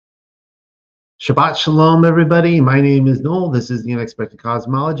Shabbat Shalom, everybody. My name is Noel. This is the Unexpected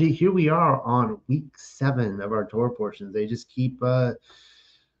Cosmology. Here we are on week 7 of our Torah portions. They just keep advancing,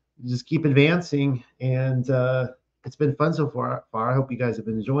 and it's been fun so far. I hope you guys have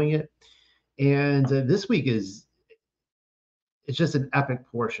been enjoying it. And this week it's just an epic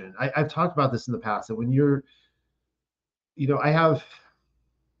portion. I've talked about this in the past. That when you're trying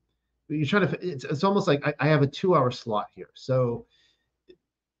to. It's almost like I have a 2-hour slot here, so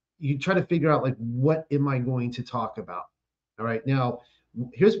you try to figure out, like, what am I going to talk about? All right. Now,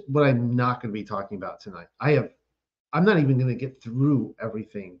 here's what I'm not going to be talking about tonight. I'm not even going to get through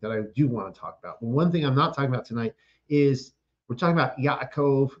everything that I do want to talk about. But one thing I'm not talking about tonight is we're talking about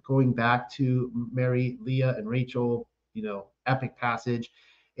Yaakov going back to Mary, Leah, and Rachel, epic passage.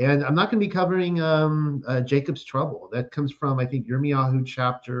 And I'm not going to be covering Jacob's trouble. That comes from, I think, Yirmiyahu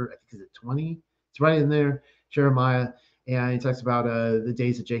chapter, I think, is it 20? It's right in there, Jeremiah. And he talks about the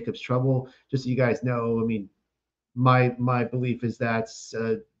days of Jacob's trouble. Just so you guys know, I mean, my belief is that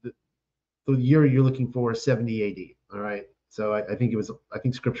the year you're looking for is 70 AD. All right. So I think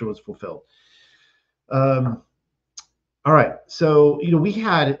scripture was fulfilled. All right. So, we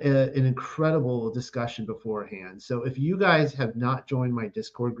had an incredible discussion beforehand. So if you guys have not joined my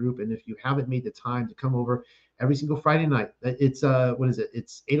Discord group, and if you haven't made the time to come over every single Friday night, it's what is it?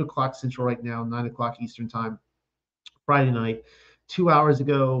 It's 8 o'clock Central right now, 9 o'clock Eastern time. Friday night, 2 hours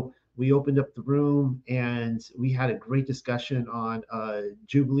ago, we opened up the room and we had a great discussion on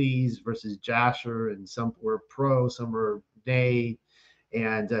Jubilees versus Jasher, and some were pro, some were nay,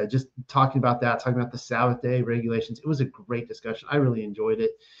 and just talking about the Sabbath day regulations. It was a great discussion. I really enjoyed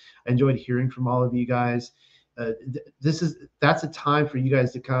it. I enjoyed hearing from all of you guys. That's a time for you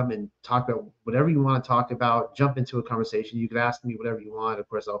guys to come and talk about whatever you want to talk about. Jump into a conversation. You can ask me whatever you want. Of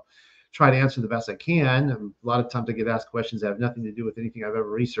course, I'll try to answer the best I can. A lot of times I get asked questions that have nothing to do with anything I've ever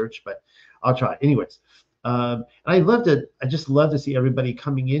researched, but I'll try. Anyways, I just love to see everybody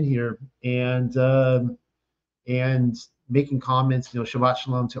coming in here and making comments. Shabbat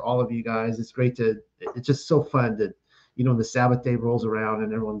Shalom to all of you guys. It's just so fun that, the Sabbath day rolls around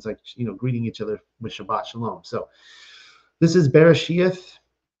and everyone's like, greeting each other with Shabbat Shalom. So this is BARASHAYATH.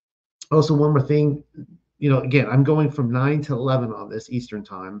 Also, one more thing, again, I'm going from 9 to 11 on this Eastern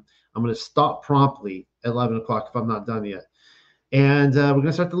time. I'm going to stop promptly at 11 o'clock if I'm not done yet. And we're going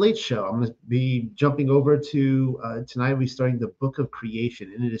to start the late show. I'm going to be jumping over to tonight. We're starting the Book of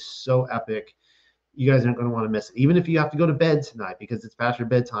Creation, and it is so epic. You guys aren't going to want to miss it. Even if you have to go to bed tonight because it's past your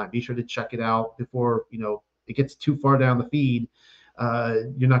bedtime, be sure to check it out before it gets too far down the feed.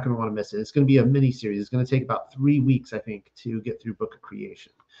 You're not going to want to miss it. It's going to be a mini series. It's going to take about 3 weeks, I think, to get through Book of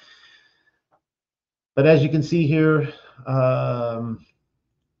Creation. But as you can see here,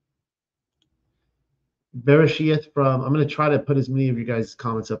 BARASHAYATH I'm going to try to put as many of you guys'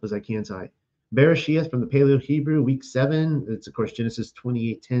 comments up as I can tonight. BARASHAYATH from the Paleo Hebrew, week 7. It's, of course, Genesis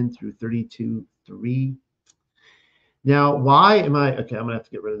 28:10 through 32:3. Now, I'm going to have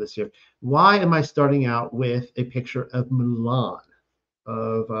to get rid of this here. Why am I starting out with a picture of Milan,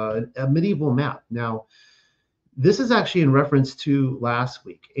 of a medieval map? Now, this is actually in reference to last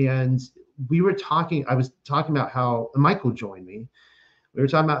week. And I was talking about how Michael joined me. We were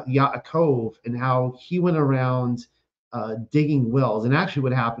talking about Yaakov and how he went around digging wells. And actually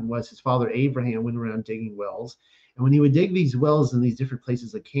what happened was his father Abraham went around digging wells. And when he would dig these wells in these different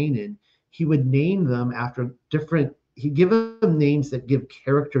places like Canaan, he would name them after he'd give them names that give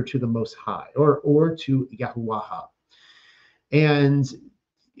character to the Most High or to Yahuwah. And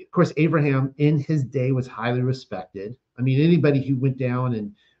of course, Abraham in his day was highly respected. I mean, anybody who went down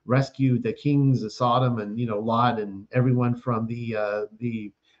and rescued the kings of Sodom and Lot and everyone from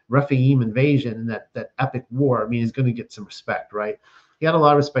the Rephaim invasion and that epic war, I mean, is going to get some respect, right? He had a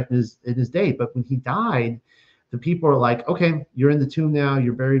lot of respect in his day, but when he died, the people are like, okay, you're in the tomb now,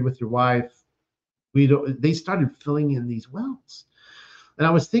 you're buried with your wife. They started filling in these wells. And I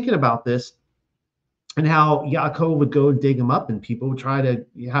was thinking about this and how Yaakov would go dig them up and people would try to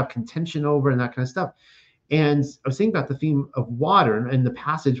have contention over and that kind of stuff. And I was thinking about the theme of water, and the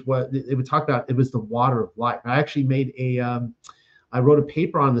passage, what it would talk about, it was the water of life. I actually I wrote a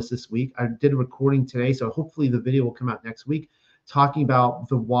paper on this week. I did a recording today, so hopefully the video will come out next week, talking about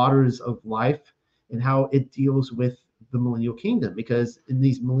the waters of life and how it deals with the millennial kingdom. Because in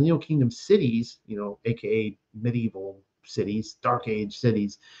these millennial kingdom cities, aka medieval cities, dark age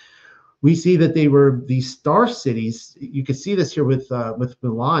cities, we see that they were these star cities. You can see this here with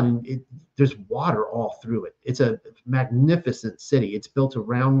Milan, and there's water all through it. It's a magnificent city. It's built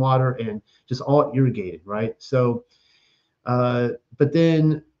around water and just all irrigated, right? So, and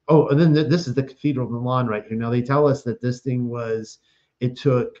then this is the Cathedral of Milan right here. Now they tell us that this thing it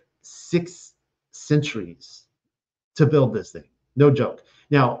took centuries to build this thing. No joke.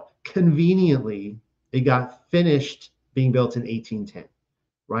 Now, conveniently, it got finished being built in 1810,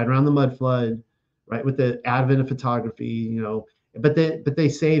 right around the mud flood, right with the advent of photography, but they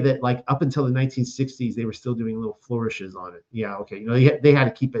say that like up until the 1960s they were still doing little flourishes on it. Yeah, okay, they had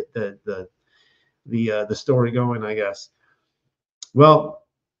to keep it the story going, I guess. Well,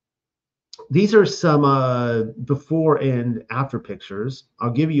 these are some before and after pictures.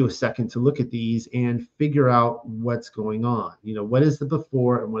 I'll give you a second to look at these and figure out what's going on. What is the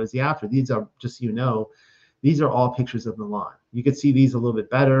before and what is the after? These are, just so you know, these are all pictures of Milan. You can see these a little bit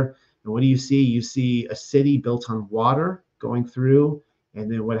better. And what do you see? You see a city built on water going through.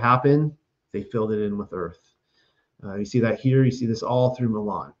 And then what happened? They filled it in with earth. You see that here. You see this all through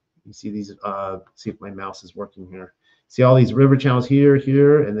Milan. You see these, see if my mouse is working here. See all these river channels here,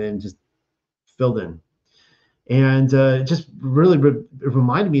 and then just filled in. And just really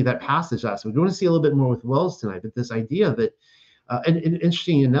reminded me of that passage last week. We're going to see a little bit more with Wells tonight, but this idea that, and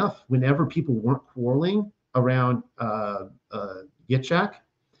interesting enough, whenever people weren't quarreling around Yitzhak,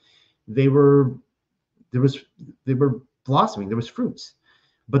 they were blossoming. There was fruits,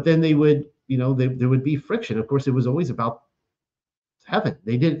 but then they would, there would be friction. Of course, it was always about heaven.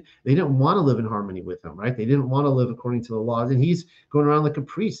 They didn't want to live in harmony with him, right? They didn't want to live according to the laws. And he's going around like a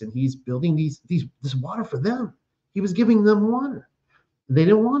priest, and he's building this water for them. He was giving them water. They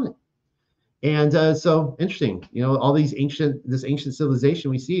didn't want it. And so interesting, all this ancient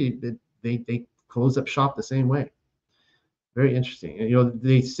civilization we see, they close up shop the same way. Very interesting. And,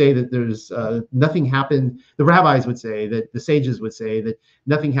 they say that there's nothing happened. The rabbis would say that, the sages would say that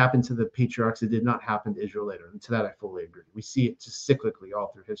nothing happened to the patriarchs that did not happen to Israel later. And to that, I fully agree. We see it just cyclically all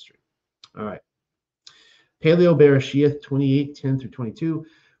through history. All right. Paleo BARASHAYATH 28:10 through 22.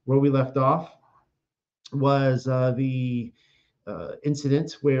 Where we left off was the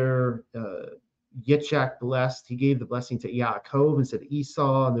incident where Yitzhak blessed. He gave the blessing to Yaakov instead of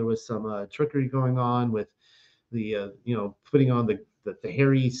Esau, and there was some trickery going on with the putting on the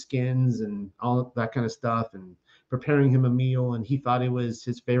hairy skins and all that kind of stuff, and preparing him a meal, and he thought it was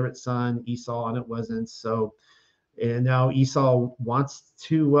his favorite son Esau, and it wasn't. So, and now Esau wants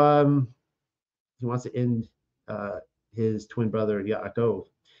to end his twin brother Yaakov,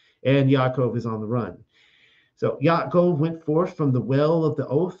 and Yaakov is on the run. So Yaakov went forth from the well of the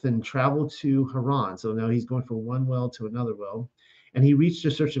oath and traveled to Haran. So now he's going from one well to another well, and he reached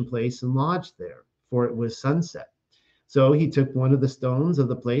a certain place and lodged there, for it was sunset. So he took one of the stones of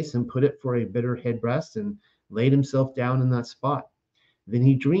the place and put it for a bitter headrest and laid himself down in that spot. Then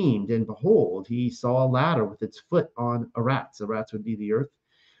he dreamed, and behold, he saw a ladder with its foot on Arats. Arats would be the earth,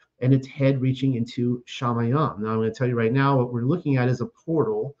 and its head reaching into Shamayam. Now I'm going to tell you right now, what we're looking at is a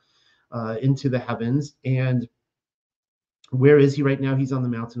portal into the heavens. And where is he right now? He's on the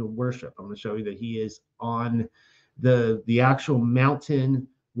mountain of worship. I'm going to show you that he is on the actual mountain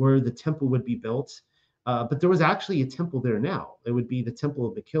where the temple would be built. But there was actually a temple there now. It would be the temple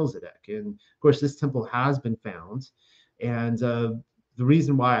of Melchizedek. And of course, this temple has been found. And the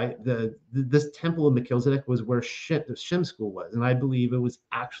reason why this temple of Melchizedek was where Shem school was. And I believe it was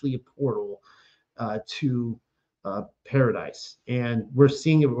actually a portal to paradise. And we're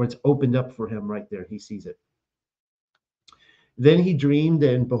seeing it where it's opened up for him right there. He sees it. Then he dreamed,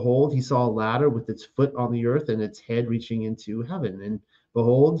 and behold, he saw a ladder with its foot on the earth and its head reaching into heaven. And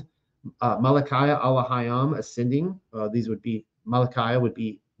behold, Malachiah Alahayam ascending. These would be, Malachiah would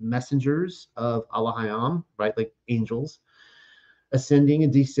be messengers of Alahayam, right? Like angels, ascending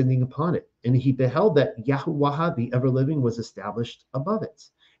and descending upon it. And he beheld that Yahuwah, the ever-living, was established above it.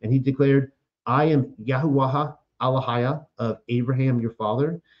 And he declared, I am Yahuwah Alahiah of Abraham your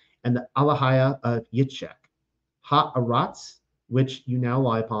father, and the Alahiah of Yitzchak. Ha-aratz, which you now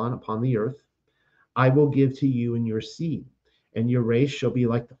lie upon the earth, I will give to you and your seed, and your race shall be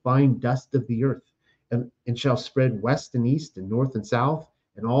like the fine dust of the earth, and shall spread west and east and north and south,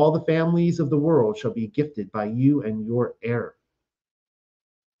 and all the families of the world shall be gifted by you and your heir.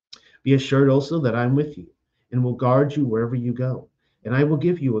 Be assured also that I am with you, and will guard you wherever you go, and I will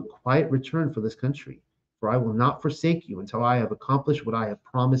give you a quiet return for this country, for I will not forsake you until I have accomplished what I have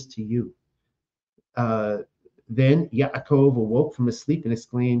promised to you. Then Yaakov awoke from his sleep and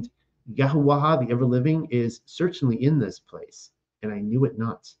exclaimed, Yahuwah, the ever-living, is certainly in this place, and I knew it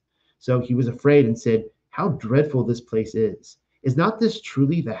not. So he was afraid and said, how dreadful this place is. Is not this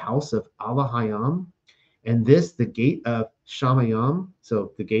truly the house of Alahayam, and this the gate of Shamayam,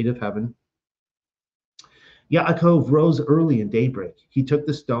 so the gate of heaven? Yaakov rose early in daybreak. He took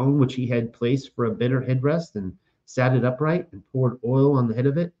the stone which he had placed for a bitter headrest and sat it upright and poured oil on the head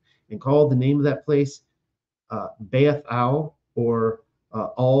of it and called the name of that place Beth Al, or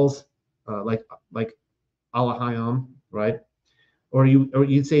Al's like Alahayam, right? Or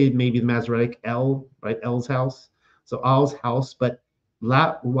you'd say maybe the Masoretic El, right? El's house. So Al's house, but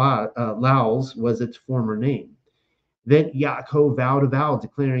Laos was its former name. Then Yaakov vowed a vow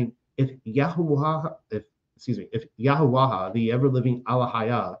declaring, if Yahuwah, the ever-living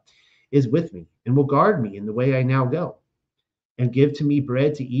Alahayah, is with me and will guard me in the way I now go, and give to me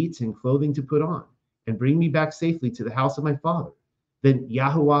bread to eat and clothing to put on, and bring me back safely to the house of my father. Then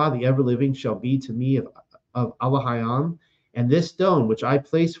Yahuwah, the ever-living, shall be to me of Alahayam, and this stone which I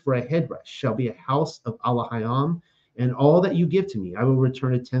place for a headrest shall be a house of Alahayam, and all that you give to me, I will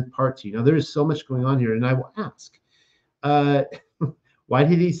return a tenth part to you. Now, there is so much going on here, and I will ask, uh, why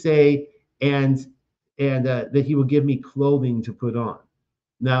did he say, and that he will give me clothing to put on?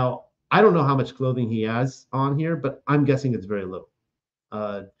 Now, I don't know how much clothing he has on here, but I'm guessing it's very little.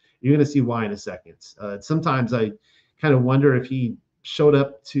 Uh, you're going to see why in a second. Sometimes I kind of wonder if he showed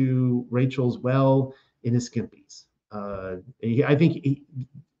up to Rachel's well in his skimpies. I think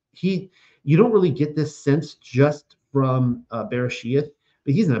you don't really get this sense just from Barashiath,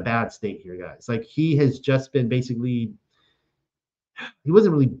 but he's in a bad state here, guys. Like he has just been basically, he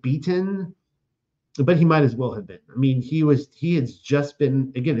wasn't really beaten, but he might as well have been. I mean, he has just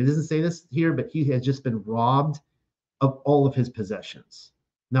been, again, it doesn't say this here, but he has just been robbed of all of his possessions.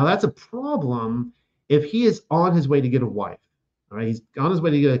 Now that's a problem if he is on his way to get a wife. All right, he's on his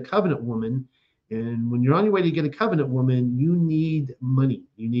way to get a covenant woman, and when you're on your way to get a covenant woman, you need money.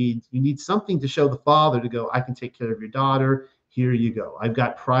 You need something to show the father to go, I can take care of your daughter. Here you go. I've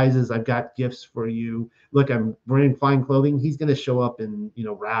got prizes. I've got gifts for you. Look, I'm wearing fine clothing. He's going to show up in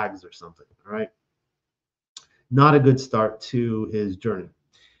rags or something. All right. Not a good start to his journey.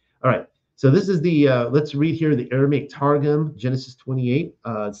 All right. So this is let's read here the Aramaic Targum, Genesis 28,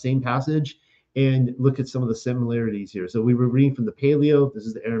 same passage, and look at some of the similarities here. So we were reading from the Paleo. This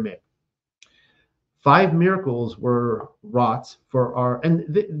is the Aramaic. 5 miracles were wrought for our, and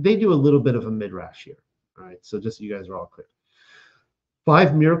they do a little bit of a midrash here. All right. So just so you guys are all clear.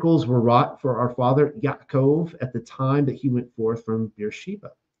 5 miracles were wrought for our father Yaakov at the time that he went forth from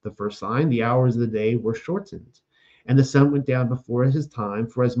Beersheba. The first sign, the hours of the day were shortened, and the sun went down before his time,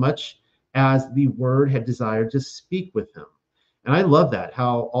 for as much as the word had desired to speak with him. And I love that,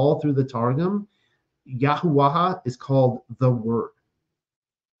 how all through the Targum, Yahuwah is called the word.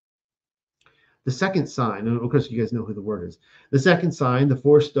 The second sign, and of course you guys know who the word is. The second sign, the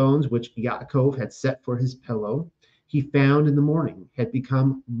 4 stones which Yaakov had set for his pillow, he found in the morning had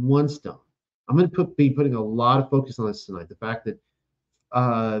become one stone. I'm going to be putting a lot of focus on this tonight. The fact that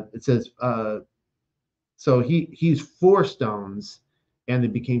it says, so he's 4 stones and they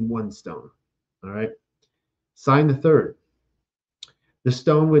became 1 stone. All right. Sign the third. The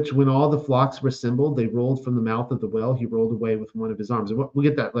stone which, when all the flocks were assembled, they rolled from the mouth of the well, he rolled away with one of his arms. And we'll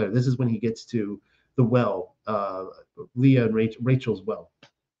get that later. This is when he gets to the well, Leah and Rachel's well.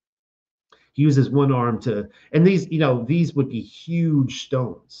 He uses one arm to, and these would be huge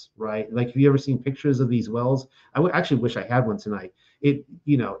stones, right? Like, have you ever seen pictures of these wells? I would actually wish I had one tonight. It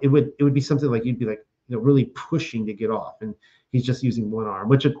would be something like you'd be like, really pushing to get off, and he's just using one arm.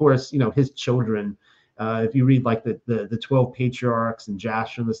 Which, of course, his children. If you read like the 12 patriarchs and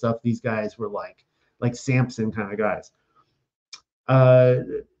Jasher and the stuff, these guys were like Samson kind of guys.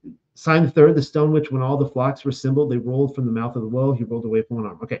 Sign the third, the stone which, when all the flocks were assembled, they rolled from the mouth of the well, he rolled away from one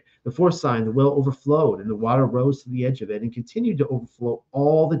arm. Okay. The fourth sign, the well overflowed, and the water rose to the edge of it and continued to overflow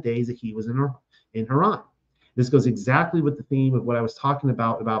all the days that he was in Haran. This goes exactly with the theme of what I was talking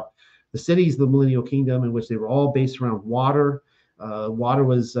about the cities of the millennial kingdom, in which they were all based around water. Water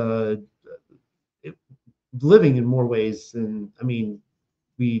was living in more ways than,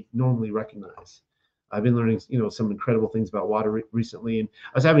 we normally recognize. I've been learning, some incredible things about water recently, and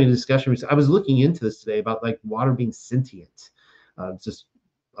I was having a discussion recently. I was looking into this today about like water being sentient. I'll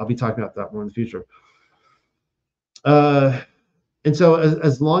be talking about that more in the future. And so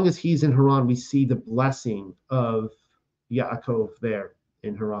as long as he's in Haran, we see the blessing of Yaakov there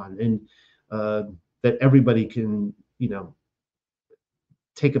in Haran, and that everybody can,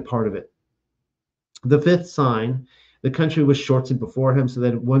 take a part of it. The fifth sign, the country was shortened before him, so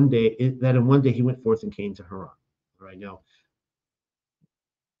that in one day he went forth and came to Haran. All right, now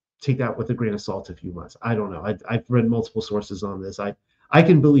take that with a grain of salt if you must. I don't know. I've read multiple sources on this. I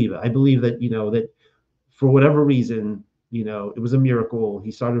can believe it. I believe that that for whatever reason, it was a miracle.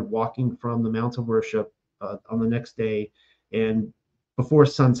 He started walking from the Mount of Worship on the next day, and before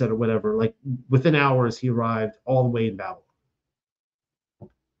sunset or whatever, like within hours, he arrived all the way in Babylon.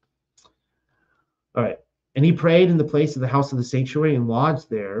 All right. And he prayed in the place of the house of the sanctuary and lodged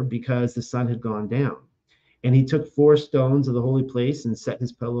there because the sun had gone down. And he took 4 stones of the holy place and set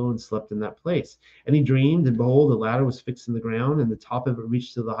his pillow and slept in that place. And he dreamed, and behold, a ladder was fixed in the ground, and the top of it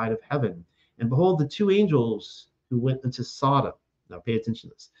reached to the height of heaven. And behold, the 2 angels who went into Sodom. Now pay attention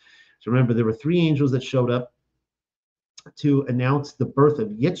to this. So remember, there were 3 angels that showed up to announce the birth of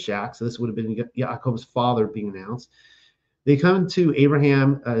Yitzhak. So this would have been Yaakov's father being announced. They come to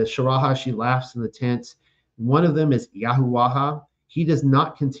Abraham. Sharaha, she laughs in the tent. One of them is Yahuwah. He does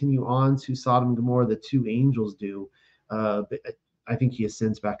not continue on to Sodom and Gomorrah. The 2 angels do. But I think he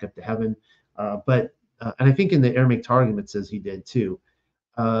ascends back up to heaven. And I think in the Aramaic Targum it says he did too.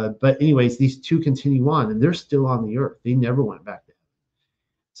 But anyways, these 2 continue on, and they're still on the earth. They never went back to heaven.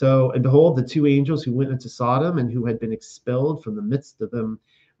 So, and behold, the 2 angels who went into Sodom and who had been expelled from the midst of them,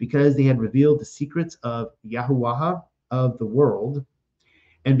 because they had revealed the secrets of Yahuwah of the world,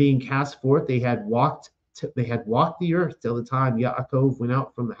 and being cast forth, they had walked the earth till the time Yaakov went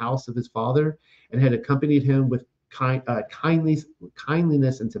out from the house of his father, and had accompanied him with kindliness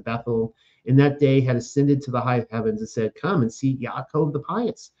into Bethel. In that day had ascended to the high heavens and said, "Come and see Yaakov the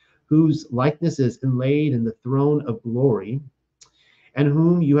pious, whose likeness is inlaid in the throne of glory, and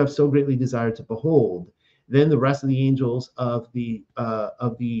whom you have so greatly desired to behold." Then the rest of the angels of the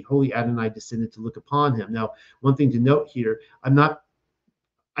holy Adonai descended to look upon him. Now, one thing to note here,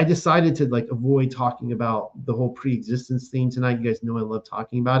 I decided to avoid talking about the whole pre-existence theme tonight. You guys know I love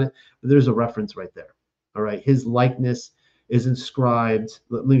talking about it, but there's a reference right there. All right, his likeness is inscribed.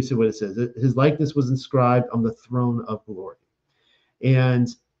 Let me see what it says. His likeness was inscribed on the throne of glory, and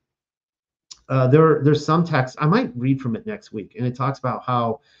there's some text I might read from it next week, and it talks about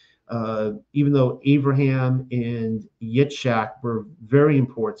how even though Abraham and Yitzhak were very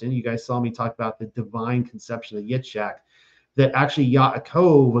important, you guys saw me talk about the divine conception of Yitzhak, that actually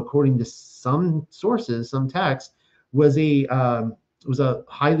Yaakov, according to some sources, some texts, was a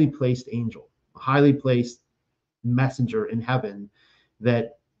highly placed angel, a highly placed messenger in heaven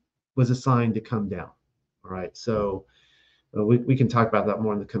that was assigned to come down. All right, so we can talk about that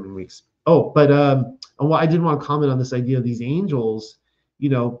more in the coming weeks. Oh, but I did want to comment on this idea of these angels,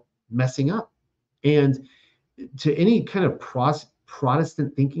 messing up. And to any kind of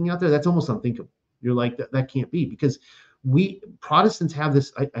Protestant thinking out there, that's almost unthinkable. You're like, that can't be, because we Protestants have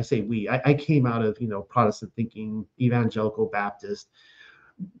this. I say we. I came out of Protestant thinking, evangelical Baptist,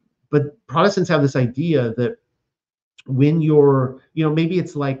 but Protestants have this idea that when you're, maybe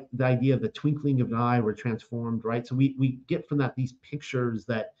it's like the idea of the twinkling of an eye, we're transformed, right? So we get from that these pictures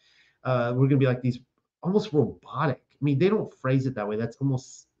that we're going to be like these almost robotic. I mean, they don't phrase it that way. That's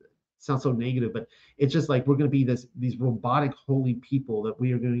almost sounds so negative, but it's just like we're going to be these robotic holy people, that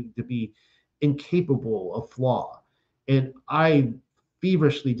we are going to be incapable of flaw. And I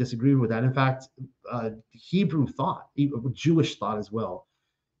feverishly disagree with that. In fact, Hebrew thought, Jewish thought as well,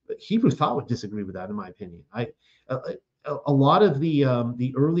 Hebrew thought would disagree with that, in my opinion. A lot of the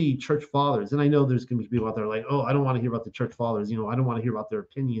early church fathers, and I know there's going to be people out there like, oh, I don't want to hear about the church fathers. I don't want to hear about their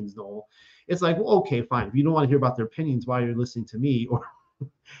opinions, Noel. It's like, well, okay, fine. If you don't want to hear about their opinions, why are you listening to me? Or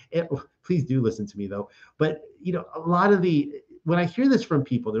please do listen to me, though. But a lot of when I hear this from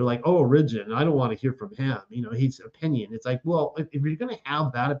people, they're like, oh, Origen, I don't want to hear from him. His opinion. It's like, well, if you're going to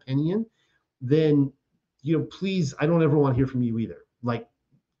have that opinion, then please, I don't ever want to hear from you either. Like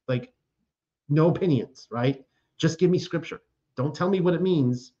no opinions, right? Just give me scripture. Don't tell me what it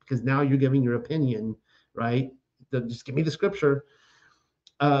means, because now you're giving your opinion, right? Just give me the scripture.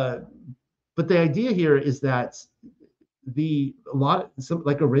 But the idea here is that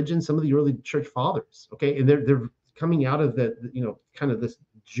like Origen, some of the early church fathers, okay, and they're coming out of the kind of this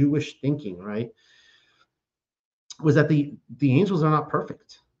Jewish thinking, right? Was that the angels are not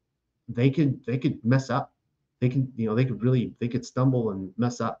perfect. They could mess up. They could stumble and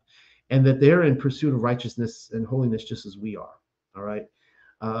mess up, and that they're in pursuit of righteousness and holiness just as we are. All right,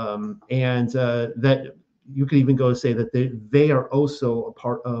 and that you could even go to say that they are also a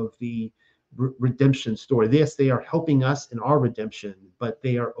part of the redemption story. Yes, they are helping us in our redemption, but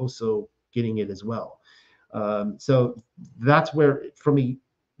they are also getting it as well. So that's where, from a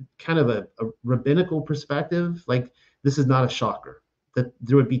kind of a rabbinical perspective, like, this is not a shocker that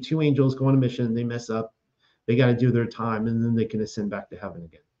there would be 2 angels go on a mission, they mess up, they got to do their time, and then they can ascend back to heaven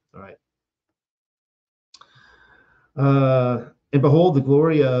again. All right. And behold, the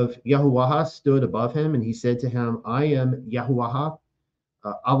glory of Yahuwah stood above him, and he said to him, I am Yahuwah,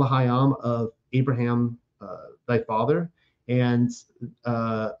 Allahayam of Abraham, thy father, and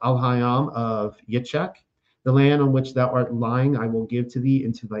Allahayam of Yitzchak. The land on which thou art lying I will give to thee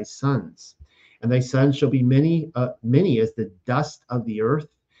and to thy sons. And thy sons shall be many as the dust of the earth.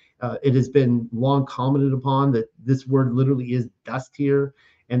 It has been long commented upon that this word literally is dust here,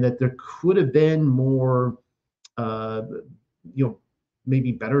 and that there could have been more uh, you know,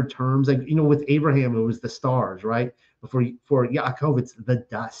 maybe better terms. Like, with Abraham, it was the stars, right? For Yaakov, it's the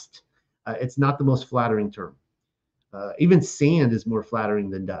dust. It's not the most flattering term. Even sand is more flattering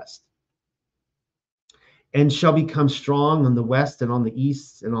than dust. And shall become strong on the west and on the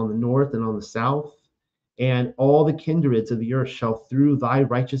east and on the north and on the south. And all the kindreds of the earth shall through thy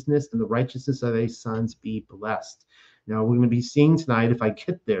righteousness and the righteousness of thy sons be blessed. Now, we're going to be seeing tonight, if I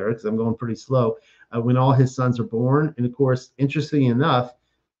get there, because I'm going pretty slow, when all his sons are born. And of course, interestingly enough,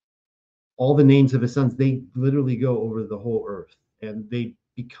 all the names of his sons, they literally go over the whole earth and they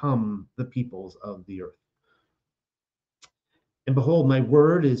become the peoples of the earth. And behold, my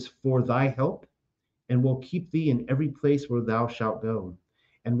word is for thy help, and will keep thee in every place where thou shalt go,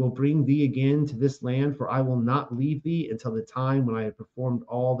 and will bring thee again to this land, for I will not leave thee until the time when I have performed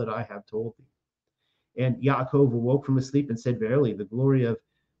all that I have told thee. And Yaakov awoke from his sleep and said, verily, the glory of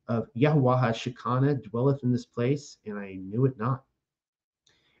Yahuwah Shekinah dwelleth in this place, and I knew it not.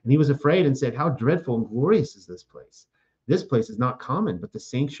 And he was afraid and said, how dreadful and glorious is this place. This place is not common, but the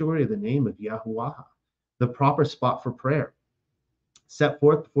sanctuary of the name of Yahuwah, the proper spot for prayer, set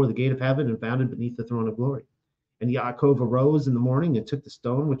forth before the gate of heaven and founded beneath the throne of glory. And Yaakov arose in the morning and took the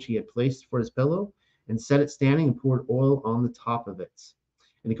stone which he had placed for his pillow and set it standing and poured oil on the top of it.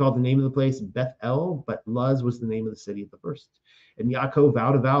 And he called the name of the place Bethel, but Luz was the name of the city at the first. And Yaakov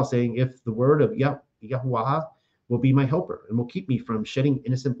vowed a vow, saying, if the word of Yahuwah will be my helper and will keep me from shedding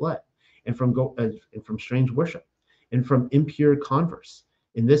innocent blood and from strange worship and from impure converse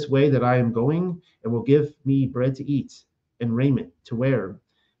in this way that I am going, and will give me bread to eat and raiment to wear,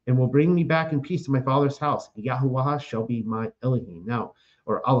 and will bring me back in peace to my father's house. Yahuwah shall be my Elohim. Now,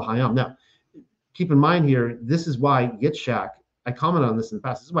 or Elohim. Now, keep in mind here, this is why Yitzchak, I commented on this in the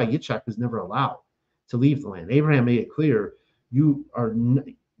past, this is why Yitzchak was never allowed to leave the land. Abraham made it clear, you are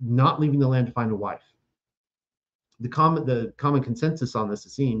not leaving the land to find a wife. The common consensus on this,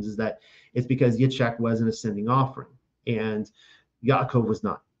 it seems, is that it's because Yitzchak was an ascending offering and Yaakov was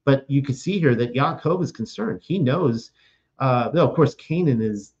not. But you can see here that Yaakov is concerned. He knows, though of course Canaan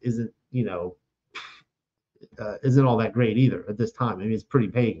isn't all that great either at this time. I mean, it's pretty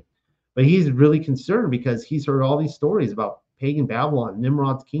pagan, but he's really concerned because he's heard all these stories about pagan Babylon,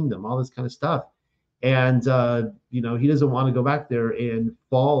 Nimrod's kingdom, all this kind of stuff, and he doesn't want to go back there and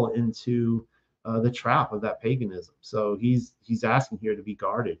fall into the trap of that paganism. So he's asking here to be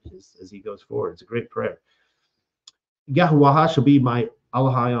guarded as he goes forward. It's a great prayer. Yahuwah shall be my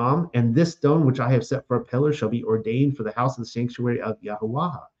Elohim, and this stone which I have set for a pillar shall be ordained for the house of the sanctuary of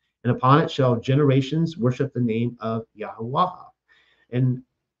Yahuwah. And upon it shall generations worship the name of Yahuwah. And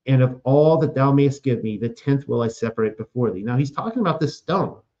of all that thou mayest give me, the 10th will I separate before thee. Now he's talking about this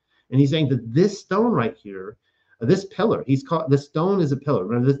stone. And he's saying that this stone right here, this pillar, the stone is a pillar.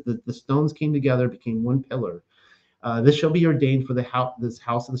 Remember, the stones came together, became one pillar. This shall be ordained for this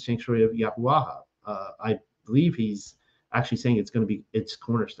house of the sanctuary of Yahuwah. I believe he's actually saying it's going to be its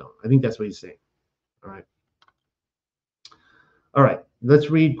cornerstone. I think that's what he's saying. All right, let's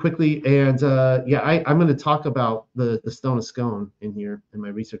read quickly. And I'm going to talk about the stone of scone in here in my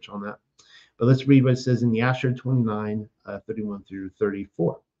research on that. But let's read what it says in Yashar 29, 31 through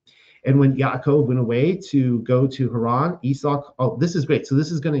 34. And when Yaakov went away to go to Haran, Esau, oh, this is great. So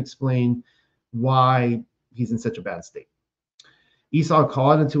this is going to explain why he's in such a bad state. Esau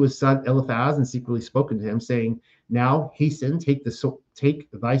called unto his son Eliphaz and secretly spoken to him, saying, now hasten, take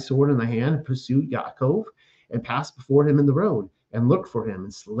thy sword in thy hand, and pursue Yaakov, and pass before him in the road, and look for him,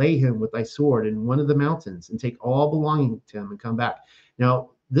 and slay him with thy sword in one of the mountains, and take all belonging to him, and come back.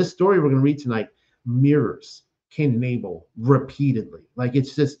 Now, this story we're going to read tonight mirrors Cain and Abel repeatedly. Like,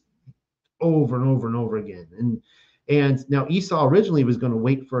 it's just over and over and over again. And now Esau originally was going to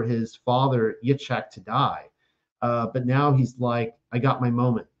wait for his father Yitzchak to die, but now he's like, I got my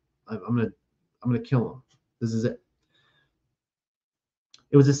moment. I'm gonna kill him. This is it.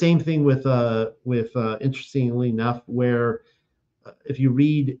 It was the same thing with interestingly enough, where if you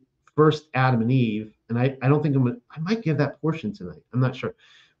read first Adam and Eve, and I don't think I might give that portion tonight. I'm not sure,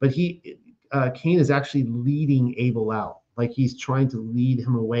 but Cain is actually leading Abel out. Like, he's trying to lead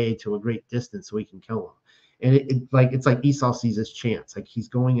him away to a great distance so he can kill him. And it's like Esau sees his chance. Like, he's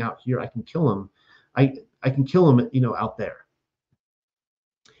going out here. I can kill him. I can kill him, out there.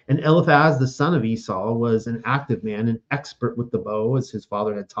 And Eliphaz, the son of Esau, was an active man, an expert with the bow, as his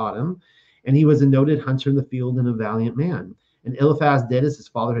father had taught him. And he was a noted hunter in the field and a valiant man. And Eliphaz did as his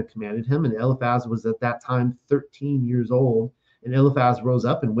father had commanded him. And Eliphaz was at that time 13 years old. And Eliphaz rose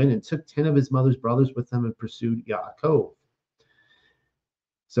up and went and took 10 of his mother's brothers with him and pursued Yaakov.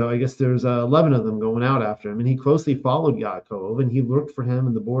 So I guess there's 11 of them going out after him, and he closely followed Yaakov, and he looked for him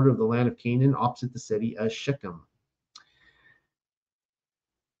in the border of the land of Canaan, opposite the city of Shechem.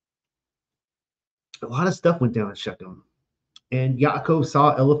 A lot of stuff went down at Shechem. And Yaakov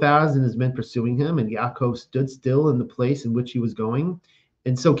saw Eliphaz and his men pursuing him, and Yaakov stood still in the place in which he was going.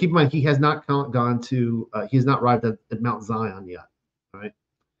 And so keep in mind, he has not he has not arrived at Mount Zion yet. All right.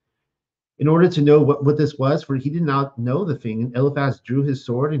 In order to know what this was, for he did not know the thing. And Eliphaz drew his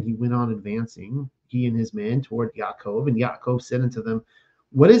sword, and he went on advancing, he and his men, toward Yaakov. And Yaakov said unto them,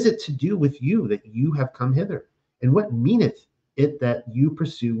 what is it to do with you that you have come hither? And what meaneth it that you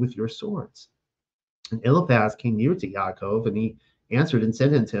pursue with your swords? And Eliphaz came near to Yaakov, and he answered and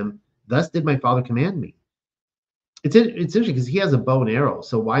said unto him, thus did my father command me. It's interesting because he has a bow and arrow.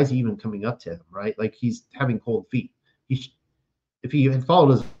 So why is he even coming up to him, right? Like he's having cold feet. If he had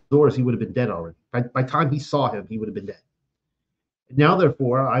followed his orders, he would have been dead already. By the time he saw him, he would have been dead. Now,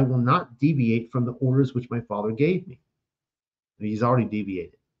 therefore, I will not deviate from the orders which my father gave me. And he's already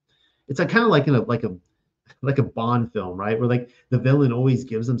deviated. It's kind of like in a Bond film, right? Where like the villain always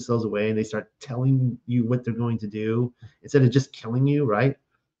gives themselves away and they start telling you what they're going to do instead of just killing you, right?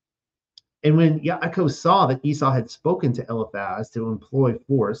 And when Yaakov saw that Esau had spoken to Eliphaz to employ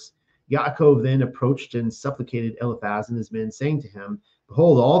force, Yaakov then approached and supplicated Eliphaz and his men, saying to him,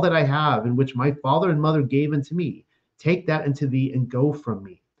 behold, all that I have, in which my father and mother gave unto me, take that unto thee and go from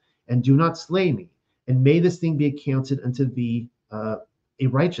me, and do not slay me, and may this thing be accounted unto thee a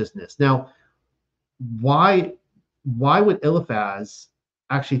righteousness. Now, why would Eliphaz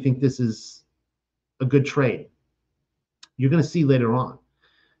actually think this is a good trade? You're going to see later on.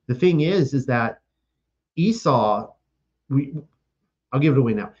 The thing is that Esau, I'll give it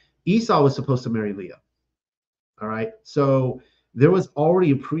away now. Esau was supposed to marry Leah. All right. So there was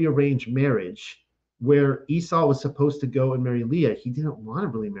already a prearranged marriage where Esau was supposed to go and marry Leah. He didn't want to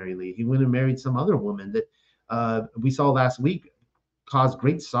really marry Leah. He went and married some other woman that we saw last week caused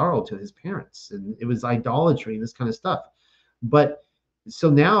great sorrow to his parents. And it was idolatry and this kind of stuff. But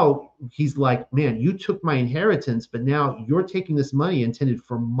so now he's like, man, you took my inheritance, but now you're taking this money intended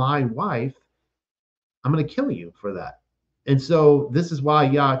for my wife. I'm going to kill you for that. And so this is why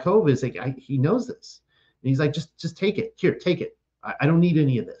Yaakov is like, he knows this. And he's like, just take it. Here, take it. I don't need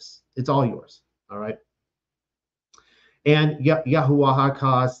any of this. It's all yours. All right. And Yahuwah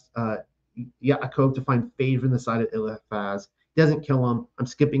caused Yaakov to find favor in the sight of Eliphaz. Doesn't kill him. I'm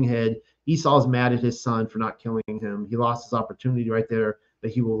skipping ahead. Esau's mad at his son for not killing him. He lost his opportunity right there, but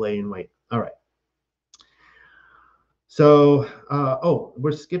he will lay in wait. All right. So,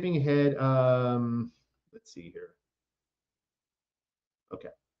 we're skipping ahead. Let's see here. Okay.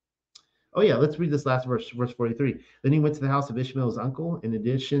 Oh, yeah, let's read this last verse 43. Then he went to the house of Ishmael's uncle. In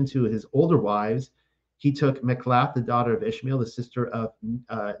addition to his older wives, he took Mechlath, the daughter of Ishmael, the sister of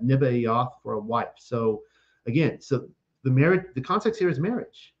Nebaioth, for a wife. So, again, the context here is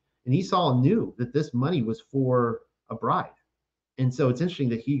marriage. And Esau knew that this money was for a bride. And so it's interesting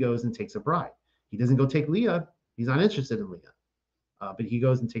that he goes and takes a bride. He doesn't go take Leah. He's not interested in Leah. But he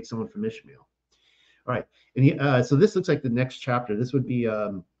goes and takes someone from Ishmael. All right. And so this looks like the next chapter. This would be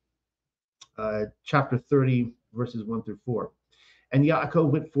chapter 30, verses 1 through 4. And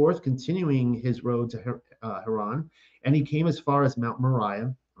Yaakov went forth, continuing his road to Haran, and he came as far as Mount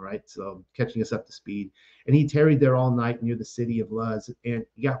Moriah. All right, so catching us up to speed. And he tarried there all night near the city of Luz. And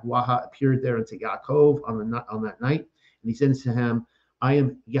Yahuwah appeared there unto Yaakov on that night. And he said to him, I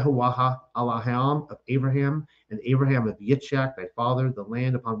am Yahuwah Elohim of Abraham, and Abraham of Yitzchak, thy father. The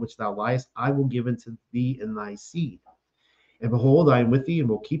land upon which thou liest, I will give unto thee and thy seed. And behold, I am with thee and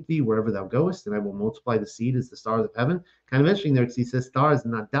will keep thee wherever thou goest, and I will multiply the seed as the stars of heaven. Kind of interesting there because he says stars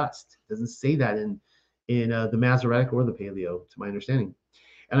and not dust. It doesn't say that in the Masoretic or the Paleo, to my understanding.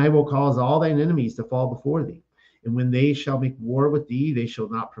 And I will cause all thine enemies to fall before thee. And when they shall make war with thee, they shall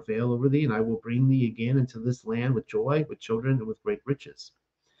not prevail over thee. And I will bring thee again into this land with joy, with children, and with great riches.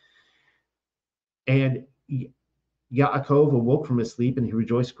 And Yaakov awoke from his sleep, and he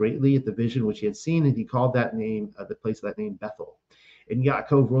rejoiced greatly at the vision which he had seen, and he called that name, the place of that name, Bethel. And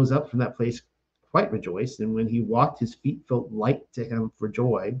Yaakov rose up from that place quite rejoiced, and when he walked, his feet felt light to him for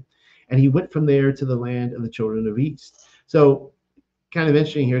joy. And he went from there to the land of the children of East. So kind of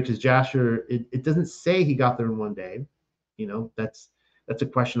interesting here, because Jasher, it doesn't say he got there in one day. That's a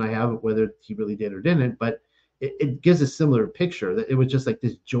question I have of whether he really did or didn't, but it gives a similar picture that it was just like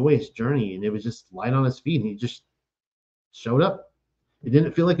this joyous journey, and it was just light on his feet, and he just showed up. It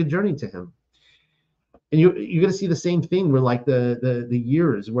didn't feel like a journey to him. And you're going to see the same thing where like the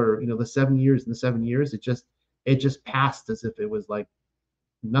years where, the 7 years and the 7 years, it just passed as if it was like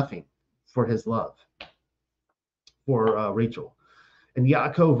nothing for his love for Rachel. And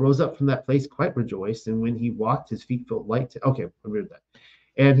Yaakov rose up from that place quite rejoiced, and when he walked, his feet felt light. Okay, I read that.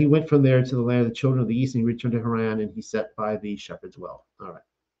 And he went from there to the land of the children of the east, and he returned to Haran, and he sat by the shepherd's well. All right.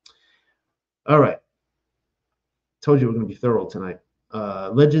 All right. Told you we're going to be thorough tonight.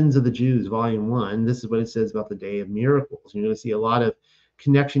 Legends of the Jews, Volume 1. This is what it says about the Day of Miracles. You're going to see a lot of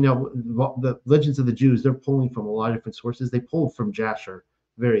connection. Now, the Legends of the Jews, they're pulling from a lot of different sources. They pulled from Jasher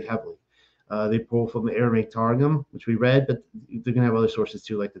very heavily. They pull from the Aramaic Targum, which we read, but they're going to have other sources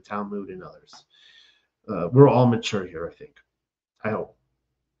too, like the Talmud and others. We're all mature here, I think. I hope.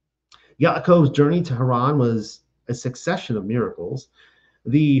 Yaakov's journey to Haran was a succession of miracles.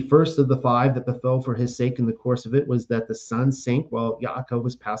 The first of the 5 that befell for his sake in the course of it was that the sun sank while Yaakov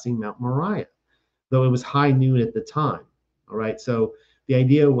was passing Mount Moriah, though it was high noon at the time. All right, so the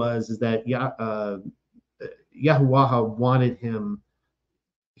idea was that Yahuwah wanted him.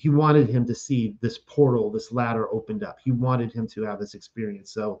 He wanted him to see this portal, this ladder opened up. He wanted him to have this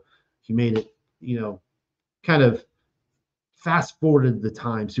experience, so he made it, kind of fast forwarded the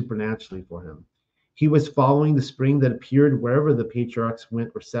time supernaturally for him. He was following the spring that appeared wherever the patriarchs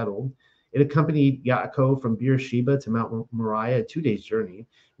went or settled. It accompanied Yaakov from Beersheba to Mount Moriah, a 2 days journey.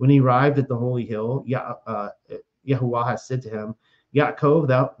 When he arrived at the holy hill, Yahuwah said to him, Yaakov,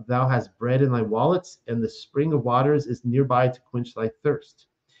 thou hast bread in thy wallets, and the spring of waters is nearby to quench thy thirst.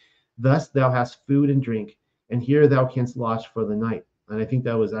 Thus thou hast food and drink, and here thou canst lodge for the night. And I think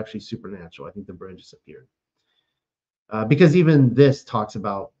that was actually supernatural. I think the bread just appeared. Because even this talks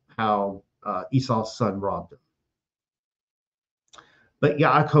about how Esau's son robbed him. But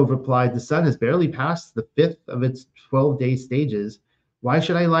Yaakov replied, the sun has barely passed the 5th of its 12-day stages. Why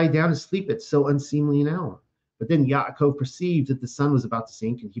should I lie down and sleep at so unseemly an hour? But then Yaakov perceived that the sun was about to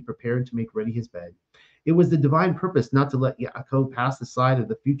sink, and he prepared to make ready his bed. It was the divine purpose not to let Yaakov pass the side of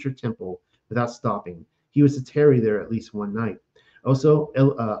the future temple without stopping. He was to tarry there at least one night. Also,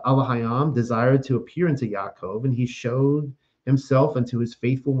 Elohim desired to appear unto Yaakov, and he showed himself unto his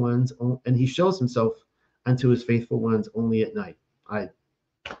faithful ones, and he shows himself unto his faithful ones only at night. I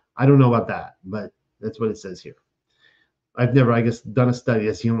don't know about that, but that's what it says here. I've never, I guess, done a study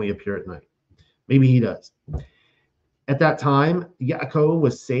as he only appear at night. Maybe he does. At that time, Yaakov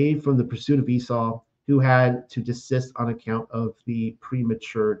was saved from the pursuit of Esau, who had to desist on account of the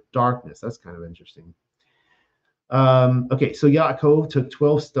premature darkness. That's kind of interesting. Okay, so Yaakov took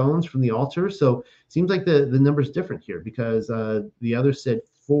 12 stones from the altar. So it seems like the number is different here, because the other said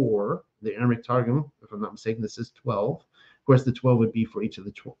 4. The Aramaic Targum, if I'm not mistaken, this is 12. Of course, the 12 would be for each of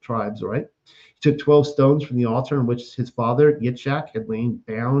the tribes, right? He took 12 stones from the altar on which his father Yitzchak had lain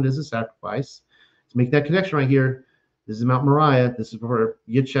bound as a sacrifice. To make that connection right here, this is Mount Moriah. This is where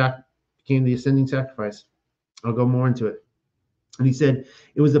Yitzchak became the ascending sacrifice. I'll go more into it. And he said,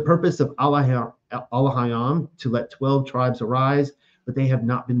 it was the purpose of Elohim to let 12 tribes arise, but they have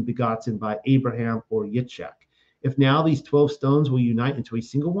not been begotten by Abraham or Yitzchak. If now these 12 stones will unite into a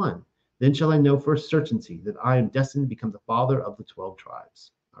single one, then shall I know for certainty that I am destined to become the father of the 12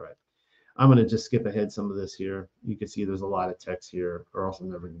 tribes. All right. I'm going to just skip ahead some of this here. You can see there's a lot of text here, or else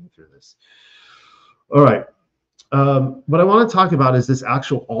I'm never going to get through this. All right. What I want to talk about is this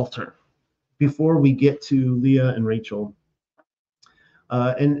actual altar before we get to Leah and Rachel.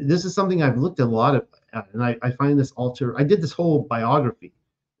 And this is something I've looked a lot at, and I find this altar. I did this whole biography,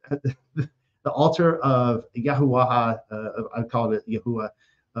 the altar of Yahuwah. I called it Yahuwah.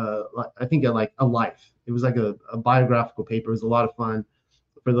 I think like a life. It was like a biographical paper. It was a lot of fun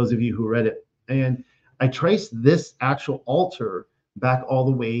for those of you who read it. And I traced this actual altar back all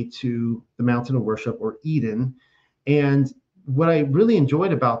the way to the mountain of worship, or Eden. And what I really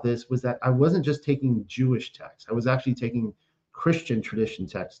enjoyed about this was that I wasn't just taking Jewish text. I was actually taking Christian tradition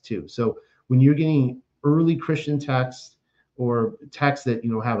text too. So when you're getting early Christian texts, or texts that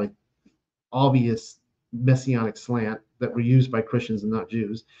have an obvious messianic slant that were used by Christians and not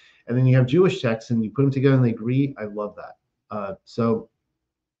Jews, and then you have Jewish texts and you put them together and they agree, I love that. So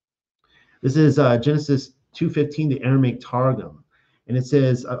this is Genesis 2:15, the Aramaic Targum, and it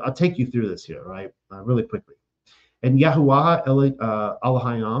says, I'll take you through this here, right, really quickly. And Yahuwah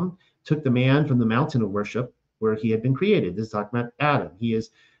Elohim took the man from the mountain of worship where he had been created. This is talking about Adam.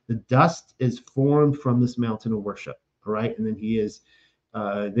 The dust is formed from this mountain of worship, all right? And then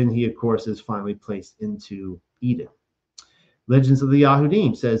he of course is finally placed into Eden. Legends of the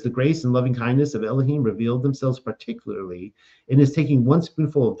Yahudim says the grace and loving kindness of Elohim revealed themselves particularly in his taking one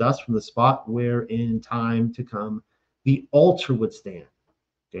spoonful of dust from the spot where in time to come the altar would stand.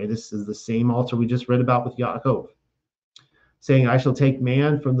 Okay, this is the same altar we just read about with Yaakov, saying, I shall take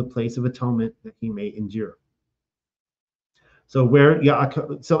man from the place of atonement that he may endure. So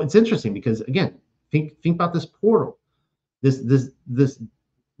so it's interesting because, again, think about this portal. This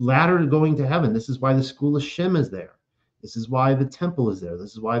ladder to going to heaven. This is why the school of Shem is there. This is why the temple is there.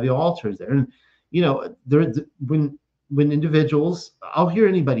 This is why the altar is there. And when individuals, I'll hear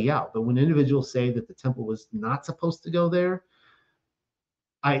anybody out, but when individuals say that the temple was not supposed to go there,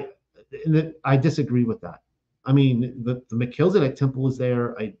 I disagree with that. I mean, the Melchizedek temple is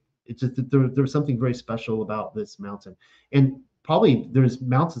there. It's just that there's something very special about this mountain, and probably there's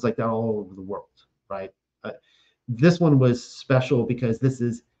mountains like that all over the world, right? This one was special because this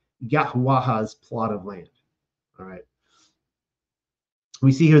is Yahweh's plot of land. All right.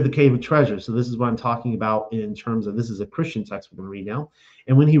 We see here the cave of treasures. So this is what I'm talking about in terms of, this is a Christian text we're going to read now.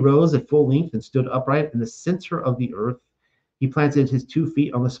 And when he rose at full length and stood upright in the center of the earth, he planted his 2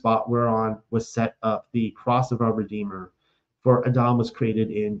 feet on the spot whereon was set up the cross of our Redeemer, for Adam was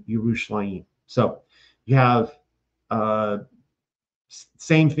created in Yerushalayim. So you have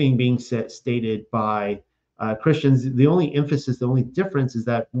same thing being stated by Christians. The only emphasis, the only difference is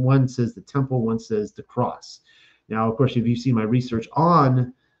that one says the temple, one says the cross. Now, of course, if you see my research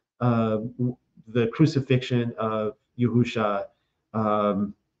on the crucifixion of Yahusha,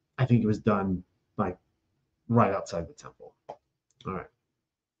 I think it was done like right outside the temple. All right.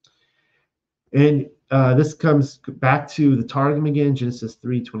 And this comes back to the Targum again, Genesis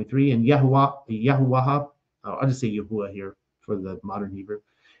 3:23, and Yahuwah, I'll just say Yahuwah here for the modern Hebrew.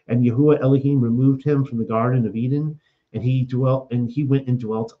 And Yahuwah Elohim removed him from the Garden of Eden, and he went and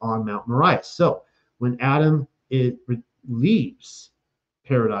dwelt on Mount Moriah. So when Adam leaves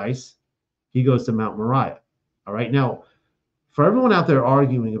paradise, he goes to Mount Moriah. All right. Now, for everyone out there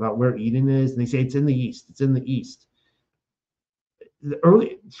arguing about where Eden is, and they say it's in the east, it's in the east.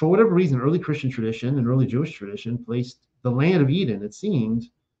 For whatever reason, early Christian tradition and early Jewish tradition placed the land of Eden, it seemed,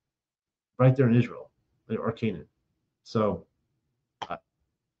 right there in Israel or Canaan. So I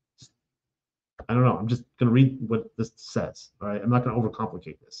don't know. I'm just going to read what this says. All right. I'm not going to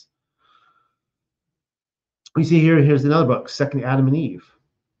overcomplicate this. We see here's another book, Second Adam and Eve.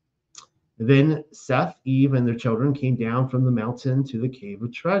 Then Seth, Eve, and their children came down from the mountain to the cave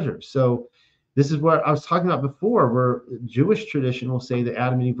of treasure. So this is what I was talking about before, where Jewish tradition will say that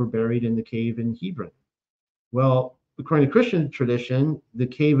Adam and Eve were buried in the cave in Hebron. Well, according to Christian tradition, the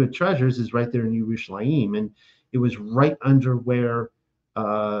cave of treasures is right there in Yerushalayim, and it was right under where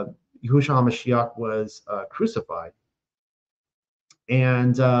Yahushua HaMashiach was crucified.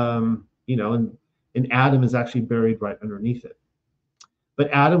 And and Adam is actually buried right underneath it.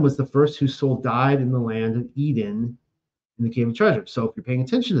 But Adam was the first whose soul died in the land of Eden in the cave of treasure. So if you're paying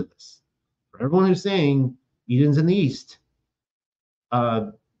attention to this, for everyone who's saying Eden's in the east,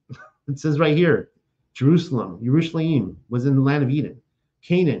 it says right here, Yerushalayim was in the land of Eden.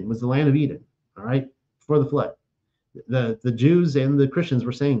 Canaan was the land of Eden, all right, before the flood. The Jews and the Christians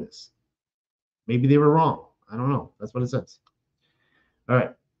were saying this. Maybe they were wrong. I don't know. That's what it says. All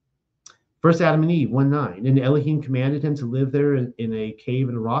right. First Adam and Eve, 1:9. And Elohim commanded him to live there in a cave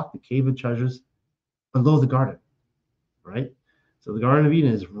in a rock, the cave of treasures, below the garden. Right? So the Garden of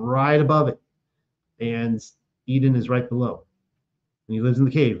Eden is right above it, and Eden is right below. And he lives in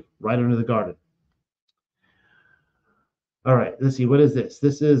the cave, right under the garden. All right, let's see. What is this?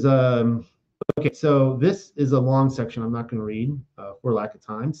 This is okay. So this is a long section. I'm not going to read for lack of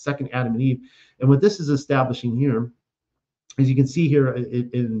time. Second Adam and Eve, and what this is establishing here, as you can see here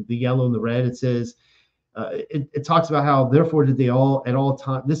in the yellow and the red, it says, it talks about how, therefore did they all at all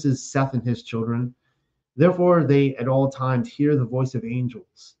times, this is Seth and his children, therefore they at all times hear the voice of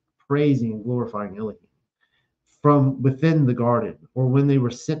angels, praising and glorifying Elohim from within the garden, or when they were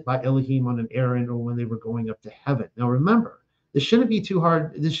sent by Elohim on an errand, or when they were going up to heaven. Now remember, this shouldn't be too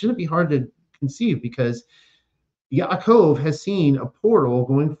hard. This shouldn't be hard to conceive, because Yaakov has seen a portal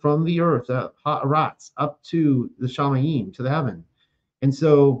going from the earth, Ha'aratz, up to the Shamayim, to the heaven. And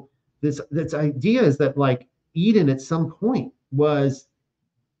so this idea is that like Eden at some point was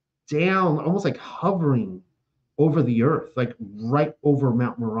down, almost like hovering over the earth, like right over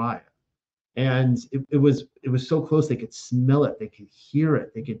Mount Moriah. And it was so close they could smell it, they could hear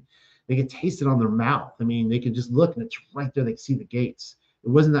it, they could taste it on their mouth. I mean, they could just look and it's right there. They could see the gates. It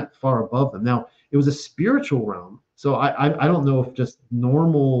wasn't that far above them. Now, it was a spiritual realm. So I don't know if just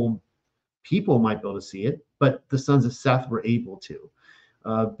normal people might be able to see it, but the sons of Seth were able to,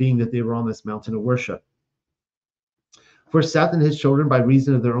 being that they were on this mountain of worship. For Seth and his children, by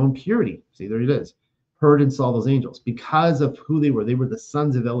reason of their own purity, see, there it is, heard and saw those angels. Because of who they were the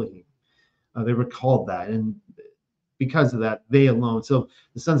sons of Elohim. They were called that. And because of that, they alone. So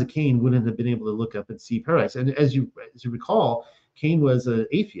the sons of Cain wouldn't have been able to look up and see paradise. And as you recall, Cain was an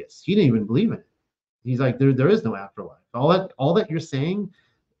atheist. He didn't even believe in it. He's like, there is no afterlife. All that you're saying,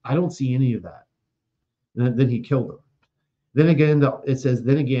 I don't see any of that. And then he killed them. Then again, it says,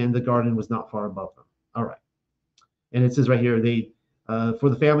 then again, the garden was not far above them. All right. And it says right here, for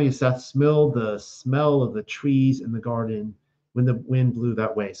the family of Seth smelled the smell of the trees in the garden when the wind blew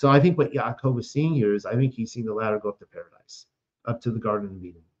that way. So I think what Yaakov was seeing here is, I think he's seeing the ladder go up to paradise, up to the Garden of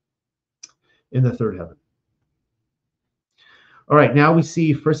Eden in the third heaven. All right, now we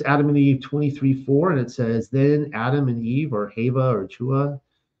see First Adam and Eve 23:4, and it says, then Adam and Eve, or Hava or Chua,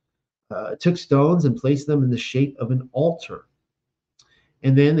 took stones and placed them in the shape of an altar.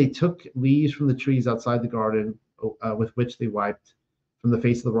 And then they took leaves from the trees outside the garden, with which they wiped from the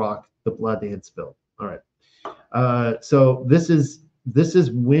face of the rock the blood they had spilled. All right. So this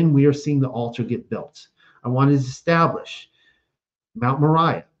is when we are seeing the altar get built. I wanted to establish Mount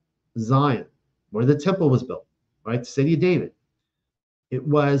Moriah, Zion, where the temple was built, right? The city of David. It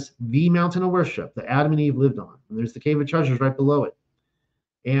was the mountain of worship that Adam and Eve lived on. And there's the cave of treasures right below it.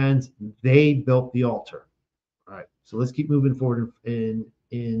 And they built the altar. All right. So let's keep moving forward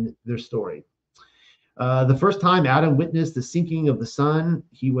in their story. The first time Adam witnessed the sinking of the sun,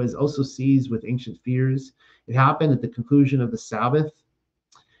 he was also seized with ancient fears. It happened at the conclusion of the Sabbath.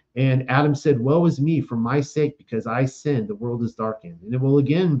 And Adam said, woe is me for my sake, because I sinned, the world is darkened, and it will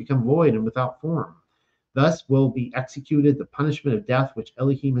again become void and without form. Thus will be executed the punishment of death which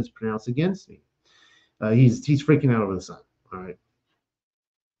Elohim has pronounced against me. He's freaking out over the sun. All right.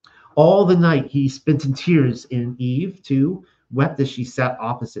 All the night he spent in tears, in Eve too wept as she sat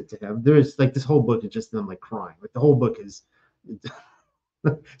opposite to him. There's like this whole book is just them like crying. Like the whole book is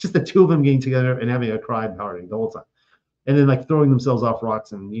just the two of them getting together and having a cry party the whole time. And then like throwing themselves off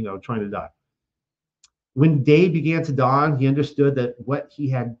rocks and trying to die. When day began to dawn, he understood that what he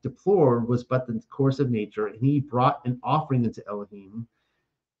had deplored was but the course of nature, and he brought an offering into Elohim,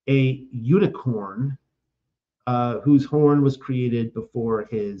 a unicorn, whose horn was created before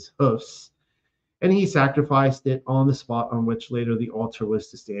his hoofs, and he sacrificed it on the spot on which later the altar was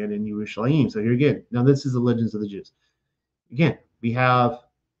to stand in Yerushalayim. So here again, now this is the legends of the Jews. Again, we have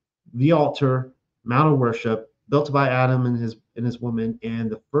the altar, Mount of worship, built by Adam and his woman, and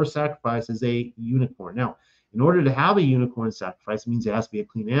the first sacrifice is a unicorn. Now, in order to have a unicorn sacrifice, it means it has to be a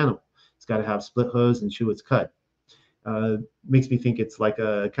clean animal. It's got to have split hooves and chew its cud. Makes me think it's like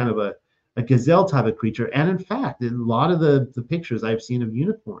a kind of a gazelle type of creature. And in fact, in a lot of the pictures I've seen of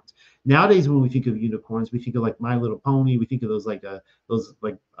unicorns nowadays, when we think of unicorns, we think of like My Little Pony. We think of those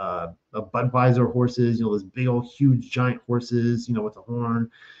Budweiser horses, those big old huge giant horses, with a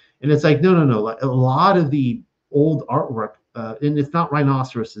horn. And it's like, no. Like a lot of the old artwork, and it's not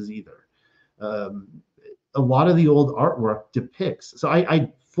rhinoceroses either. A lot of the old artwork depicts. So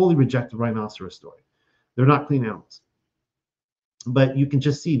I fully reject the rhinoceros story. They're not clean animals. But you can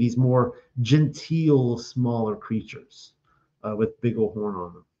just see these more genteel, smaller creatures with big old horn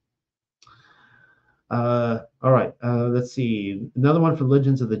on them. All right, let's see. Another one for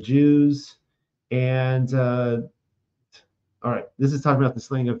Legends of the Jews. And all right, this is talking about the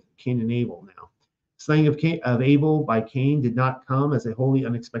slaying of Cain and Abel now. Slaying of Abel by Cain did not come as a wholly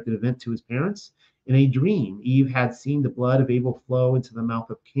unexpected event to his parents. In a dream, Eve had seen the blood of Abel flow into the mouth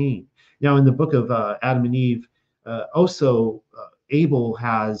of Cain. Now, in the book of Adam and Eve, Abel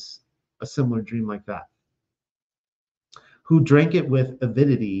has a similar dream like that. Who drank it with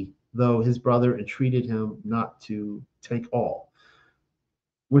avidity, though his brother entreated him not to take all.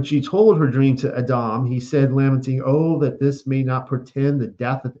 When she told her dream to Adam, he said, lamenting, oh, that this may not portend the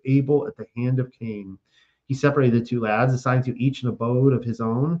death of Abel at the hand of Cain. He separated the two lads, assigned to each an abode of his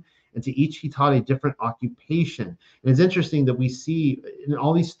own, and to each he taught a different occupation. And it's interesting that we see in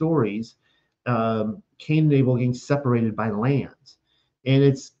all these stories, Cain and Abel getting separated by land. And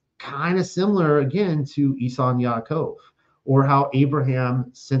it's kind of similar, again, to Esau and Yaakov, or how Abraham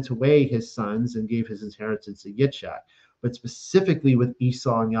sent away his sons and gave his inheritance to Yitzchak. But specifically with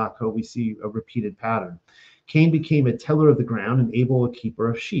Esau and Yaakov, we see a repeated pattern. Cain became a tiller of the ground and Abel a keeper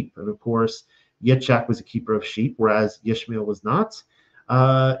of sheep. And of course, Yitzchak was a keeper of sheep, whereas Ishmael was not.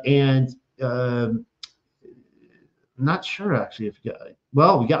 Not sure actually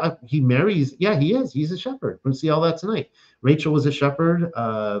he marries. Yeah, he is. He's a shepherd. We'll see all that tonight. Rachel was a shepherd.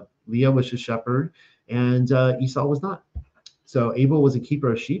 Leah was a shepherd, and Esau was not. So Abel was a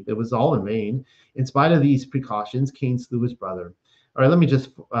keeper of sheep. It was all in vain. In spite of these precautions, Cain slew his brother. All right, let me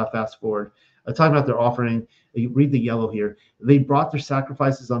just fast forward. Talking about their offering, you read the yellow here. They brought their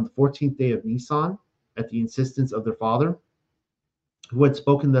sacrifices on the 14th day of Nisan at the insistence of their father, who had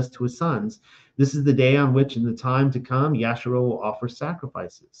spoken thus to his sons. This is the day on which in the time to come Yahshua will offer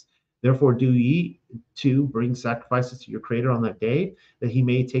sacrifices. Therefore do ye too bring sacrifices to your Creator on that day, that he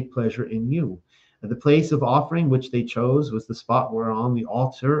may take pleasure in you. And the place of offering which they chose was the spot whereon the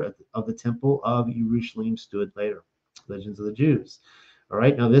altar of the temple of Jerusalem stood later. Legends of the Jews. All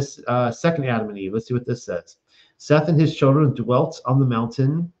right, now this second Adam and Eve, let's see what this says. Seth and his children dwelt on the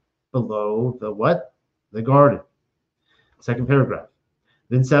mountain below the what? The garden. Second paragraph.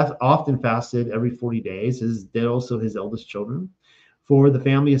 Then Seth often fasted every 40 days, as did also his eldest children. For the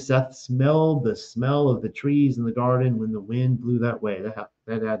family of Seth smelled the smell of the trees in the garden when the wind blew that way. That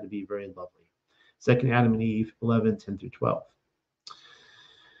had to be very lovely. Second Adam and Eve, 11:10 through 12.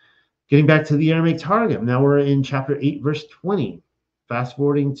 Getting back to the Aramaic Targum, now we're in chapter 8, verse 20. Fast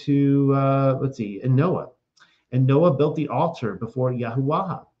forwarding to, let's see, in Noah. And Noah built the altar before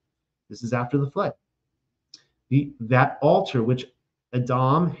Yahuwah. This is after the flood. That altar which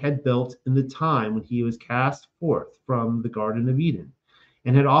Adam had built in the time when he was cast forth from the Garden of Eden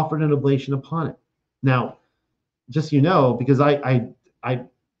and had offered an oblation upon it. Now, just so you know, because the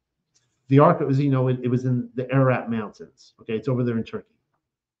ark, it was, it was in the Ararat Mountains. Okay, it's over there in Turkey.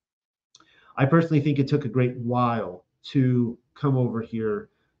 I personally think it took a great while to come over here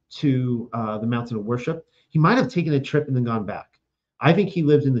to the mountain of worship. He might have taken a trip and then gone back. I think he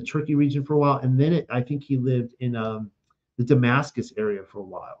lived in the Turkey region for a while, and then I think he lived in the Damascus area for a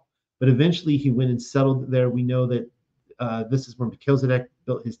while. But eventually he went and settled there. We know that this is where Melchizedek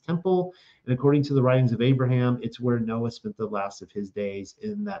built his temple, and according to the writings of Abraham, it's where Noah spent the last of his days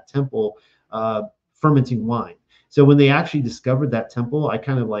in that temple, fermenting wine. So when they actually discovered that temple, I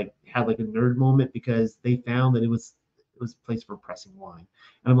kind of had a nerd moment, because they found that it was a place for pressing wine,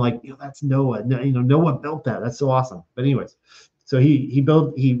 and I'm like, that's Noah. Noah built that. That's so awesome. But anyways, so he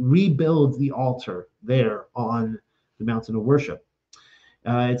rebuilds the altar there on the mountain of worship.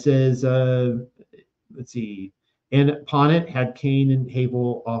 It says, let's see, and upon it had Cain and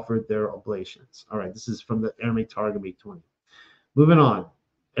Abel offered their oblations. All right, this is from the Aramaic Targum 8:20. Moving on,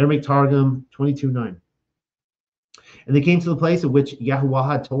 Aramaic Targum 22:9. And they came to the place of which Yahuwah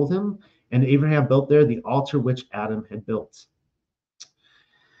had told him, and Abraham built there the altar which Adam had built,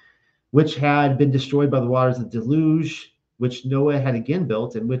 which had been destroyed by the waters of the deluge, which Noah had again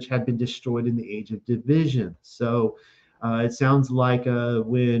built, and which had been destroyed in the age of division. So it sounds like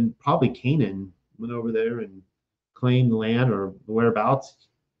when probably Canaan went over there and claimed the land or whereabouts,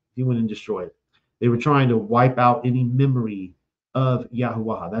 he went and destroyed it. They were trying to wipe out any memory of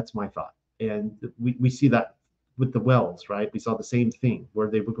Yahuwah. That's my thought. And we see that with the wells, right? We saw the same thing where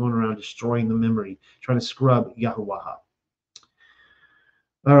they were going around destroying the memory, trying to scrub Yahuwah.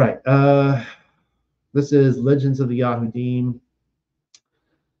 All right. This is Legends of the Yahudim.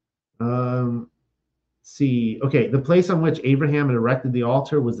 See, okay, the place on which Abraham had erected the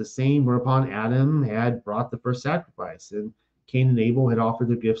altar was the same whereupon Adam had brought the first sacrifice, and Cain and Abel had offered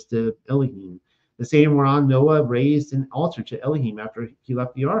their gifts to Elohim. The same whereon Noah raised an altar to Elohim after he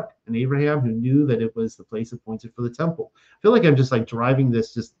left the ark, and Abraham, who knew that it was the place appointed for the temple. I feel like I'm just driving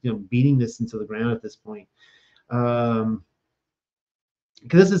this, beating this into the ground at this point. Because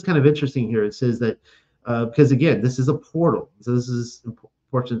this is kind of interesting here. It says that, because again, this is a portal. So this is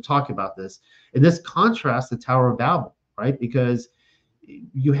important to talk about this. And this contrasts the Tower of Babel, right? Because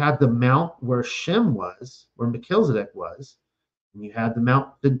you had the mount where Shem was, where Melchizedek was, and you had the mount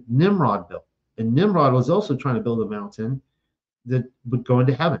that Nimrod built. And Nimrod was also trying to build a mountain that would go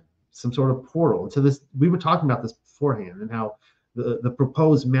into heaven, some sort of portal. And so this, we were talking about this beforehand, and how the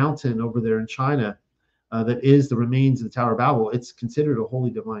proposed mountain over there in China, that is the remains of the Tower of Babel, it's considered a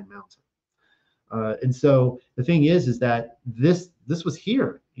holy divine mountain. And so the thing is that this was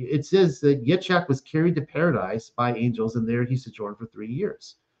here. It says that Yitzchak was carried to paradise by angels, and there he sojourned for 3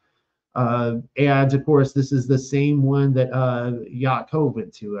 years. And of course, this is the same one that Yaakov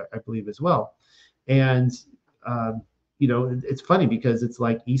went to, I believe, as well. And it's funny because it's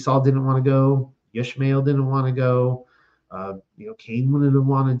like Esau didn't want to go, Ishmael didn't want to go, Cain wouldn't have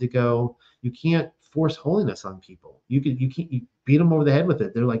wanted to go. You can't force holiness on people. You beat them over the head with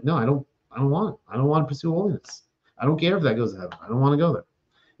it. They're like, no, I don't want it. I don't want to pursue holiness. I don't care if that goes to heaven. I don't want to go there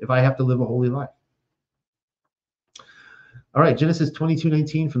if I have to live a holy life. All right, Genesis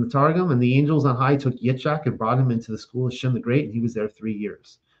 22:19 from the Targum. And the angels on high took Yitzchak and brought him into the school of Shem the Great, and he was there 3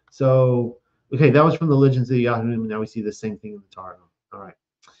 years. So, okay, that was from the Legends of the Yahudim, and now we see the same thing in the Targum. All right.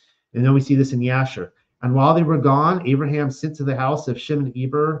 And then we see this in Yasher. And while they were gone, Abraham sent to the house of Shem and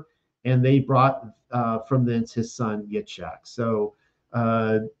Eber, and they brought from thence his son Yitzchak. So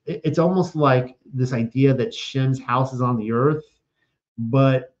it's almost like this idea that Shem's house is on the earth,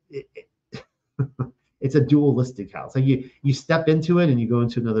 but it's a dualistic house. Like you step into it and you go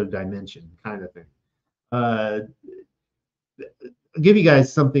into another dimension, kind of thing. I'll give you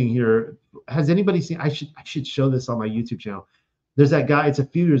guys something here. Has anybody seen? I should show this on my YouTube channel. There's that guy. It's a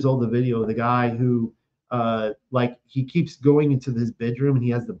few years old. The video of the guy who, he keeps going into his bedroom, and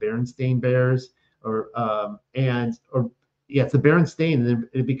he has the Berenstain Bears or yeah, it's the Berenstain, and then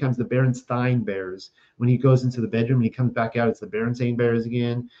it becomes the Berenstein Bears. When he goes into the bedroom and he comes back out, it's the Berenstain Bears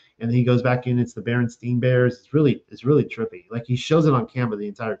again, and then he goes back in, it's the Berenstein Bears. It's really trippy. Like he shows it on camera the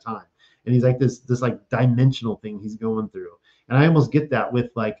entire time, and he's like this like dimensional thing he's going through. And I almost get that with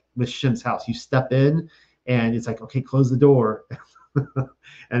Shem's house. You step in, and it's like, okay, close the door,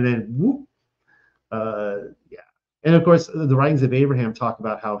 and then whoop, yeah. And of course, the writings of Abraham talk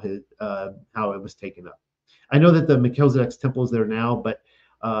about how it was taken up. I know that the Melchizedek's temple is there now, but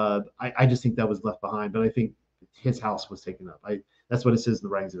I just think that was left behind. But I think his house was taken up. That's what it says in the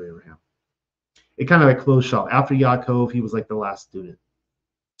writings of Abraham. It kind of like closed shop. After Yaakov, he was like the last student,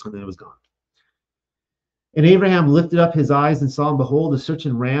 and then it was gone. And Abraham lifted up his eyes and saw, and behold, a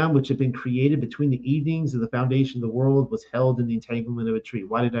certain ram which had been created between the evenings of the foundation of the world was held in the entanglement of a tree.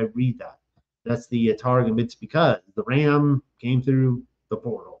 Why did I read that? That's the Targum. It's because the ram came through the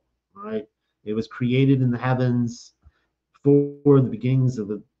portal, right? It was created in the heavens for the beginnings of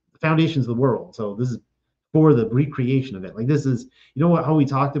the foundations of the world. So this is for the recreation of it. Like this is, how we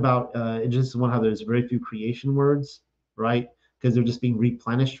talked about in Genesis 1, how there's very few creation words, right? Because they're just being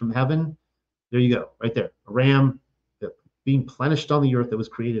replenished from heaven. There you go, right there. A ram being plenished on the earth that was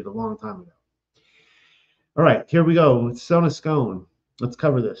created a long time ago. All right, here we go. Stone of scone. Let's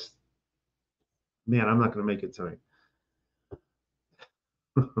cover this. Man, I'm not going to make it tonight.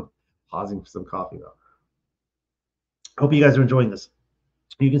 Pausing for some coffee, though. Hope you guys are enjoying this.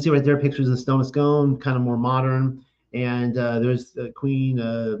 You can see right there pictures of the stone of scone, kind of more modern. And there's Queen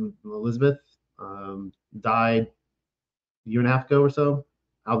Elizabeth, died a year and a half ago or so.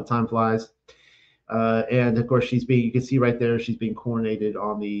 How the time flies. And of course, you can see right there, she's being coronated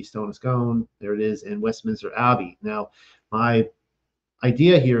on the stone of scone. There it is in Westminster Abbey. Now, my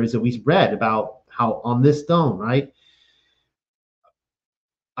idea here is that we read about how on this stone, right?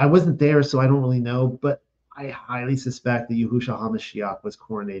 I wasn't there, so I don't really know, but I highly suspect that Yahushua HaMashiach was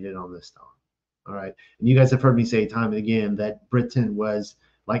coronated on this stone. All right. And you guys have heard me say time and again that Britain was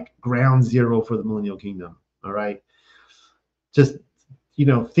like ground zero for the millennial kingdom. All right. Just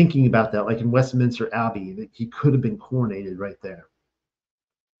thinking about that, like in Westminster Abbey, he could have been coronated right there.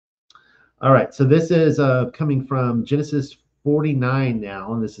 All right, so this is coming from Genesis 49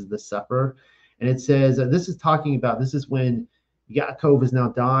 now, and this is the supper. And it says, this is when Yaakov is now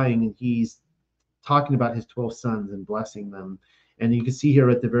dying, and he's talking about his 12 sons and blessing them. And you can see here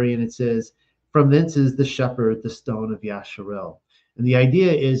at the very end, it says, from thence is the shepherd, the stone of Yasharel. And the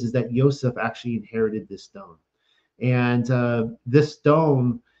idea is that Joseph actually inherited this stone. And this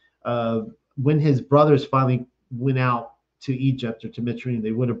stone, when his brothers finally went out to Egypt or to Mitzrayim,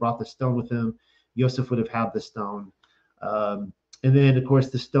 they would have brought the stone with him. Joseph would have had the stone. And then, of course,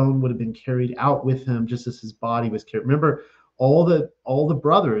 the stone would have been carried out with him just as his body was carried. Remember, all the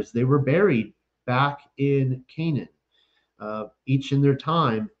brothers, they were buried back in Canaan, each in their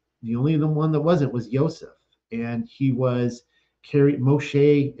time. The only one that wasn't was Joseph. And he was carried,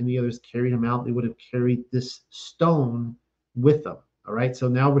 Moshe and the others carried him out. They would have carried this stone with them. All right. So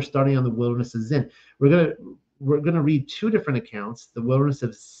now we're starting on the wilderness of Zin. We're gonna read two different accounts: the wilderness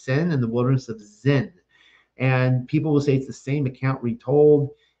of Sin and the wilderness of Zin. And people will say it's the same account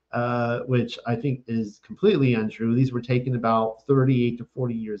retold, which I think is completely untrue. These were taken about 38 to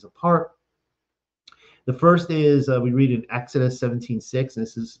 40 years apart. The first is we read in Exodus 17:6, and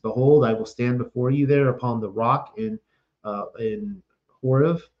this is, behold, I will stand before you there upon the rock in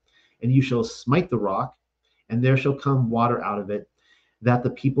Horeb, and you shall smite the rock, and there shall come water out of it, that the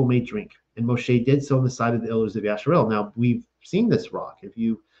people may drink. And Moshe did so in the sight of the elders of Yasharel. Now, we've seen this rock. If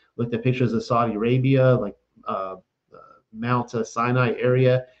you looked at pictures of Saudi Arabia, like Mount Sinai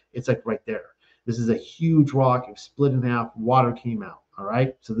area, it's like right there. This is a huge rock. It split in half. Water came out. All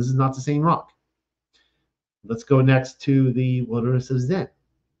right. So this is not the same rock. Let's go next to the wilderness of Zin.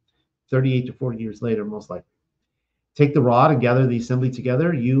 38 to 40 years later, most likely. Take the rod and gather the assembly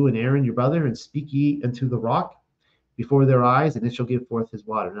together, you and Aaron your brother, and speak ye unto the rock before their eyes, and it shall give forth his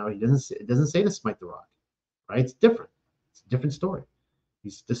water. Now, it doesn't say to smite the rock, right? It's different. It's a different story.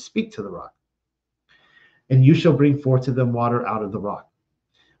 He's to speak to the rock. And you shall bring forth to them water out of the rock.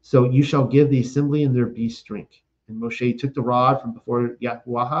 So you shall give the assembly and their beasts drink. And Moshe took the rod from before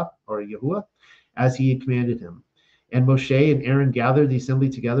Yahuwah, as he had commanded him. And Moshe and Aaron gathered the assembly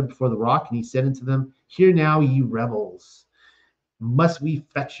together before the rock, and he said unto them, hear now, ye rebels, must we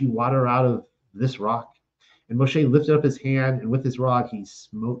fetch you water out of this rock? And Moshe lifted up his hand, and with his rod he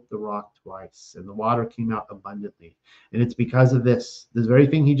smote the rock twice, and the water came out abundantly. And it's because of this very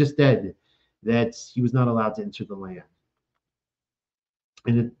thing he just did, that he was not allowed to enter the land.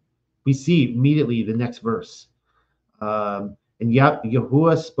 And we see immediately the next verse. And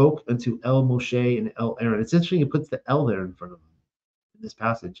Yahuwah spoke unto El Moshe and El Aaron. It's interesting, it puts the El there in front of them in this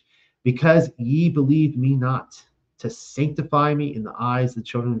passage. Because ye believed me not to sanctify me in the eyes of the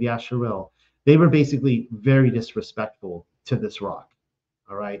children of Yasharel. They were basically very disrespectful to this rock.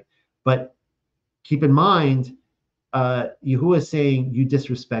 All right. But keep in mind, Yahuwah is saying, you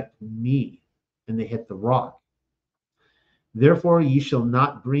disrespect me. And they hit the rock. Therefore, ye shall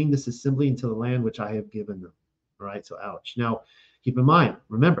not bring this assembly into the land which I have given them. All right. So, ouch. Now, keep in mind,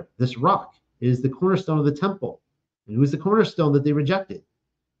 remember, this rock is the cornerstone of the temple. And who is the cornerstone that they rejected?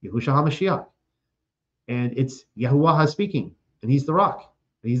 Yahushua HaMashiach. And it's Yahuwah speaking, and he's the rock,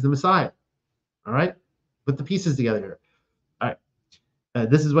 and he's the Messiah. All right? Put the pieces together here. All right.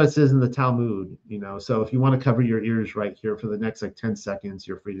 This is what it says in the Talmud, so if you want to cover your ears right here for the next 10 seconds,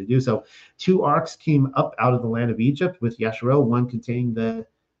 you're free to do so. 2 arks came up out of the land of Egypt with Yasharel, one containing the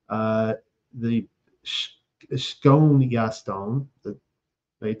Shkon stone,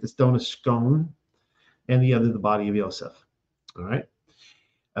 the stone of Shkon, and the other the body of Yosef. All right.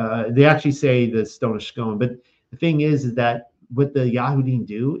 They actually say the stone of Shkon, but the thing is that what the Yahudim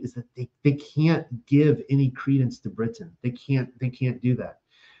do is that they can't give any credence to Britain. They can't do that.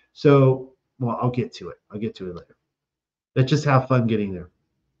 So, well, I'll get to it later. Let's just have fun getting there.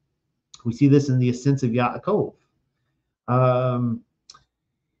 We see this in the ascents of Yaakov.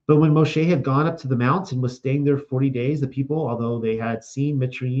 But when Moshe had gone up to the mount and was staying there 40 days, the people, although they had seen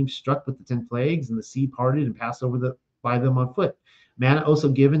Mitzrayim struck with the 10 plagues, and the sea parted and passed over by them on foot, manna also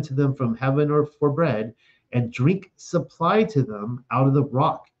given to them from heaven or for bread, and drink supplied to them out of the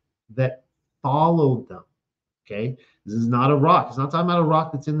rock that followed them. Okay, this is not a rock. It's not talking about a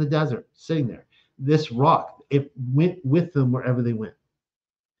rock that's in the desert sitting there. This rock, it went with them wherever they went,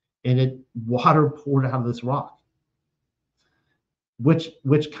 and water poured out of this rock. Which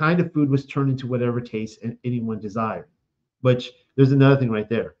kind of food was turned into whatever taste anyone desired. Which there's another thing right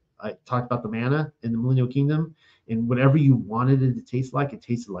there. I talked about the manna in the millennial kingdom, and whatever you wanted it to taste like, it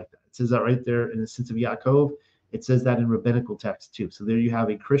tasted like that. It says that right there in the sense of Yaakov. It says that in rabbinical text too. So there you have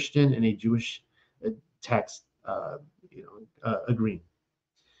a Christian and a Jewish text, agreeing.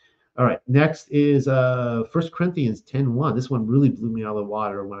 All right, next is 1 Corinthians 10:1. This one really blew me out of the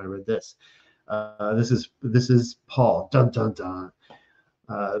water when I read this. This is Paul. Dun dun dun.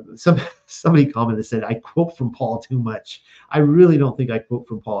 Somebody commented and said I quote from Paul too much. I really don't think I quote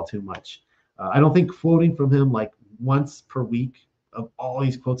from Paul too much. I don't think quoting from him like once per week of all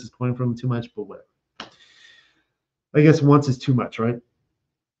these quotes is quoting from him too much, but whatever. I guess once is too much, right?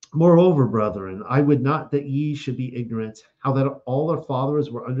 Moreover, brethren, I would not that ye should be ignorant, how that all our fathers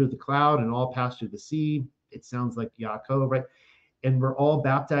were under the cloud and all passed through the sea. It sounds like Yaakov, right? And we're all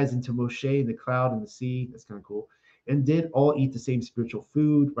baptized into Moshe in the cloud and the sea. That's kind of cool. And did all eat the same spiritual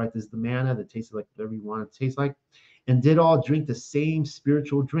food, right? This is the manna that tasted like whatever you want it to taste like. And did all drink the same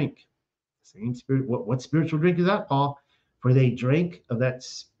spiritual drink. Same spirit. What spiritual drink is that, Paul? For they drank of that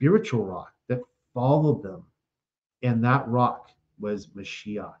spiritual rock that followed them. And that rock was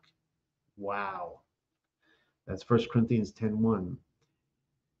Mashiach. Wow. That's 1 Corinthians 10:1.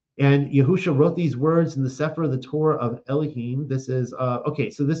 And Yahusha wrote these words in the Sefer of the Torah of Elohim. This is, so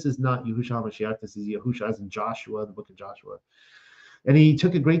this is not Yahushua HaMashiach. This is Yahusha as in Joshua, the book of Joshua. And he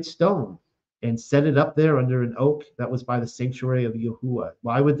took a great stone and set it up there under an oak that was by the sanctuary of Yahuwah.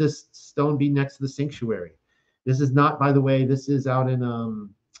 Why would this stone be next to the sanctuary? This is not, by the way, this is out in,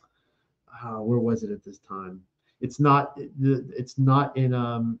 where was it at this time? It's not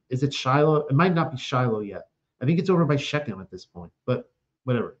in, is it Shiloh? It might not be Shiloh yet. I think it's over by Shechem at this point, but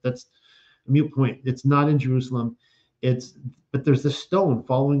whatever. That's a mute point. It's not in Jerusalem. But there's this stone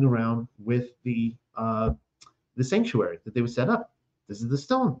following around with the sanctuary that they would set up. This is the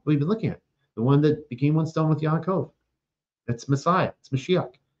stone we've been looking at. The one that became one stone with Yaakov. That's Messiah. It's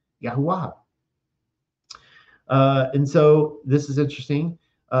Mashiach. Yahuwah. And so this is interesting.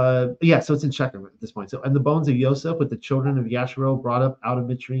 So it's in Shechem at this point. So, and the bones of Yosef with the children of Yasharel brought up out of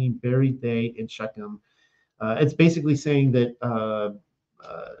Mitzrayim, buried they in Shechem. It's basically saying that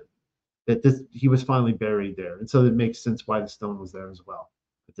he was finally buried there, and so it makes sense why the stone was there as well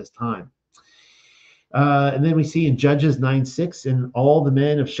at this time. And then we see in Judges 9:6, and all the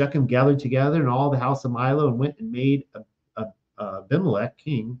men of Shechem gathered together, and all the house of Milo, and went and made Abimelech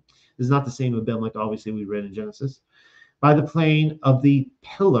king. This is not the same Abimelech, obviously, we read in Genesis, by the plain of the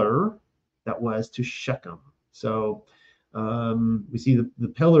pillar that was to Shechem. So we see the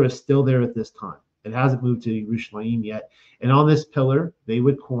pillar is still there at this time. It hasn't moved to Yerushalayim yet. And on this pillar, they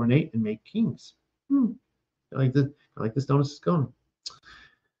would coronate and make kings. Like the stone of scone.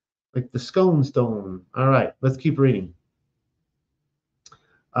 Like the scone stone. All right, let's keep reading.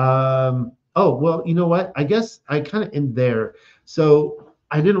 Well, you know what? I guess I kind of end there. So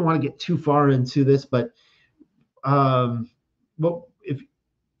I didn't want to get too far into this, but well,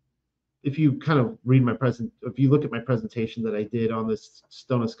 if you kind of read if you look at my presentation that I did on this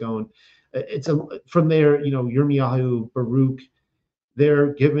stone of scone, it's from there, Yirmiyahu, Baruch,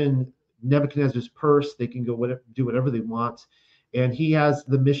 they're given Nebuchadnezzar's purse. They can do whatever they want. And he has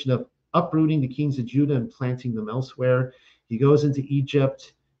the mission of uprooting the kings of Judah and planting them elsewhere. He goes into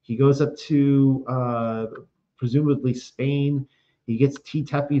Egypt. He goes up to presumably Spain. He gets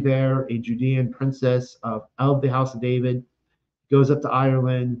Tetepi there, a Judean princess of the house of David. Goes up to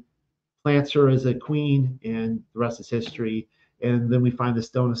Ireland, plants her as a queen, and the rest is history. And then we find the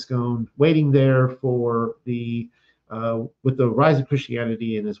stone of scone waiting there for with the rise of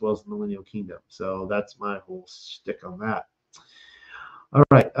Christianity and as well as the millennial kingdom. So that's my whole shtick on that. All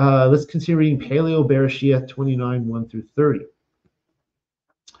right, let's continue reading Paleo BARASHAYATH 29, 1 through 30.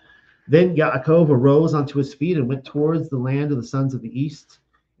 Then Yaakov arose onto his feet and went towards the land of the sons of the east.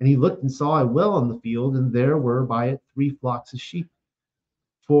 And he looked and saw a well on the field, and there were by it 3 flocks of sheep.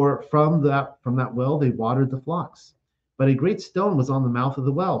 For from that well they watered the flocks. But a great stone was on the mouth of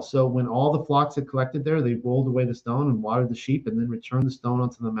the well. So when all the flocks had collected there, they rolled away the stone and watered the sheep, and then returned the stone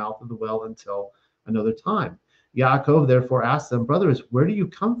onto the mouth of the well until another time. Yaakov therefore asked them, brothers, where do you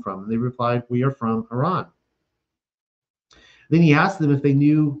come from? And they replied, we are from Haran. Then he asked them if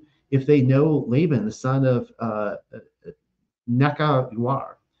they know Laban, the son of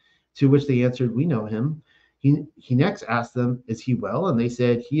Nechahuar, to which they answered, we know him. He next asked them, is he well? And they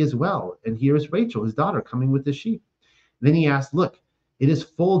said, he is well. And here is Rachel, his daughter, coming with the sheep. Then he asked, look, it is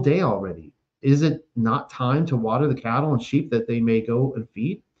full day already. Is it not time to water the cattle and sheep that they may go and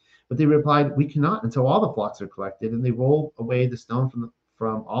feed? But they replied, we cannot until all the flocks are collected. And they rolled away the stone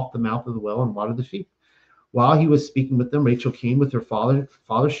from off the mouth of the well and watered the sheep. While he was speaking with them, Rachel came with her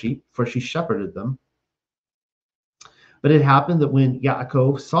father's sheep, for she shepherded them. But it happened that when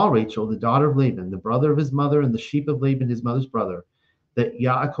Yaakov saw Rachel, the daughter of Laban, the brother of his mother, and the sheep of Laban, his mother's brother, that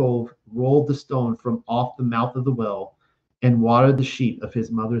Yaakov rolled the stone from off the mouth of the well and watered the sheep of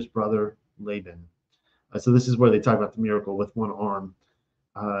his mother's brother Laban. So this is where they talk about the miracle with one arm.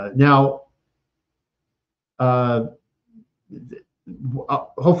 Now,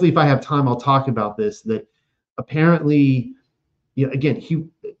 hopefully, if I have time, I'll talk about this. That apparently, again, he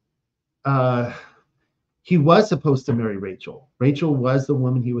was supposed to marry Rachel. Rachel was the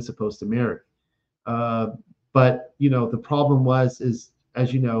woman he was supposed to marry. But the problem is,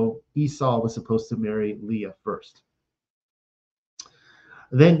 as you know, Esau was supposed to marry Leah first.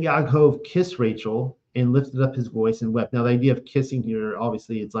 Then Yaakov kissed Rachel and lifted up his voice and wept. Now, the idea of kissing here,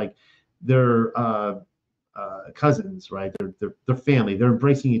 obviously, it's like they're cousins, right? They're family. They're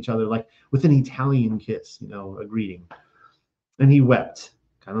embracing each other like with an Italian kiss, a greeting. And he wept,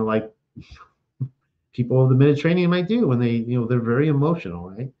 kind of like people of the Mediterranean might do when they're very emotional,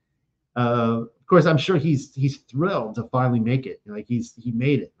 right? Of course, I'm sure he's thrilled to finally make it. Like he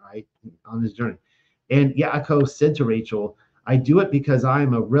made it, right, on his journey. And Yaakov said to Rachel, I do it because I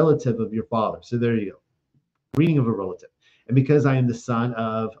am a relative of your father. So there you go. Greeting of a relative. And because I am the son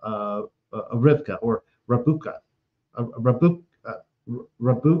of Rivka or Rabuka.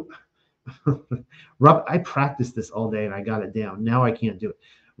 I practiced this all day and I got it down. Now I can't do it.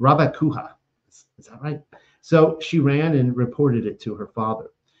 Rabakuha. Is that right? So she ran and reported it to her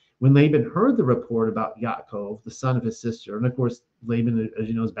father. When Laban heard the report about Yaakov, the son of his sister, and of course, Laban, as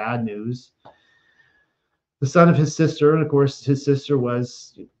you know, is bad news. The son of his sister, and of course, his sister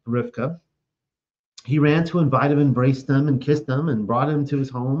was Rivka. He ran to invite him, embraced them, and kissed them, and brought him to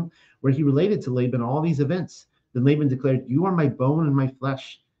his home, where he related to Laban all these events. Then Laban declared, you are my bone and my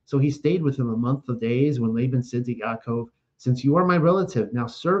flesh. So he stayed with him a month of days. When Laban said to Yaakov, since you are my relative, now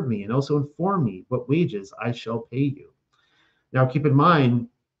serve me and also inform me what wages I shall pay you. Now, keep in mind,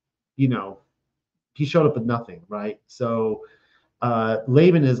 he showed up with nothing, right? So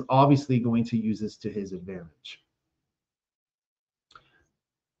Laban is obviously going to use this to his advantage.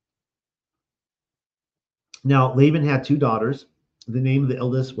 Now, Laban had 2 daughters. The name of the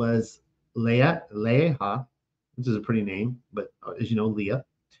eldest was Leah, which is a pretty name, but as you know, Leah.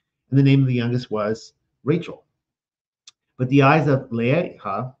 And the name of the youngest was Rachel. But the eyes of Leah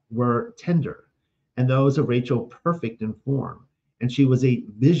were tender, and those of Rachel perfect in form. And she was a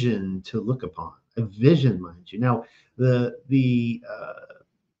vision to look upon, a vision, mind you. Now, the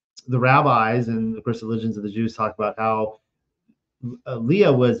rabbis and, of course, the religions of the Jews talk about how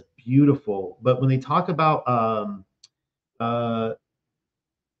Leah was beautiful, but when they talk about her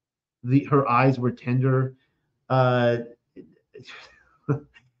eyes were tender,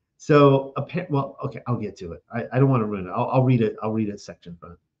 so well, okay, I'll get to it. I don't want to ruin it. I'll read it. I'll read a section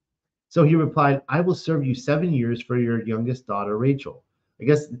from it. So he replied, I will serve you 7 years for your youngest daughter, Rachel. I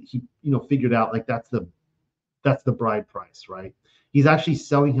guess he, figured out like that's the bride price, right? He's actually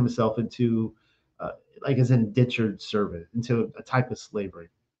selling himself into like as an indentured servant, into a type of slavery,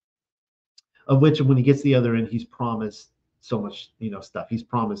 of which when he gets to the other end, he's promised so much, stuff. He's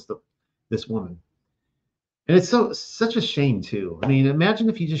promised this woman. And it's such a shame too. I mean, imagine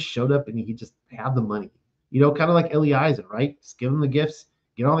if he just showed up and he just had the money, kind of like Eliezer, right? Just give him the gifts,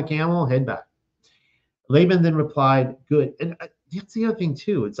 get on the camel, head back. Laban then replied, "Good." And that's the other thing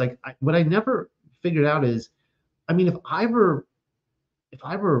too. It's like what I never figured out is, I mean, if I were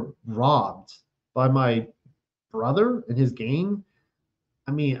robbed by my brother and his gang,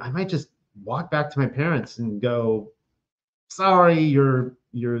 I mean, I might just walk back to my parents and go, "Sorry, your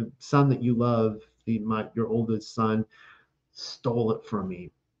son that you love, your oldest son, stole it from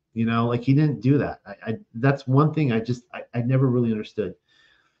me." Like he didn't do that. That's one thing I never really understood.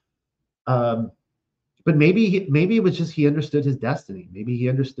 Um, but maybe it was just he understood his destiny. Maybe he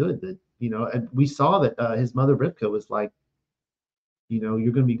understood that, and we saw that his mother Rivka was like, you're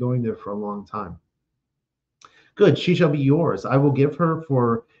going to be going there for a long time. Good, she shall be yours. I will give her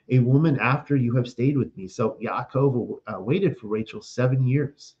for a woman after you have stayed with me. So Yaakov waited for Rachel 7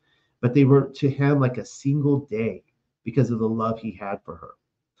 years, but they were to him like a single day because of the love he had for her.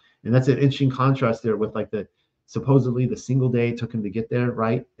 And that's an interesting contrast there with like supposedly the single day it took him to get there,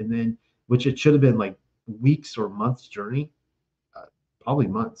 right? And then, which it should have been like weeks or months journey, probably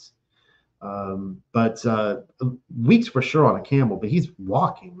months. But weeks for sure on a camel, but he's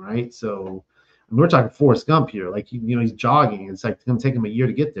walking, right? So we're talking Forrest Gump here. Like, he's jogging. It's like going to take him a year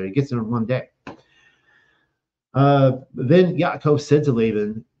to get there. He gets there in one day. Then Yaakov said to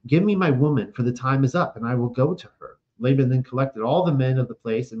Laban, give me my woman, for the time is up, and I will go to her. Laban then collected all the men of the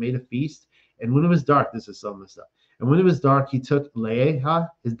place and made a feast. And when it was dark, this is some of the stuff. And when it was dark, he took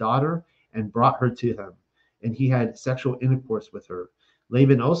Leah, his daughter, and brought her to him. And he had sexual intercourse with her.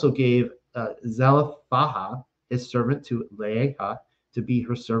 Laban also gave Zelophehad, his servant, to Leah to be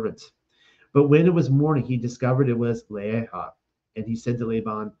her servant. But when it was morning, he discovered it was Leah. And he said to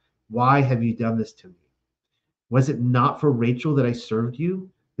Laban, why have you done this to me? Was it not for Rachel that I served you?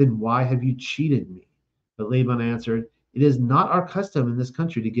 Then why have you cheated me? But Laban answered, it is not our custom in this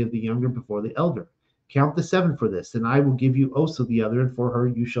country to give the younger before the elder. Count the 7 for this, and I will give you also the other, and for her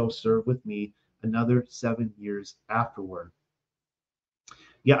you shall serve with me another 7 years afterward.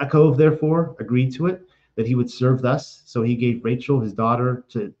 Yaakov therefore agreed to it, that he would serve thus. So he gave Rachel, his daughter,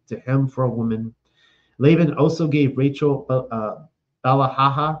 to him for a woman. Laban also gave Rachel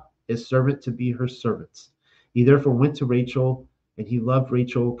Balahaha, his servant, to be her servant. He therefore went to Rachel, and he loved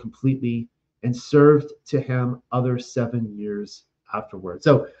Rachel completely and served to him other 7 years afterward.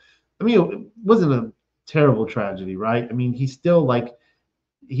 So, I mean, it wasn't a terrible tragedy, right? I mean, he still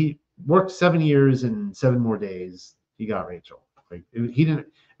he worked 7 years and 7 more days. He got Rachel. Like he didn't.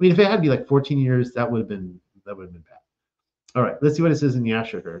 I mean, if it had to be like 14 years, that would have been bad. All right, let's see what it says in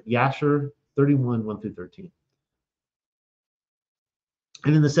Yasher here. Yasher 31, 1 through 13.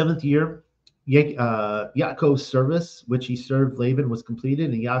 And in the 7th year, Yaakov's service, which he served Laban, was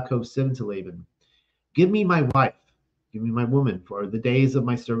completed, and Yaakov said unto Laban, give me my wife, give me my woman, for the days of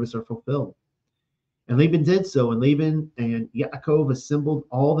my service are fulfilled. And Laban did so, and Laban and Yaakov assembled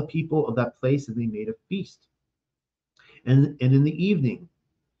all the people of that place, and they made a feast. And in the evening,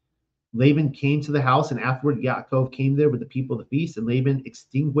 Laban came to the house, and afterward Yaakov came there with the people of the feast, and Laban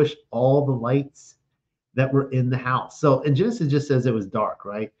extinguished all the lights that were in the house. So in Genesis, it just says it was dark,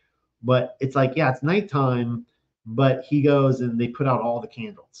 right? But it's like, yeah, it's nighttime, but he goes and they put out all the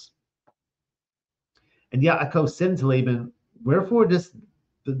candles. And Yaakov said to Laban, wherefore dost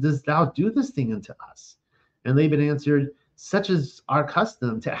thou do this thing unto us? And Laban answered, such is our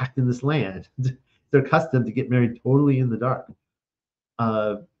custom to act in this land. Their custom to get married totally in the dark.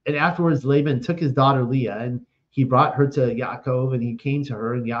 And afterwards, Laban took his daughter Leah, and he brought her to Yaakov, and he came to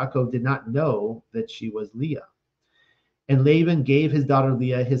her, and Yaakov did not know that she was Leah. And Laban gave his daughter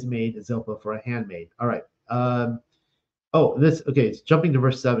Leah, his maid, Zilpah, for a handmaid. All right. It's jumping to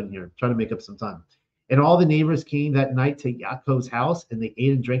verse 7 here, trying to make up some time. And all the neighbors came that night to Yaakov's house, and they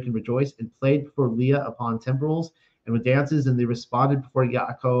ate and drank and rejoiced, and played before Leah upon timbrels and with dances, and they responded before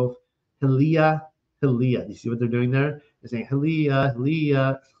Yaakov, Leah, Leah. You see what they're doing there? They're saying Leah,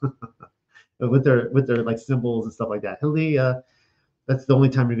 Leah, with their like symbols and stuff like that. Leah. That's the only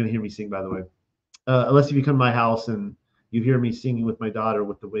time you're going to hear me sing, by the way, unless if you come to my house and you hear me singing with my daughter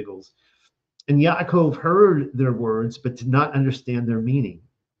with the Wiggles. And Yaakov heard their words, but did not understand their meaning.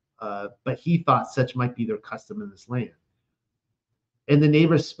 But he thought such might be their custom in this land. And the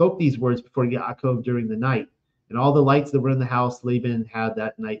neighbors spoke these words before Yaakov during the night. And all the lights that were in the house Laban had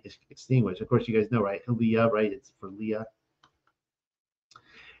that night extinguished. Of course, you guys know, right? Leah, right? It's for Leah.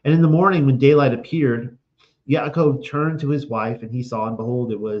 And in the morning, when daylight appeared, Yaakov turned to his wife, and he saw, and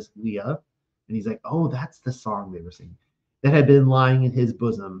behold, it was Leah. And he's like, oh, that's the song they were singing that had been lying in his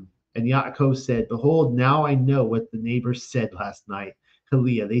bosom. And Yaakov said, behold, now I know what the neighbors said last night to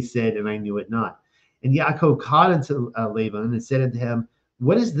Leah. They said, and I knew it not. And Yaakov called unto Laban and said unto him,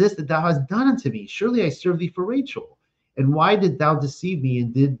 what is this that thou hast done unto me? Surely I served thee for Rachel. And why did thou deceive me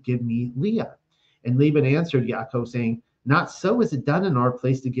and did give me Leah? And Laban answered Yaakov, saying, not so is it done in our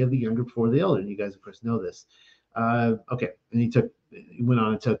place to give the younger before the elder. And you guys, of course, know this. Okay. And he went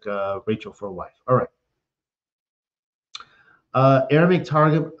on and took Rachel for a wife. All right. Aramaic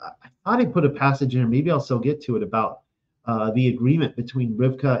Targum, I thought I put a passage in here. Maybe I'll still get to it about the agreement between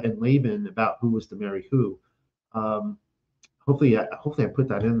Rivka and Laban about who was to marry who. Hopefully I put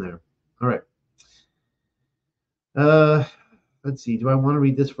that in there. All right. Let's see. Do I want to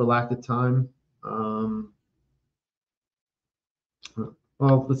read this for lack of time?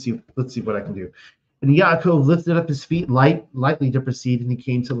 Well, let's see what I can do. And Yaakov lifted up his feet lightly to proceed, and he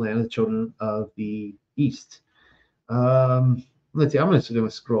came to the land of the children of the east. Let's see. I'm just going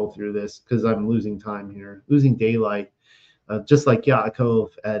to scroll through this because I'm losing time here, losing daylight, just like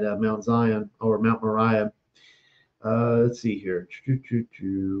Yaakov at Mount Zion or Mount Moriah. Let's see here.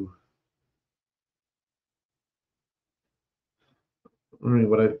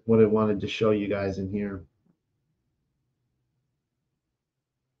 What I wanted to show you guys in here.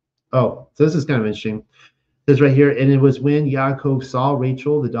 Oh, so this is kind of interesting. It says right here, and it was when Yaakov saw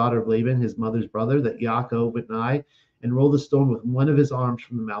Rachel, the daughter of Laban, his mother's brother, that Yaakov went nigh and rolled the stone with one of his arms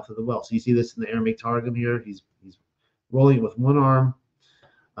from the mouth of the well. So you see this in the Aramaic Targum here. He's rolling it with one arm.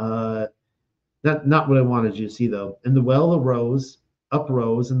 Not what I wanted you to see though. And the well uprose,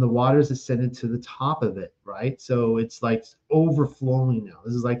 and the waters ascended to the top of it. Right, so it's like overflowing now.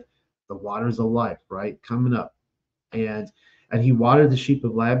 This is like the waters of life, right, coming up. And he watered the sheep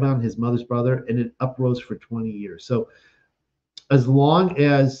of Laban, his mother's brother, and it uprose for 20 years. So as long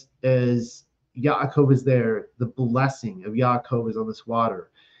as Yaakov is there, the blessing of Yaakov is on this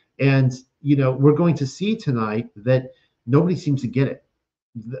water. And, we're going to see tonight that nobody seems to get it.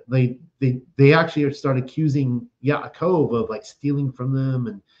 They actually start accusing Yaakov of like stealing from them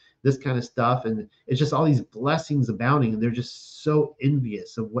and this kind of stuff. And it's just all these blessings abounding, and they're just so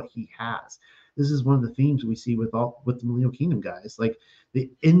envious of what he has. This is one of the themes we see with the Millennial Kingdom guys, like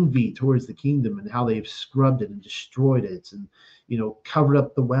the envy towards the kingdom and how they've scrubbed it and destroyed it and, covered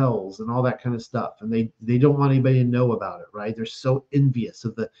up the wells and all that kind of stuff. And they don't want anybody to know about it, right? They're so envious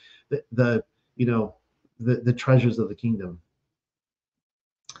of the treasures of the kingdom.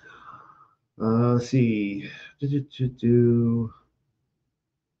 Let's see. Okay.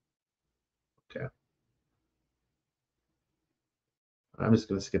 I'm just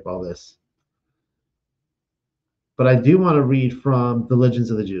going to skip all this. But I do want to read from the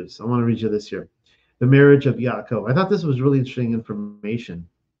Legends of the Jews. I want to read you this here. The marriage of Yaakov. I thought this was really interesting information.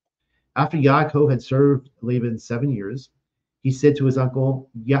 After Yaakov had served Laban 7 years, he said to his uncle,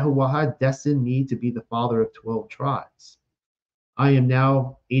 Yahuwah destined me to be the father of 12 tribes. I am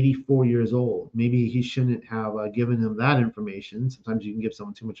now 84 years old. Maybe he shouldn't have given him that information. Sometimes you can give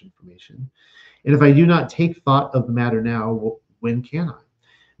someone too much information. And if I do not take thought of the matter now, when can I?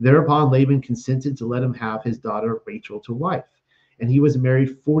 Thereupon Laban consented to let him have his daughter Rachel to wife. And he was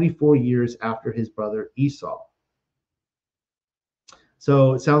married 44 years after his brother Esau.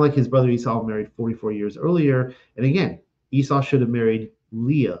 So it sounded like his brother Esau married 44 years earlier. And again, Esau should have married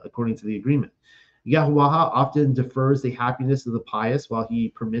Leah according to the agreement. Yahuwah often defers the happiness of the pious while he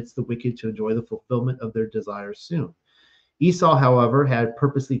permits the wicked to enjoy the fulfillment of their desires soon. Esau, however, had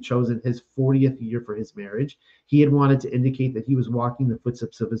purposely chosen his 40th year for his marriage. He had wanted to indicate that he was walking the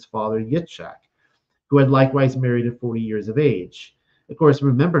footsteps of his father Yitzchak, who had likewise married at 40 years of age. Of course,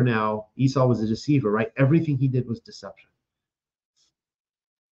 remember now, Esau was a deceiver, right? Everything he did was deception.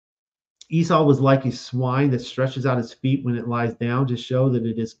 Esau was like a swine that stretches out its feet when it lies down to show that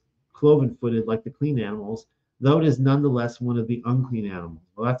it is cloven-footed like the clean animals, though it is nonetheless one of the unclean animals.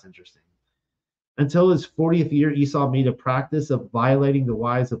 Well, that's interesting. Until his 40th year, Esau made a practice of violating the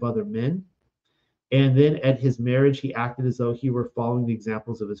wives of other men. And then at his marriage, he acted as though he were following the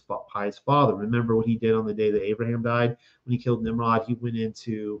examples of his pious father. Remember what he did on the day that Abraham died? When he killed Nimrod, he went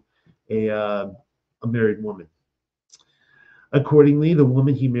into a married woman. Accordingly, the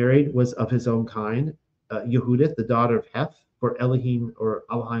woman he married was of his own kind, Yehudith, the daughter of Heth, for Elohim or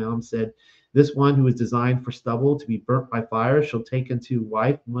Elohim said, this one who is designed for stubble to be burnt by fire shall take unto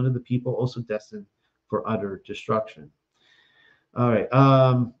wife one of the people also destined for utter destruction. All right.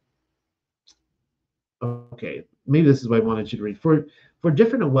 Okay, maybe this is what I wanted you to read. For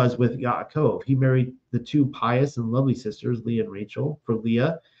different it was with Yaakov. He married the two pious and lovely sisters, Leah and Rachel. For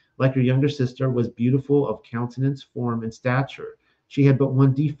Leah, like her younger sister, was beautiful of countenance, form, and stature. She had but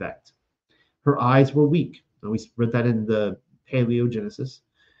one defect. Her eyes were weak. And we read that in the Paleo Genesis.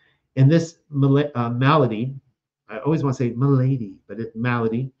 And this malady, I always want to say malady, but it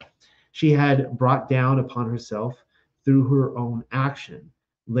malady, she had brought down upon herself through her own action.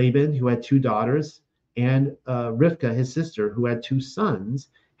 Laban, who had two daughters, and Rivka, his sister, who had two sons,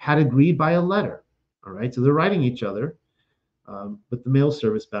 had agreed by a letter. All right, so they're writing each other. With the mail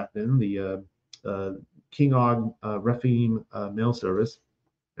service back then, the King Og Rephaim mail service.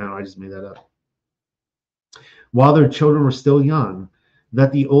 Now I just made that up. While their children were still young,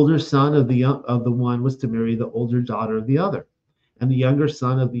 that the older son of the one was to marry the older daughter of the other, and the younger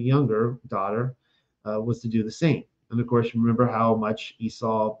son of the younger daughter was to do the same. And of course, remember how much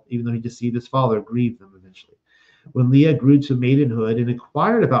Esau, even though he deceived his father, grieved them eventually. When Leah grew to maidenhood and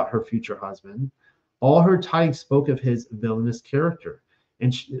inquired about her future husband, all her tidings spoke of his villainous character.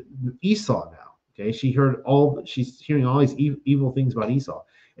 And Esau now, okay, she's hearing all these evil things about Esau,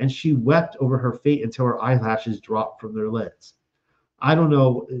 and she wept over her fate until her eyelashes dropped from their lids. I don't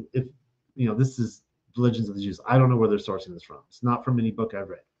know if this is Legends of the Jews. I don't know where they're sourcing this from. It's not from any book I've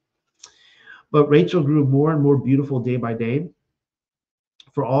read. But Rachel grew more and more beautiful day by day.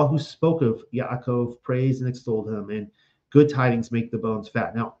 For all who spoke of Yaakov praised and extolled him, and good tidings make the bones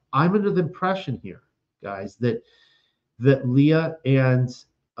fat. Now, I'm under the impression here, guys, that Leah and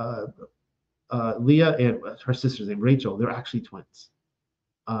her sister's name Rachel, they're actually twins.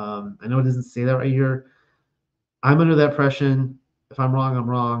 I know it doesn't say that right here. I'm under that impression. If I'm wrong, I'm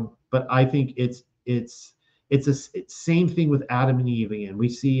wrong. But I think it's same thing with Adam and Eve again. We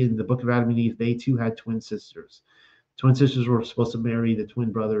see in the book of Adam and Eve, they too had twin sisters. Twin sisters were supposed to marry the twin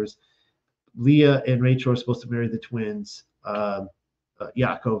brothers. Leah and Rachel are supposed to marry the twins,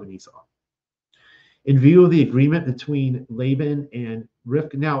 Yaakov and Esau. In view of the agreement between Laban and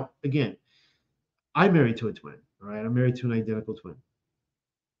Rivka, now again, I'm married to a twin. All right, I'm married to an identical twin.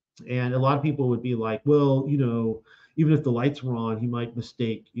 And a lot of people would be like, well, even if the lights were on, he might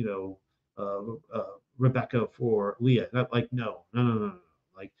mistake, Rebecca for Leah. Not like, no.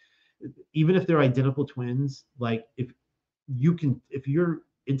 Like, even if they're identical twins, like if you're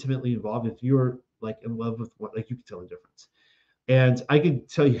intimately involved, if you're like in love with one, like you can tell the difference. And I could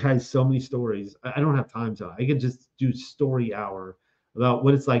tell you guys so many stories. I don't have time to. I could just do story hour about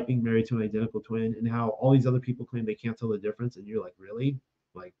what it's like being married to an identical twin and how all these other people claim they can't tell the difference. And you're like, really?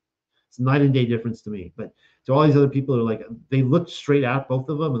 Like, it's night and day difference to me. But to all these other people are like, they look straight at both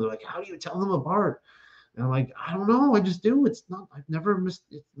of them and they're like, how do you tell them apart? And I'm like, I don't know. I just do. I've never missed.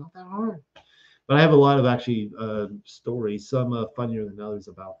 It's not that hard. But I have a lot of actually stories, some funnier than others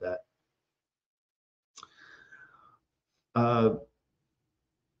about that.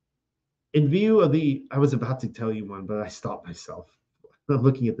 In view of I was about to tell you one, but I stopped myself. I'm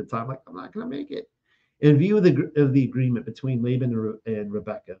looking at the time, like I'm not going to make it. In view of the agreement between Laban and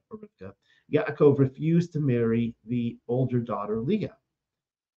Rebecca, Yaakov refused to marry the older daughter Leah.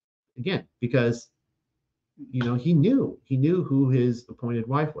 Again, because he knew who his appointed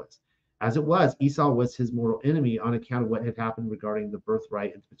wife was. As it was, Esau was his mortal enemy on account of what had happened regarding the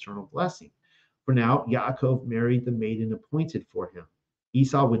birthright and paternal blessing. For now, Yaakov married the maiden appointed for him.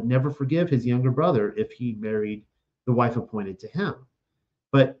 Esau would never forgive his younger brother if he married the wife appointed to him.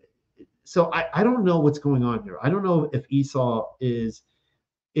 But so I don't know what's going on here. I don't know if Esau is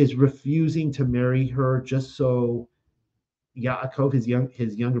refusing to marry her just so Yaakov, his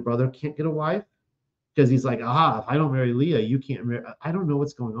younger brother, can't get a wife. Because he's like, if I don't marry Leah, you can't marry. I don't know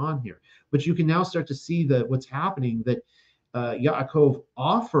what's going on here. But you can now start to see what's happening, that Yaakov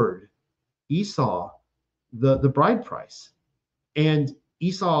offered Esau the bride price. And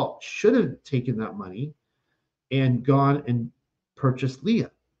Esau should have taken that money and gone and purchased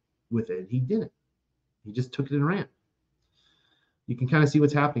Leah with it. He didn't. He just took it and ran. You can kind of see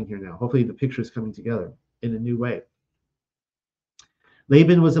what's happening here now. Hopefully the picture is coming together in a new way.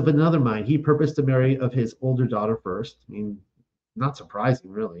 Laban was of another mind. He purposed to marry of his older daughter first. I mean, not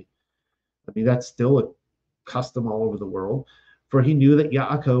surprising, really. I mean, that's still a custom all over the world. For he knew that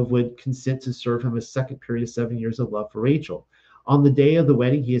Yaakov would consent to serve him a second period of 7 years of love for Rachel. On the day of the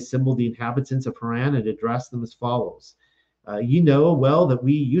wedding, he assembled the inhabitants of Haran and addressed them as follows. You know well that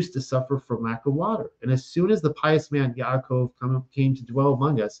we used to suffer from lack of water. And as soon as the pious man Yaakov came to dwell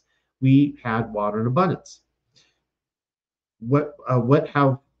among us, we had water in abundance. What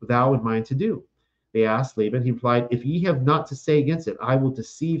have thou in mind to do? They asked Laban. He replied, if ye have not to say against it, I will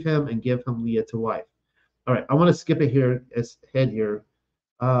deceive him and give him Leah to wife. All right, I want to skip ahead here.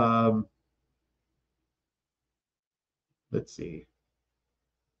 let's see.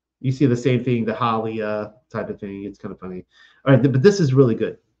 You see the same thing, the Halia type of thing. It's kind of funny. All right, but this is really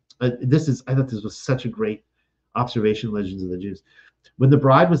good. I thought this was such a great observation, Legends of the Jews. When the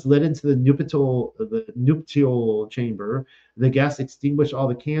bride was led into the nuptial chamber, the guests extinguished all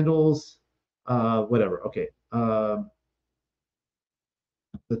the candles. Whatever. Okay.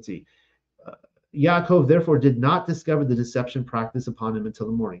 Let's see. Uh, Yaakov therefore did not discover the deception practiced upon him until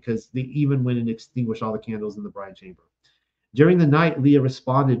the morning, because they even went and extinguished all the candles in the bride chamber. During the night, Leah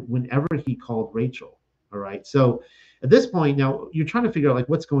responded whenever he called Rachel. All right. So at this point, now you're trying to figure out like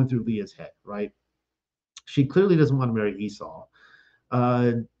what's going through Leah's head, right? She clearly doesn't want to marry Esau.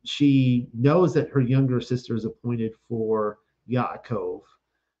 She knows that her younger sister is appointed for Yaakov.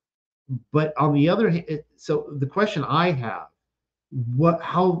 But on the other hand, so the question I have,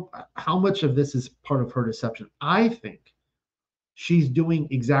 how much of this is part of her deception? I think she's doing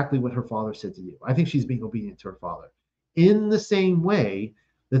exactly what her father said to do. I think she's being obedient to her father, in the same way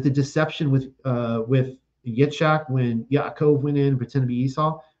that the deception with Yitzhak when Yaakov went in and pretended to be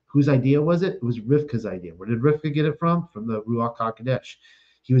Esau. Whose idea was it? It was Rivka's idea. Where did Rivka get it from? From the Ruach HaKodesh.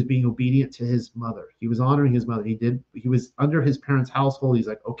 He was being obedient to his mother. He was honoring his mother. He was under his parents' household. He's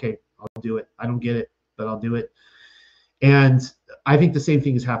like, okay, I'll do it. I don't get it, but I'll do it. And I think the same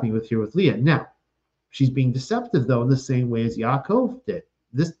thing is happening with Leah. Now, she's being deceptive, though, in the same way as Yaakov did.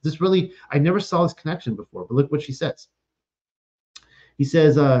 This really, I never saw this connection before, but look what she says. He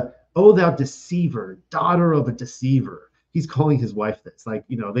says, "Oh, thou deceiver, daughter of a deceiver." He's calling his wife this. Like,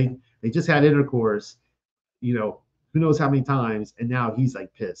 they just had intercourse, who knows how many times, and now he's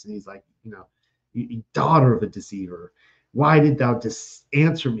like pissed, and he's like, you daughter of a deceiver. Why did thou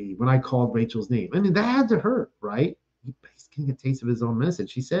answer me when I called Rachel's name? I mean, that had to hurt, right? He's getting a taste of his own medicine.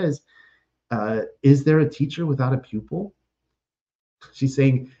 She says, is there a teacher without a pupil? She's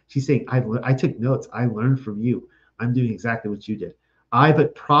saying, I took notes. I learned from you. I'm doing exactly what you did. I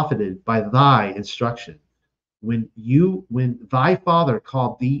but profited by thy instruction. When thy father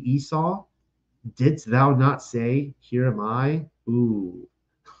called thee Esau, didst thou not say, here am I? Ooh.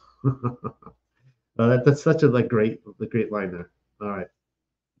 That's such a great line there. All right.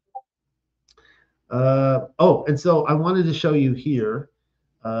 And so I wanted to show you here.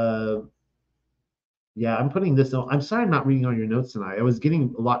 Yeah, I'm putting this note. I'm sorry I'm not reading all your notes tonight. I was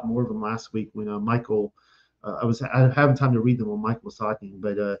getting a lot more of them last week when Michael, I was having time to read them when Michael was talking.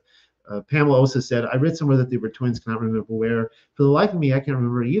 But Pamela also said, I read somewhere that they were twins, cannot remember where. For the life of me, I can't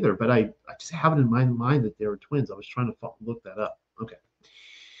remember either, but I just have it in my mind that they were twins. I was trying to look that up. Okay.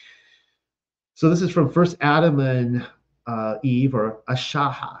 So this is from First Adam and Eve, or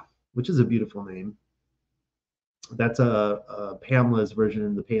Ashaha, which is a beautiful name. That's Pamela's version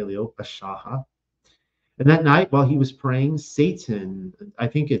in the Paleo, Ashaha. And that night, while he was praying, Satan, I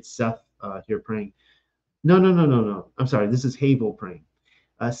think it's Seth here praying. No. I'm sorry. This is Havel praying.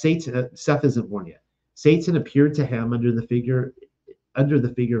 Seth isn't born yet. Satan appeared to him under the figure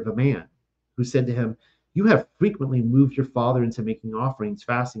of a man, who said to him, "You have frequently moved your father into making offerings,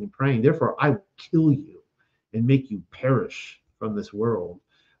 fasting, and praying. Therefore, I will kill you and make you perish from this world."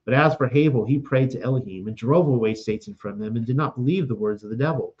 But as for Havel, he prayed to Elohim and drove away Satan from them, and did not believe the words of the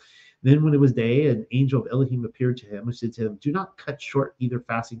devil. Then when it was day, an angel of Elohim appeared to him, and said to him, "Do not cut short either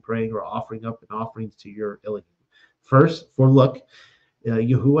fasting, praying, or offering up an offerings to your Elohim. First, for look,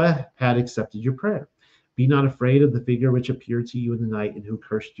 Yahuwah had accepted your prayer. Be not afraid of the figure which appeared to you in the night, and who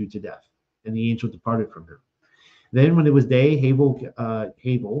cursed you to death." And the angel departed from him. Then when it was day,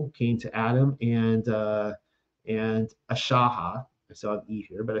 Havel came to Adam and Ashaha, I saw an E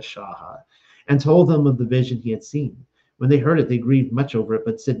here, but Ashaha, and told them of the vision he had seen. When they heard it, they grieved much over it,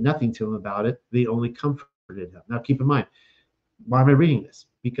 but said nothing to him about it. They only comforted him. Now keep in mind, why am I reading this?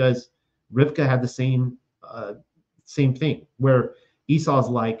 Because Rivka had the same thing, where Esau's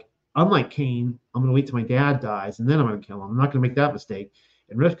like, unlike Cain, I'm going to wait till my dad dies, and then I'm going to kill him. I'm not going to make that mistake.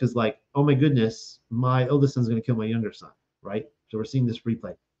 And Rivka's like, oh my goodness, my eldest son's going to kill my younger son, right? So we're seeing this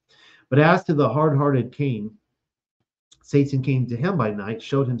replay. But as to the hard-hearted Cain, Satan came to him by night,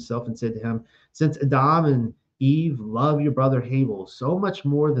 showed himself, and said to him, "Since Adam and Eve love your brother Havel so much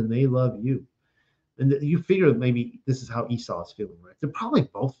more than they love you." And you figure maybe this is how Esau is feeling, right? They're probably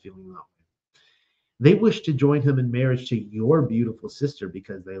both feeling that way. "They wish to join him in marriage to your beautiful sister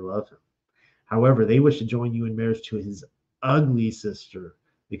because they love him. However, they wish to join you in marriage to his ugly sister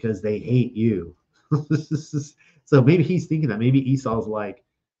because they hate you." So maybe he's thinking that. Maybe Esau's like,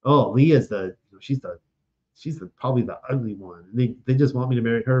 "Oh, Leah's she's probably the ugly one. They just want me to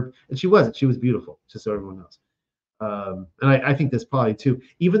marry her." And she wasn't. She was beautiful, just so everyone knows. And I think that's probably too.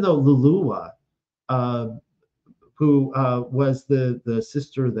 Even though Lulua, who was the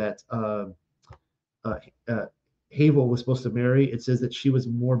sister that Havel was supposed to marry, it says that she was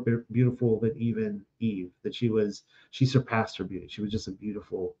more beautiful than even Eve, that she surpassed her beauty. She was just a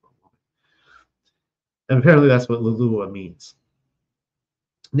beautiful woman. And apparently that's what Lulua means.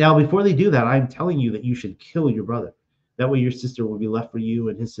 Now, before they do that, I'm telling you that you should kill your brother. That way your sister will be left for you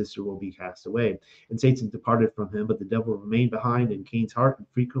and his sister will be cast away. And Satan departed from him, but the devil remained behind in Cain's heart and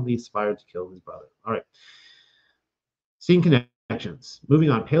frequently aspired to kill his brother. All right. Scene connections. Moving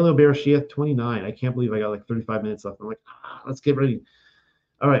on. Paleo BARASHAYATH 29. I can't believe I got like 35 minutes left. I'm like, let's get ready.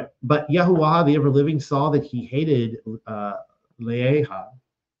 All right. But Yahuwah, the ever-living, saw that he hated Leah,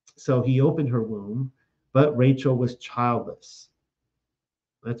 so he opened her womb, but Rachel was childless.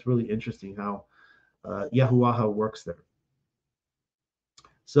 That's really interesting how Yahuwah works there.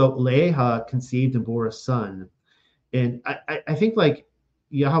 So Leah conceived and bore a son. And I think like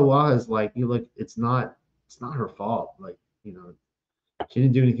Yahuwah is like, you look, it's not her fault. Like, she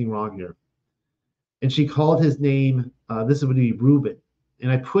didn't do anything wrong here. And she called his name, this would be Reuben.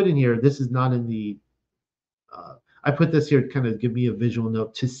 And I put in here, this is not in the, I put this here to kind of give me a visual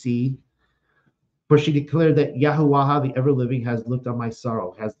note to see. For she declared that Yahuwah, the ever-living, has looked on my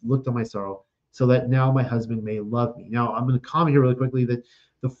sorrow, so that now my husband may love me. Now, I'm going to comment here really quickly that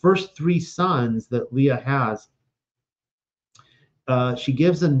the first three sons that Leah has, she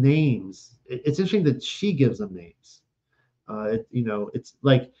gives them names. It's interesting that she gives them names. It's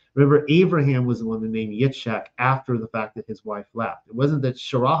like, remember, Abraham was the one that named Yitzhak after the fact that his wife left. It wasn't that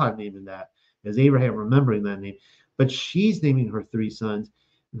Sarah named him that, it was Abraham remembering that name. But she's naming her three sons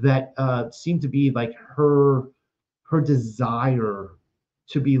that seem to be like her desire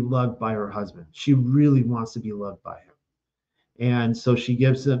to be loved by her husband. She really wants to be loved by him. And so she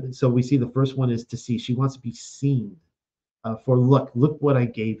gives them, so we see the first one is to see. She wants to be seen for look what I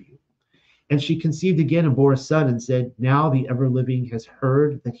gave you. And she conceived again and bore a son and said, now the ever-living has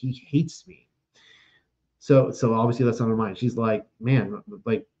heard that he hates me. So obviously that's on her mind. She's like, man,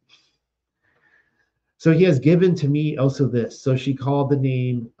 like, so he has given to me also this. So she called the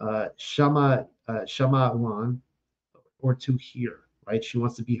name Shama Wan, or to hear, right? She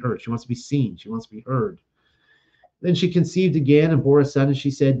wants to be heard. She wants to be seen. She wants to be heard. Then she conceived again and bore a son, and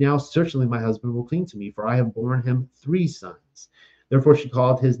she said, now certainly my husband will cling to me, for I have borne him three sons. Therefore she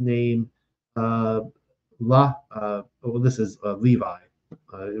called his name this is Levi.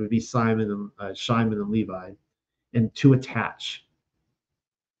 It would be Shimon and Levi, and to attach.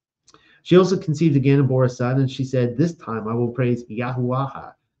 She also conceived again and bore a son, and she said, this time I will praise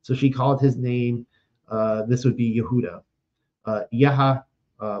Yahuwah. So she called his name, this would be Yehuda. I'm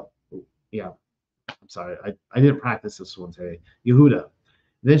sorry, I didn't practice this one today. Yehuda.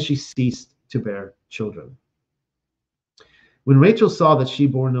 Then she ceased to bear children. When Rachel saw that she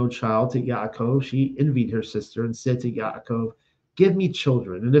bore no child to Yaakov, she envied her sister and said to Yaakov, give me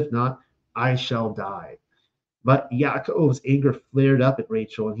children, and if not, I shall die. But Yaakov's anger flared up at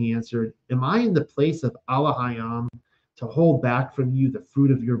Rachel, and he answered, am I in the place of Allahayam to hold back from you the fruit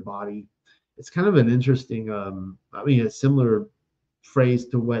of your body? It's kind of an interesting, a similar phrase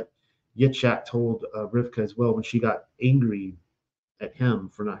to what Yitzhak told Rivka as well when she got angry at him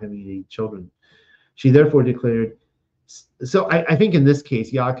for not having any children. She therefore declared, so I think in this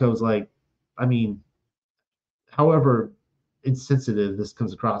case, Yaakov's like, however insensitive this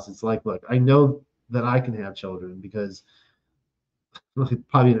comes across, it's like, look, I know that I can have children because it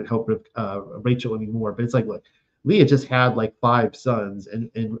probably didn't help Rachel anymore, but it's like, look, Leah just had like 5 sons,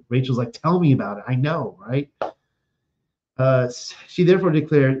 and Rachel's like, tell me about it. I know, right? She therefore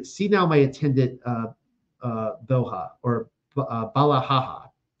declared, see now my attendant Boha, or Balahaha.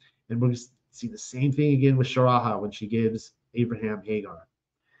 And we're going to see the same thing again with Sharaha when she gives Abraham Hagar.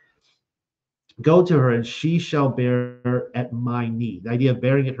 Go to her, and she shall bear at my knee. The idea of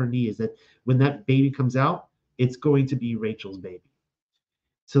bearing at her knee is that when that baby comes out, it's going to be Rachel's baby.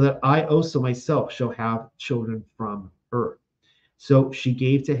 So that I also myself shall have children from her. So she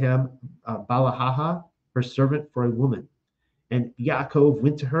gave to him Balahaha, her servant, for a woman. And Yaakov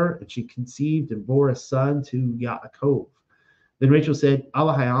went to her, and she conceived and bore a son to Yaakov. Then Rachel said,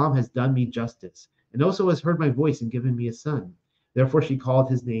 Allahayam has done me justice, and also has heard my voice and given me a son. Therefore she called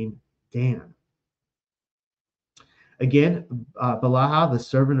his name Dan. Again, Balaha, the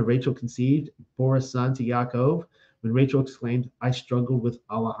servant of Rachel, conceived, bore a son to Yaakov. When Rachel exclaimed, I struggled with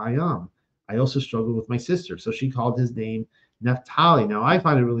Allahayam. I also struggled with my sister. So she called his name Naphtali. Now, I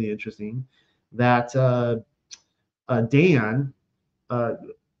find it really interesting that Dan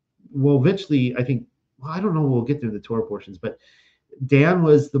will eventually, I think, well, I don't know, we'll get through the Torah portions, but Dan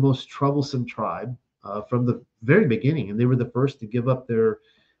was the most troublesome tribe from the very beginning, and they were the first to give up their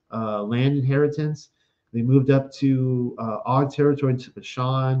land inheritance. They moved up to Og territory, to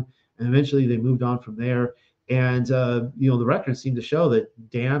Bashan, and eventually they moved on from there. And the records seem to show that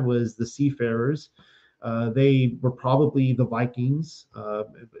Dan was the seafarers. They were probably the Vikings,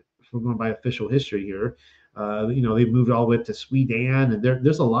 if we're going by official history here. They moved all the way up to Sweden, and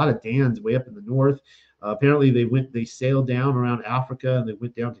there's a lot of Dans way up in the north. Apparently, they sailed down around Africa, and they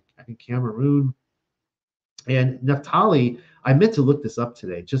went down to, I think, Cameroon. And Naphtali, I meant to look this up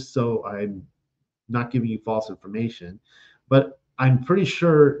today, just so I'm not giving you false information, but I'm pretty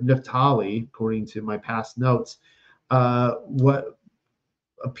sure Naphtali, according to my past notes, what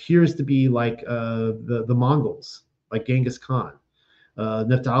appears to be like the Mongols, like Genghis Khan.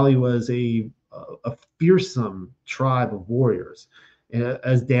 Naphtali was a fearsome tribe of warriors,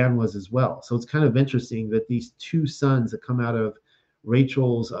 as Dan was as well. So it's kind of interesting that these two sons that come out of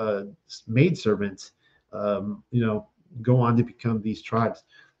Rachel's maidservants, go on to become these tribes,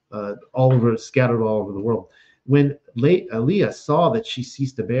 scattered all over the world. When Leah saw that she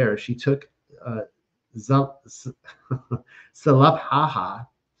ceased to bear, she took Salaphaha,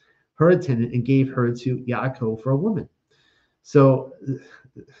 her attendant, and gave her to Yaakov for a woman. So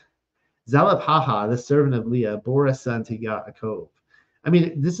Zalaphaha, the servant of Leah, bore a son to Yaakov. I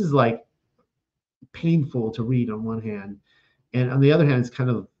mean, this is like painful to read on one hand, and on the other hand, it's kind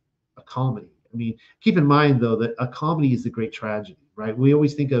of a comedy. I mean, keep in mind though that a comedy is a great tragedy, right? We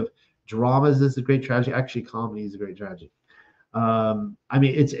always think of dramas as a great tragedy. Actually, comedy is a great tragedy. I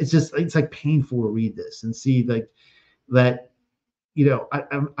mean, it's like painful to read this and see like that.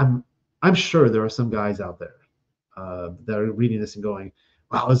 I'm sure there are some guys out there that are reading this and going,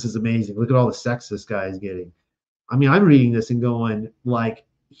 "Wow, this is amazing! Look at all the sex this guy is getting." I mean, I'm reading this and going, like,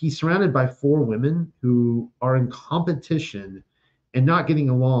 he's surrounded by 4 women who are in competition and not getting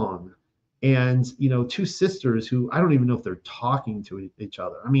along, and 2 sisters who I don't even know if they're talking to each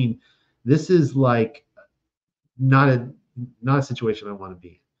other. I mean, this is like not a situation I want to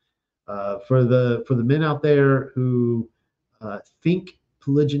be in. For the men out there who think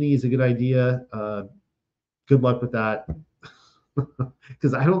polygyny is a good idea, good luck with that.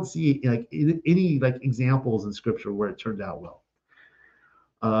 Because I don't see like any like examples in scripture where it turned out well.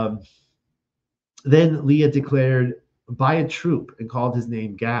 Then Leah declared, "Buy a troop," and called his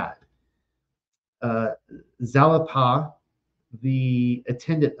name Gad. Zalapah, the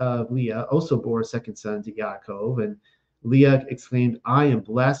attendant of Leah, also bore a second son to Yaakov, and Leah exclaimed, "I am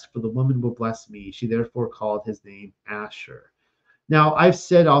blessed, for the woman will bless me." She therefore called his name Asher. Now, I've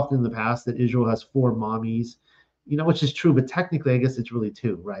said often in the past that Israel has 4 mommies, which is true, but technically, I guess it's really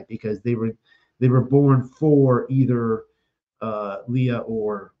 2, right? Because they were born for either Leah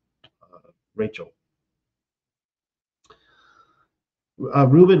or Rachel.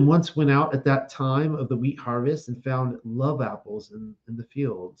 Reuben once went out at that time of the wheat harvest and found love apples in the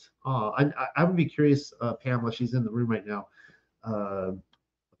fields. I would be curious, Pamela, she's in the room right now,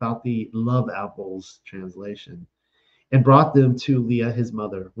 about the love apples translation, and brought them to Leah, his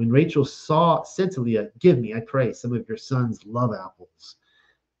mother. When Rachel said to Leah, "Give me, I pray, some of your son's love apples."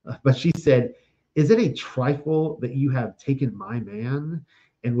 But she said, "Is it a trifle that you have taken my man?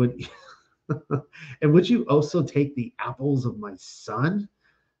 And would and would you also take the apples of my son?"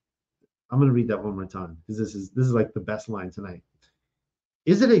 I'm going to read that one more time because this is like the best line tonight.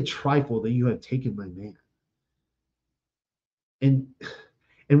 "Is it a trifle that you have taken my man? And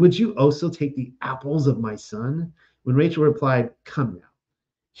would you also take the apples of my son?" When Rachel replied, "Come now,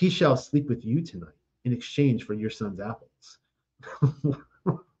 he shall sleep with you tonight in exchange for your son's apples."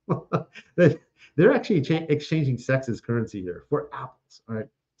 They're actually exchanging sex as currency here for apples. All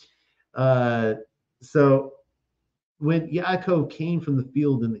right. So when Yaakov came from the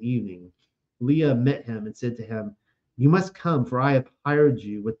field in the evening, Leah met him and said to him, "You must come, for I have hired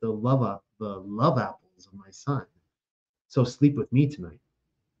you with the love apples of my son. So sleep with me tonight."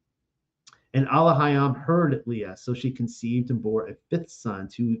 And Alahayam heard Leah, so she conceived and bore a 5th son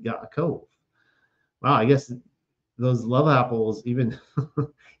to Yaakov. Wow, I guess those love apples, even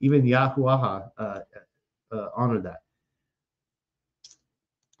Yahuwah honored that.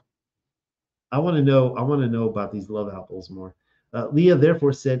 I want to know about these love apples more. Leah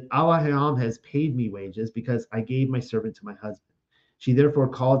therefore said, "Alahayam has paid me wages because I gave my servant to my husband." She therefore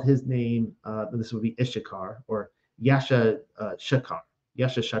called his name, this would be Issachar, or Yasha Shakar.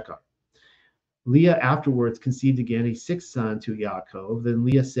 Leah afterwards conceived again a 6th son to Yaakov. Then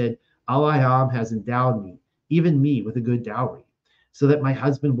Leah said, "Alahayam has endowed me, even me, with a good dowry, so that my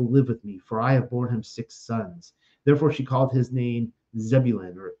husband will live with me, for I have borne him 6 sons." Therefore she called his name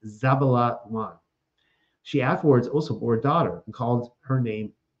Zebulun, or Zabalawan. She afterwards also bore a daughter and called her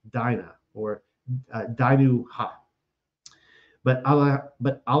name Dinah, or Dinuha. But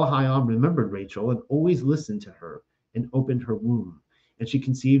Alahayam remembered Rachel and always listened to her and opened her womb. And she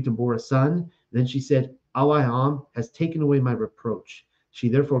conceived and bore a son. Then she said, Allaham has taken away my reproach. She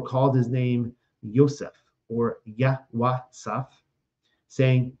therefore called his name Yosef, or Yahwasaf,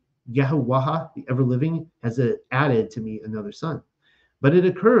 saying, Yahuwah, the ever-living, has added to me another son. But it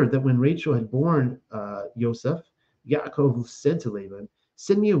occurred that when Rachel had borne Yosef, Yaakov said to Laban,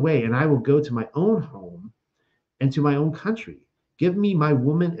 send me away, and I will go to my own home and to my own country. Give me my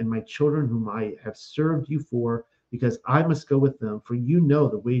woman and my children whom I have served you for, because I must go with them, for you know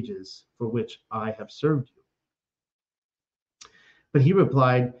the wages for which I have served you. But he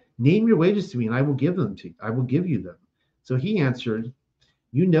replied, name your wages to me, and I will give them to you. I will give you them. So he answered,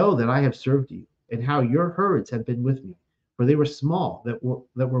 you know that I have served you, and how your herds have been with me, for they were small that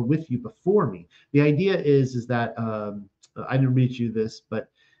were with you before me. The idea is that I didn't read you this, but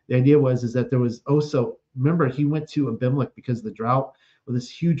the idea is that there was also, remember, he went to Abimelech because of the drought. Well, this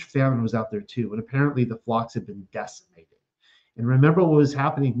huge famine was out there too, and apparently the flocks had been decimated. And remember what was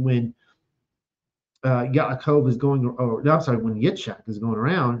happening when Yaakov is going, or no, I'm sorry, when Yitzhak is going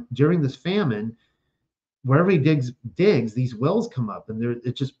around during this famine. Wherever he digs, these wells come up, and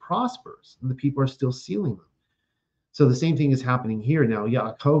it just prospers, and the people are still sealing them. So the same thing is happening here now.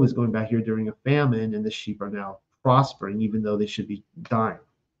 Yaakov is going back here during a famine, and the sheep are now prospering, even though they should be dying.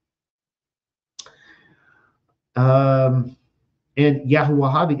 And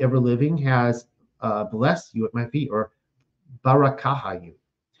Yahuwah, the ever-living, has blessed you at my feet, or barakaha you.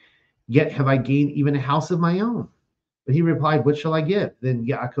 Yet have I gained even a house of my own. But he replied, what shall I give? Then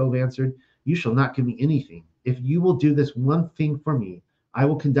Yaakov answered, you shall not give me anything. If you will do this one thing for me, I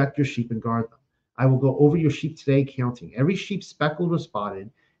will conduct your sheep and guard them. I will go over your sheep today, counting every sheep speckled or spotted,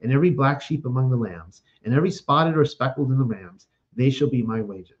 and every black sheep among the lambs, and every spotted or speckled in the rams. They shall be my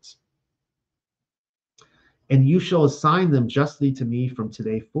wages. And you shall assign them justly to me from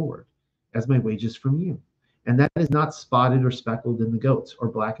today forward, as my wages from you. And that is not spotted or speckled in the goats, or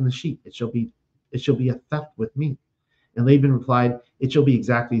black in the sheep. It shall be a theft with me. And Laban replied, it shall be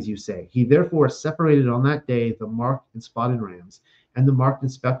exactly as you say. He therefore separated on that day the marked and spotted rams, and the marked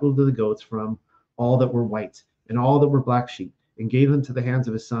and speckled of the goats from all that were white, and all that were black sheep, and gave them to the hands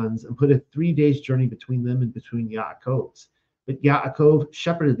of his sons, and put a 3 days' journey between them and between Yaakov's. But Yaakov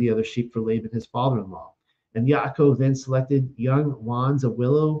shepherded the other sheep for Laban his father-in-law. And Yaakov then selected young wands of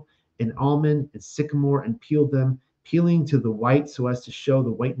willow, and almond, and sycamore, and peeled them, peeling to the white so as to show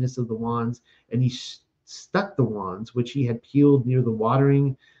the whiteness of the wands. And he stuck the wands which he had peeled near the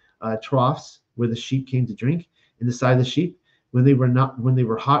watering troughs where the sheep came to drink, in the side of the sheep when they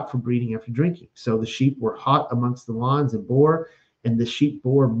were hot for breeding after drinking. So the sheep were hot amongst the wands and bore, and the sheep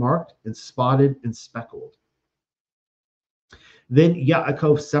bore marked and spotted and speckled. Then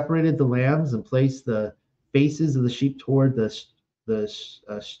Yaakov separated the lambs and placed the faces of the sheep toward the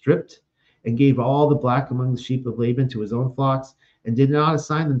stripped, and gave all the black among the sheep of Laban to his own flocks, and did not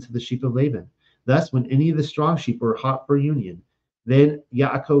assign them to the sheep of Laban. Thus, when any of the strong sheep were hot for union, then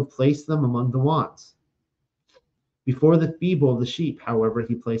Yaakov placed them among the wands. Before the feeble of the sheep, however,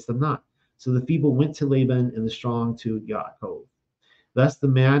 he placed them not. So the feeble went to Laban, and the strong to Yaakov. Thus the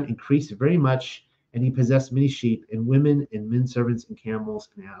man increased very much, and he possessed many sheep, and women, and men servants, and camels,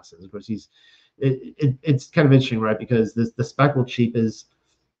 and asses. Of course, it's kind of interesting, right? Because the speckled sheep is,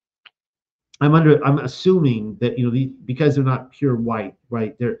 I'm assuming that because they're not pure white,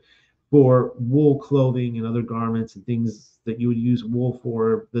 right? They're for wool clothing and other garments and things that you would use wool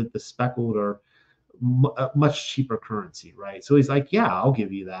for. The speckled are a much cheaper currency, right? So he's like, yeah, I'll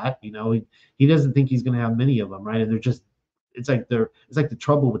give you that. He doesn't think he's going to have many of them, right? And it's like the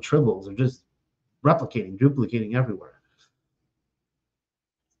trouble with tribbles. They're just duplicating everywhere.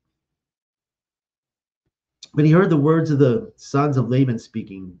 But he heard the words of the sons of Laban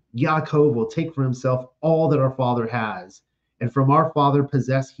speaking, Yaakov will take for himself all that our father has, and from our father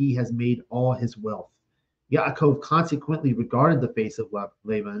possess he has made all his wealth. Yaakov consequently regarded the face of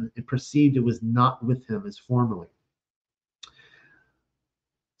Laban and perceived it was not with him as formerly.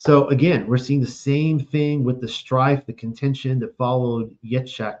 So again, we're seeing the same thing with the strife, the contention that followed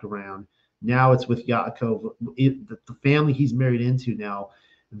Yitzhak around. Now it's with Yaakov. The family he's married into now,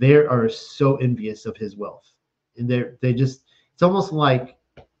 they are so envious of his wealth. And it's almost like,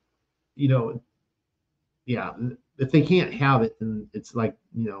 yeah, if they can't have it, then it's like,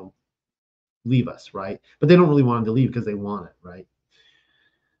 leave us, right? But they don't really want him to leave because they want it, right?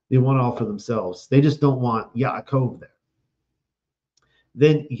 They want it all for themselves. They just don't want Yaakov there.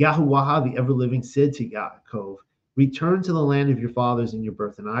 Then Yahuwah, the ever-living, said to Yaakov, return to the land of your fathers and your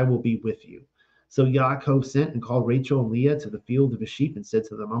birth, and I will be with you. So Yaakov sent and called Rachel and Leah to the field of his sheep and said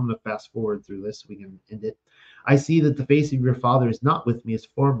to them, I'm going to fast forward through this so we can end it. I see that the face of your father is not with me as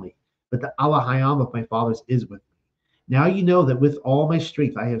formerly, but the Allahayam of my fathers is with me. Now you know that with all my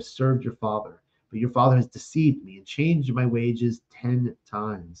strength I have served your father. but your father has deceived me and changed my wages 10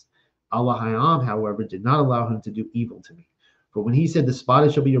 times. Allahayam, however, did not allow him to do evil to me. For when he said, the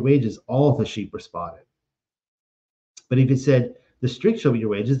spotted shall be your wages, all the sheep were spotted. But if he said, the streaked shall be your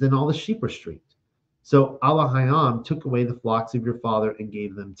wages, then all the sheep were streaked. So Allahayam took away the flocks of your father and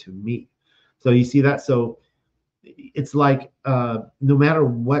gave them to me. So you see that? So it's like no matter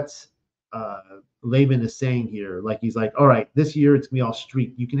what Laban is saying here, like he's like, all right, this year it's gonna be all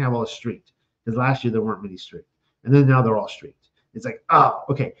streaked. You can have all streaked, because last year there weren't many streaked, and then now they're all streaked. It's like, oh,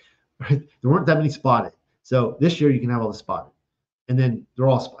 okay, there weren't that many spotted, so this year you can have all the spotted, and then they're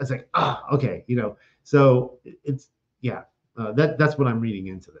all. It's like, okay, So it's that's what I'm reading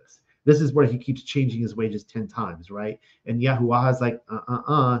into this. This is where he keeps changing his wages 10 times, right? And Yahuwah is like,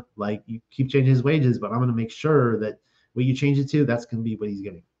 like you keep changing his wages, but I'm going to make sure that what you change it to, that's going to be what he's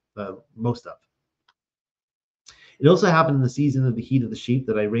getting most of. It also happened in the season of the heat of the sheep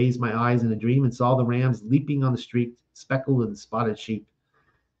that I raised my eyes in a dream and saw the rams leaping on the street, speckled and spotted sheep.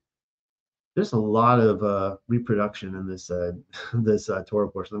 There's a lot of reproduction in this this Torah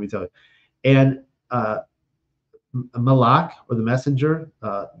portion, let me tell you. And Malak, or the messenger,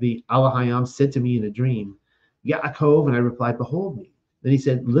 the Allahayam, said to me in a dream, Yaakov, and I replied, behold me. Then he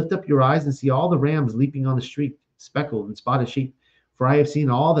said, lift up your eyes and see all the rams leaping on the street, speckled and spotted sheep, for I have seen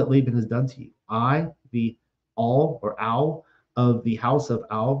all that Laban has done to you. I, the Al of the house of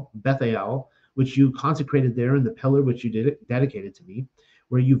Al, Bethel, which you consecrated there in the pillar which you dedicated to me,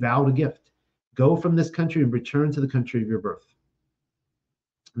 where you vowed a gift. Go from this country and return to the country of your birth.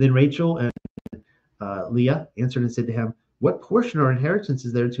 Then Rachel and Leah answered and said to him, what portion or inheritance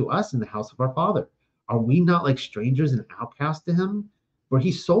is there to us in the house of our father? Are we not like strangers and outcasts to him? For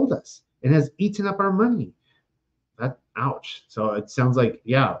he sold us and has eaten up our money. Ouch. So it sounds like,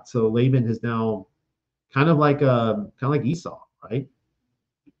 so Laban has now kind of like Esau, right?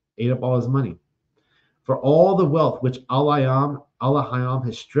 Ate up all his money. For all the wealth which Allahayam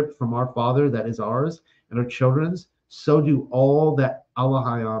has stripped from our father, that is ours, and our children's, so do all that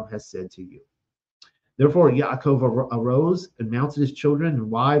Allahayam has said to you. Therefore Yaakov arose and mounted his children and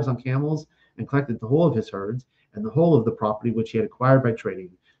wives on camels and collected the whole of his herds and the whole of the property which he had acquired by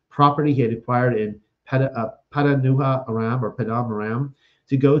trading, property he had acquired in Padanuha Aram, or Padam Aram,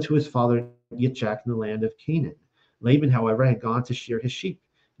 to go to his father Yitzchak in the land of Canaan. Laban, however, had gone to shear his sheep.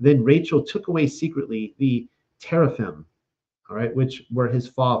 Then Rachel took away secretly the teraphim, all right, which were his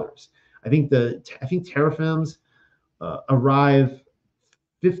father's. I think teraphims arrive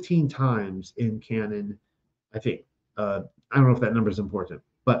 15 times in canon. I think I don't know if that number is important,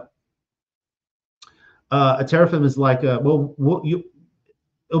 but a teraphim is like it'll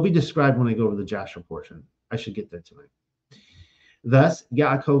be described when I go over the Jasher portion. I should get there tonight. Thus,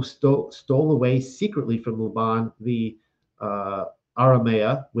 Yaakov stole away secretly from Laban the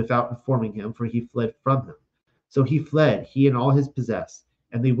Aramea without informing him, for he fled from him. So he fled, he and all his possessed,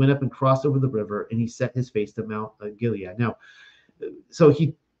 and they went up and crossed over the river, and he set his face to Mount Gilead. Now, so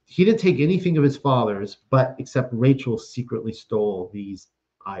he didn't take anything of his father's, but except Rachel secretly stole these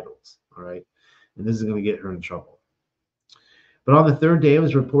idols. All right, and this is going to get her in trouble. But on the third day, it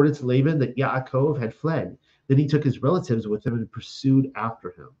was reported to Laban that Yaakov had fled. Then he took his relatives with him and pursued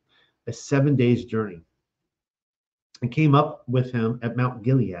after him, a 7 days' journey, and came up with him at Mount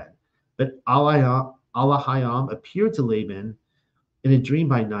Gilead. But Allahayam appeared to Laban in a dream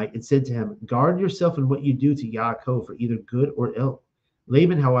by night and said to him, guard yourself in what you do to Yaakov, for either good or ill.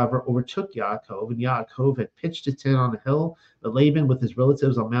 Laban, however, overtook Yaakov, and Yaakov had pitched a tent on a hill, but Laban with his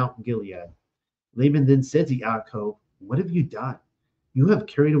relatives on Mount Gilead. Laban then said to Yaakov, what have you done? You have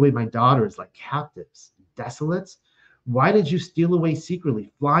carried away my daughters like captives, desolates. Why did you steal away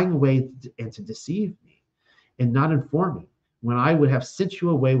secretly, flying away and to deceive me, and not inform me, when I would have sent you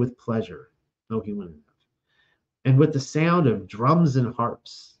away with pleasure? No, he wouldn't have. And with the sound of drums and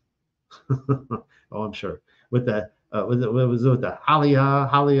harps. Oh, I'm sure. With the Halia.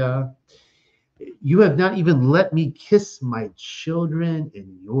 You have not even let me kiss my children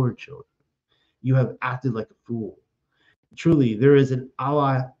and your children. You have acted like a fool. Truly, there is an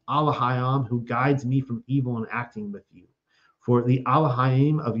Allahayam who guides me from evil and acting with you. For the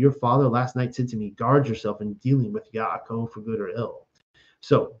Allahayim of your father last night said to me, guard yourself in dealing with Yaakov for good or ill.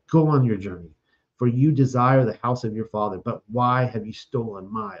 So go on your journey, for you desire the house of your father. But why have you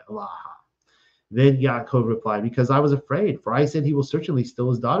stolen my Allah? Then Yaakov replied, because I was afraid, for I said he will certainly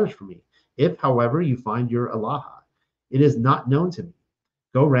steal his daughters from me. If, however, you find your Allah, it is not known to me.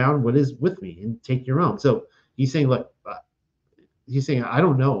 Go round what is with me and take your own. So he's saying, look, I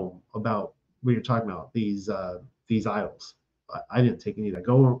don't know about what you're talking about, these idols. I didn't take any of that.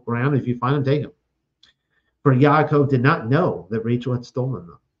 Go around. If you find them, take them. For Yaakov did not know that Rachel had stolen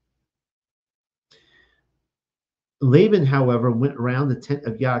them. Laban, however, went around the tent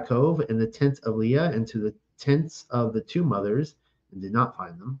of Yaakov and the tent of Leah and to the tents of the two mothers and did not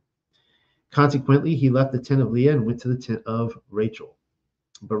find them. Consequently, he left the tent of Leah and went to the tent of Rachel.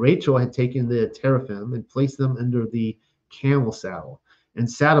 But Rachel had taken the teraphim and placed them under the camel saddle and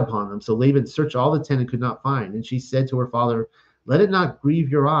sat upon them. So Laban searched all the tent and could not find. And she said to her father, "Let it not grieve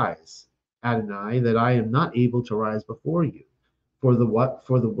your eyes, Adonai, that I am not able to rise before you. For the what?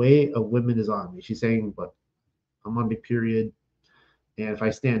 For the way of women is on me." She's saying, "Look, I'm on my period, and if I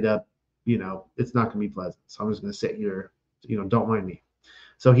stand up, it's not going to be pleasant. So I'm just going to sit here. Don't mind me."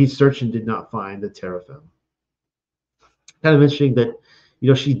 So he searched and did not find the teraphim. Kind of interesting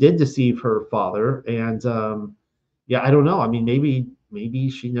that she did deceive her father, and yeah, I don't know. I mean, maybe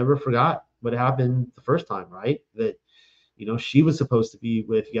she never forgot what happened the first time, right? That she was supposed to be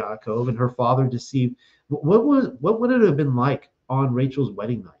with Yaakov, and her father deceived. What would it have been like on Rachel's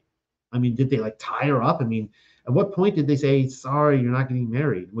wedding night? I mean, did they like tie her up? I mean, at what point did they say, "Sorry, you're not getting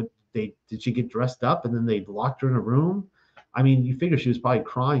married"? Did she get dressed up and then they locked her in a room? I mean, you figure she was probably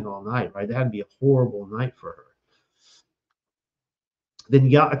crying all night, right? That had to be a horrible night for her. Then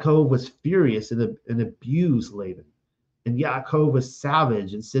Yaakov was furious and abused Laban. And Yaakov was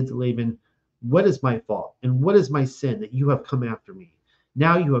savage and said to Laban, "What is my fault? And what is my sin that you have come after me?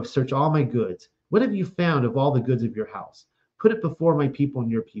 Now you have searched all my goods. What have you found of all the goods of your house? Put it before my people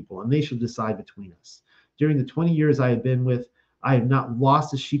and your people, and they shall decide between us. During the 20 years I have been with, I have not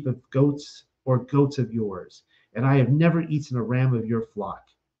lost a sheep of goats or goats of yours, and I have never eaten a ram of your flock."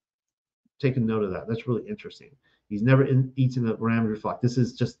 Take a note of that. That's really interesting. He's never eaten a ram of your flock. This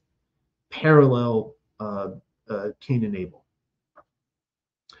is just parallel Cain and Abel.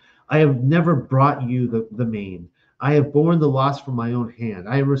 "I have never brought you the main. I have borne the loss from my own hand.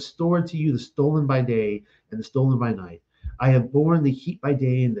 I have restored to you the stolen by day and the stolen by night. I have borne the heat by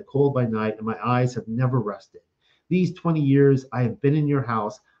day and the cold by night, and my eyes have never rested. These 20 years I have been in your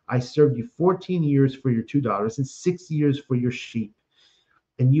house. I served you 14 years for your two daughters and 6 years for your sheep.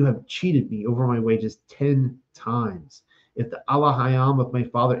 And you have cheated me over my wages 10 times. If the Alahayam of my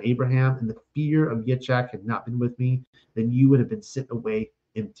father Abraham and the fear of Yitzchak had not been with me, then you would have been sent away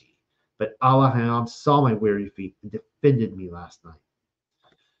empty. But Alahayam saw my weary feet and defended me last night."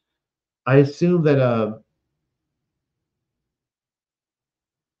 I assume that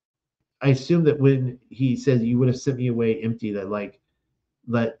when he says you would have sent me away empty,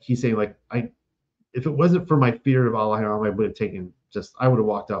 that he's saying if it wasn't for my fear of Alahayam, I would have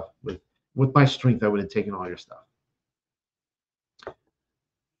walked off with my strength. I would have taken all your stuff.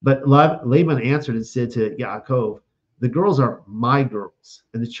 But Laban answered and said to Yaakov, "The girls are my girls,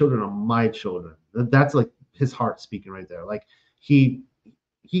 and the children are my children." That's like his heart speaking right there. Like he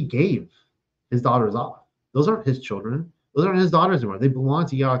gave his daughters off. Those aren't his children. Those aren't his daughters anymore. They belong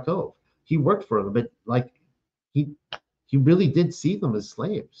to Yaakov. He worked for them, but he really did see them as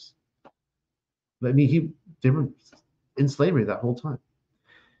slaves. I mean, they were in slavery that whole time.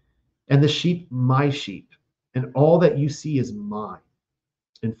 "And the sheep, my sheep, and all that you see is mine.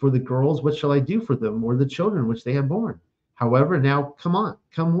 And for the girls, what shall I do for them, or the children which they have borne? However, now come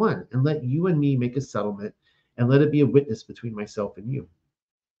one, and let you and me make a settlement, and let it be a witness between myself and you."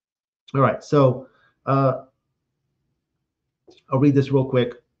 All right, so I'll read this real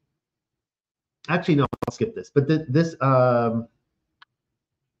quick. Actually, no, I'll skip this. But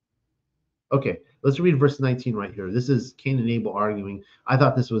okay, let's read verse 19 right here. This is Cain and Abel arguing. I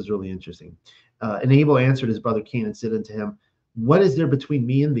thought this was really interesting. "And Abel answered his brother Cain and said unto him, What is there between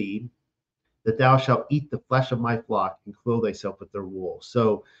me and thee, that thou shalt eat the flesh of my flock and clothe thyself with their wool?"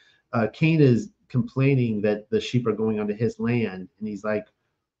 So Cain is complaining that the sheep are going onto his land, and he's like,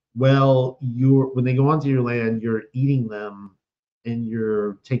 "Well, when they go onto your land, you're eating them and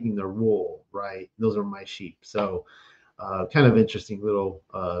you're taking their wool, right? Those are my sheep." So kind of interesting little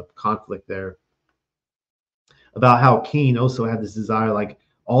conflict there about how Cain also had this desire, like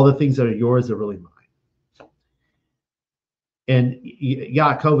all the things that are yours are really mine. And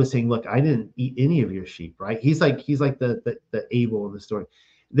Yaakov is saying, "Look, I didn't eat any of your sheep," right? He's like the Abel in the story.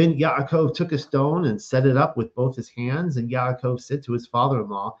 Then Yaakov took a stone and set it up with both his hands, and Yaakov said to his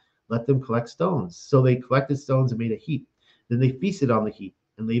father-in-law, "Let them collect stones." So they collected stones and made a heap. Then they feasted on the heap,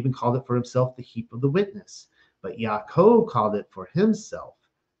 and Laban called it for himself the heap of the witness. But Yaakov called it for himself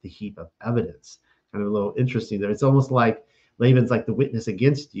the heap of evidence. Kind of a little interesting there. It's almost like Laban's like the witness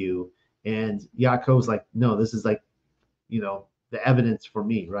against you, and Yaakov's like, "No, this is like, the evidence for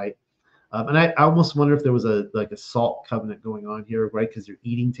me," right? And I almost wonder if there was a salt covenant going on here, right? Because you're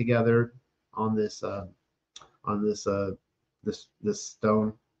eating together on this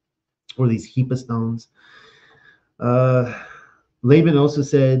stone, or these heap of stones. Laban also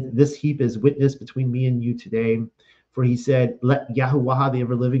said, "This heap is witness between me and you today." For he said, "Let Yahuwah, the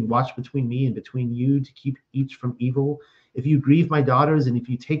ever living, watch between me and between you to keep each from evil. If you grieve my daughters, and if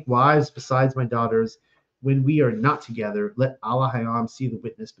you take wives besides my daughters, when we are not together, let Allah Hayam see the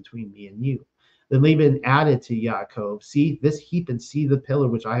witness between me and you." Then Laban added to Yaakov, "See this heap and see the pillar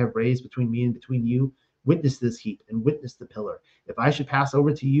which I have raised between me and between you. Witness this heap and witness the pillar. If I should pass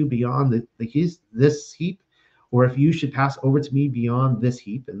over to you beyond this heap, or if you should pass over to me beyond this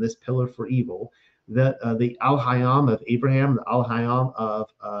heap and this pillar for evil, the Al Hayam of Abraham, the Al Hayam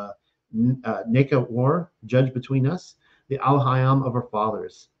of Nekawar, judge between us, the Al Hayam of our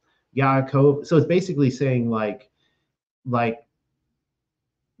fathers." Yaakov. So it's basically saying like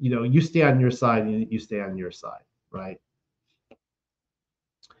you stay on your side and you stay on your side, right?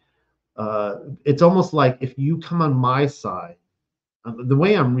 It's almost like if you come on my side, the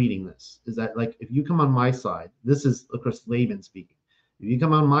way I'm reading this is that like if you come on my side, this is of course Laban speaking. If you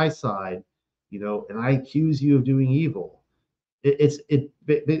come on my side, and I accuse you of doing evil, because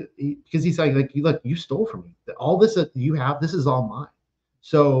he's like you look, you stole from me. All this that you have, this is all mine.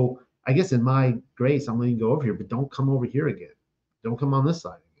 So I guess in my grace, I'm letting you go over here, but don't come over here again. Don't come on this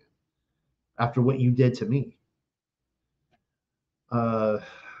side again after what you did to me. Uh,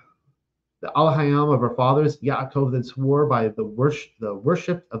 the Al Hayam of our fathers, Yaakov then swore by the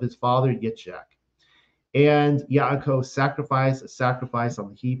worship of his father Yitzchak. And Yaakov sacrificed a sacrifice on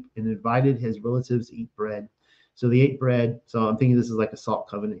the heap and invited his relatives to eat bread. So they ate bread. So I'm thinking this is like a salt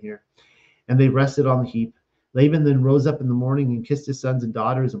covenant here. And they rested on the heap. Laban then rose up in the morning and kissed his sons and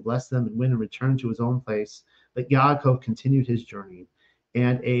daughters and blessed them and went and returned to his own place. But Yaakov continued his journey.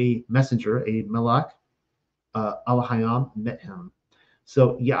 And a messenger, a Malach, Al-Hayam, met him.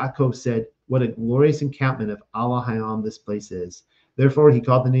 So Yaakov said, "What a glorious encampment of Al-Hayam this place is." Therefore, he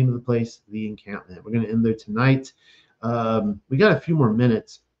called the name of the place the encampment. We're going to end there tonight. We got a few more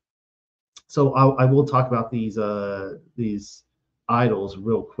minutes. So I will talk about these idols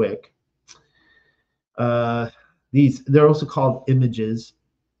real quick. They're also called images.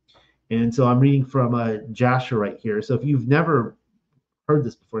 And so I'm reading from Jasher right here. So if you've never heard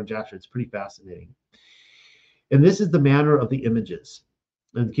this before in Jasher, it's pretty fascinating. And this is the manner of the images.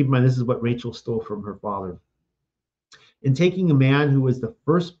 And keep in mind, this is what Rachel stole from her father. In taking a man who was the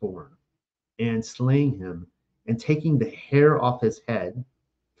firstborn and slaying him, and taking the hair off his head,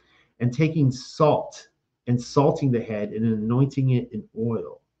 and taking salt and salting the head and anointing it in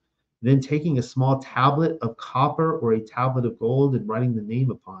oil, then taking a small tablet of copper or a tablet of gold and writing the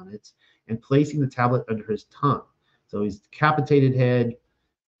name upon it, and placing the tablet under his tongue. So he's decapitated head,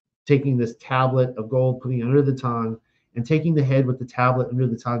 taking this tablet of gold, putting it under the tongue, and taking the head with the tablet under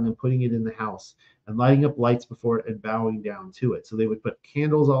the tongue and putting it in the house, and lighting up lights before it and bowing down to it. So they would put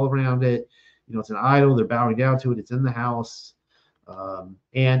candles all around it. It's an idol. They're bowing down to it. It's in the house.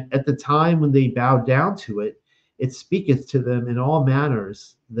 And at the time when they bow down to it, it speaketh to them in all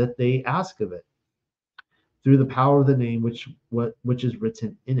manners that they ask of it, through the power of the name which is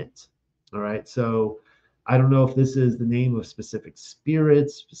written in it. All right. So I don't know if this is the name of specific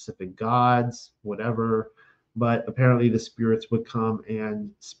spirits, specific gods, whatever, but apparently the spirits would come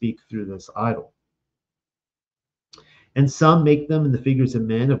and speak through this idol. And some make them in the figures of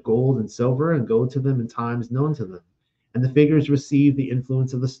men of gold and silver, and go to them in times known to them. And the figures receive the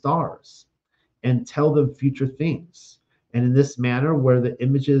influence of the stars and tell them future things. And in this manner were the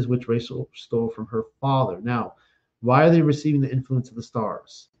images which Rachel stole from her father. Now, why are they receiving the influence of the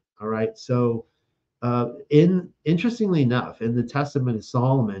stars? All right. So, interestingly enough, in the Testament of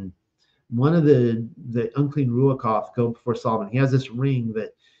Solomon, one of the unclean ruachoth go before Solomon. He has this ring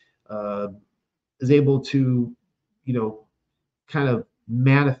that is able to, kind of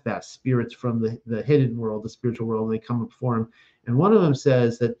manifest spirits from the hidden world, the spiritual world, and they come before him. And one of them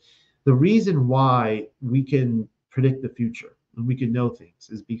says that the reason why we can predict the future and we can know things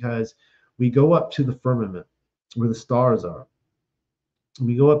is because we go up to the firmament where the stars are.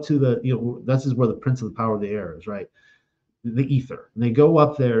 We go up to this is where the prince of the power of the air is, right? The ether. And they go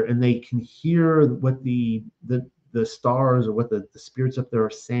up there and they can hear what the stars or what the spirits up there are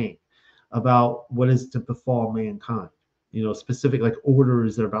saying about what is to befall mankind. Specific like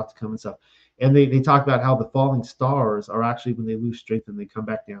orders that are about to come and stuff. And they talk about how the falling stars are actually, when they lose strength and they come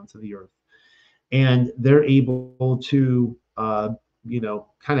back down to the earth, and they're able to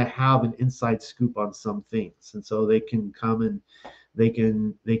kind of have an inside scoop on some things, and so they can come and they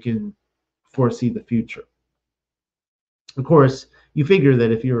can foresee the future. Of course, you figure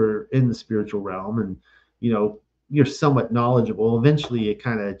that if you're in the spiritual realm and you're somewhat knowledgeable, eventually it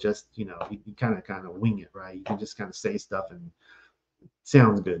kind of just you kind of wing it, right? You can just kind of say stuff and it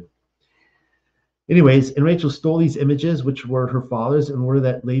sounds good. Anyways, and Rachel stole these images, which were her father's, in order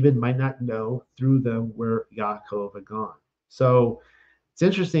that Laban might not know through them where Yaakov had gone. So it's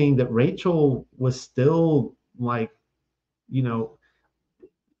interesting that Rachel was still like, you know,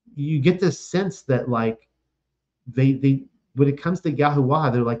 you get this sense that like they when it comes to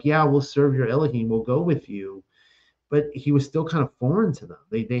Yahuwah, they're like, yeah, we'll serve your Elohim, we'll go with you. But he was still kind of foreign to them.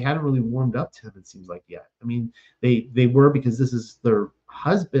 They hadn't really warmed up to him, it seems like, yet. I mean, they were, because this is their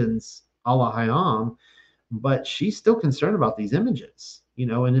husband's Allah Hayam, but she's still concerned about these images,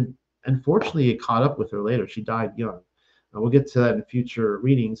 and unfortunately it caught up with her later. She died young. We'll get to that in future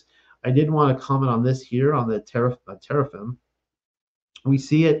readings. I did want to comment on this here on the teraphim. We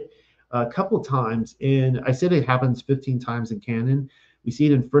see it a couple times I said it happens 15 times in canon. We see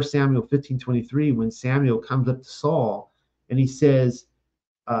it in 1 Samuel 15:23 when Samuel comes up to Saul and he says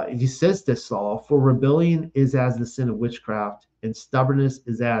to Saul, "For rebellion is as the sin of witchcraft, and stubbornness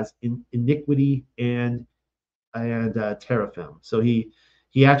is as iniquity and teraphim." So he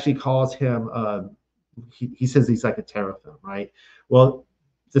actually calls him. He says he's like a teraphim, right? Well,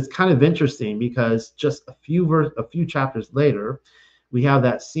 it's kind of interesting because just a few chapters later, we have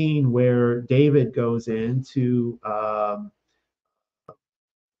that scene where David goes into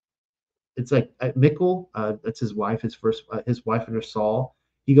it's like Michal, that's his wife, his wife under Saul.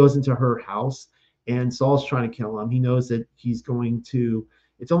 He goes into her house, and Saul's trying to kill him. He knows that he's going to.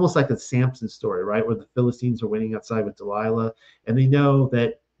 It's almost like a Samson story, right, where the Philistines are waiting outside with Delilah, and they know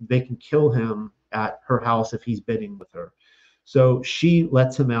that they can kill him at her house if he's bidding with her. So she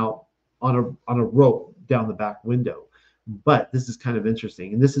lets him out on a rope down the back window. But this is kind of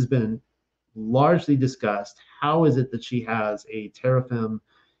interesting, and this has been largely discussed. How is it that she has a teraphim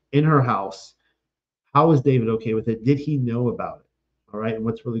in her house? How is David okay with it? Did he know about it? All right, and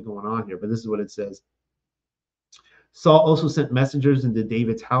what's really going on here? But this is what it says. Saul also sent messengers into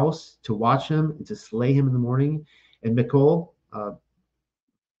David's house to watch him and to slay him in the morning. And Michal, am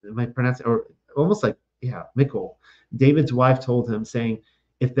I pronouncing, or almost like, yeah, Michal, David's wife told him, saying,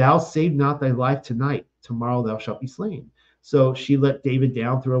 "If thou save not thy life tonight, tomorrow thou shalt be slain." So she let David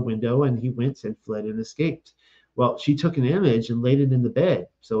down through a window, and he went and fled and escaped. Well, she took an image and laid it in the bed.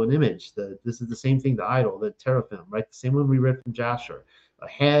 So an image, this is the same thing, the idol, the teraphim, right? The same one we read from Jasher, a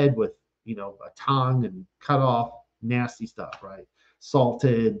head with, a tongue and cut off, nasty stuff, right?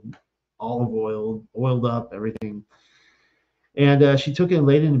 Salted, olive oil, oiled up, everything. And she took it and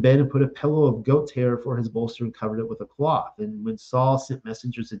laid it in bed and put a pillow of goat's hair for his bolster and covered it with a cloth. And when Saul sent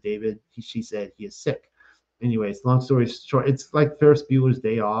messengers to David, she said, "He is sick." Anyways, long story short, it's like Ferris Bueller's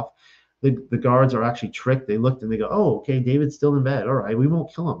Day Off. The guards are actually tricked. They looked and they go, "Oh, okay, David's still in bed. All right, we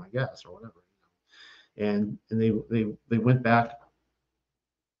won't kill him, I guess, or whatever." And they went back,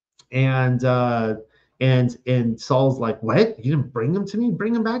 and Saul's like, "What? You didn't bring him to me?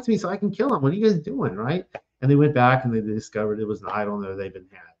 Bring him back to me so I can kill him. What are you guys doing?" Right? And they went back and they discovered it was an idol there they've been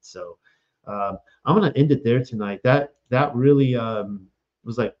had. So I'm gonna end it there tonight. That really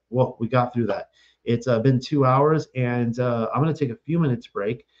was like, well, we got through that. It's been 2 hours, and I'm gonna take a few minutes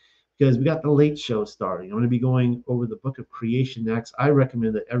break because we got the late show starting. I'm gonna be going over the Book of Creation next. I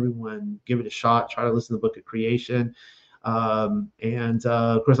recommend that everyone give it a shot. Try to listen to the Book of Creation. And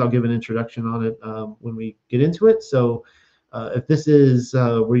of course, I'll give an introduction on it when we get into it. So if this is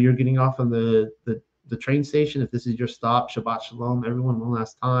where you're getting off on the train station, if this is your stop, Shabbat Shalom, everyone, one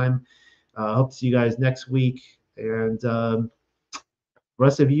last time. Hope to see you guys next week. And the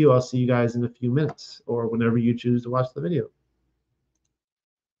rest of you, I'll see you guys in a few minutes or whenever you choose to watch the video.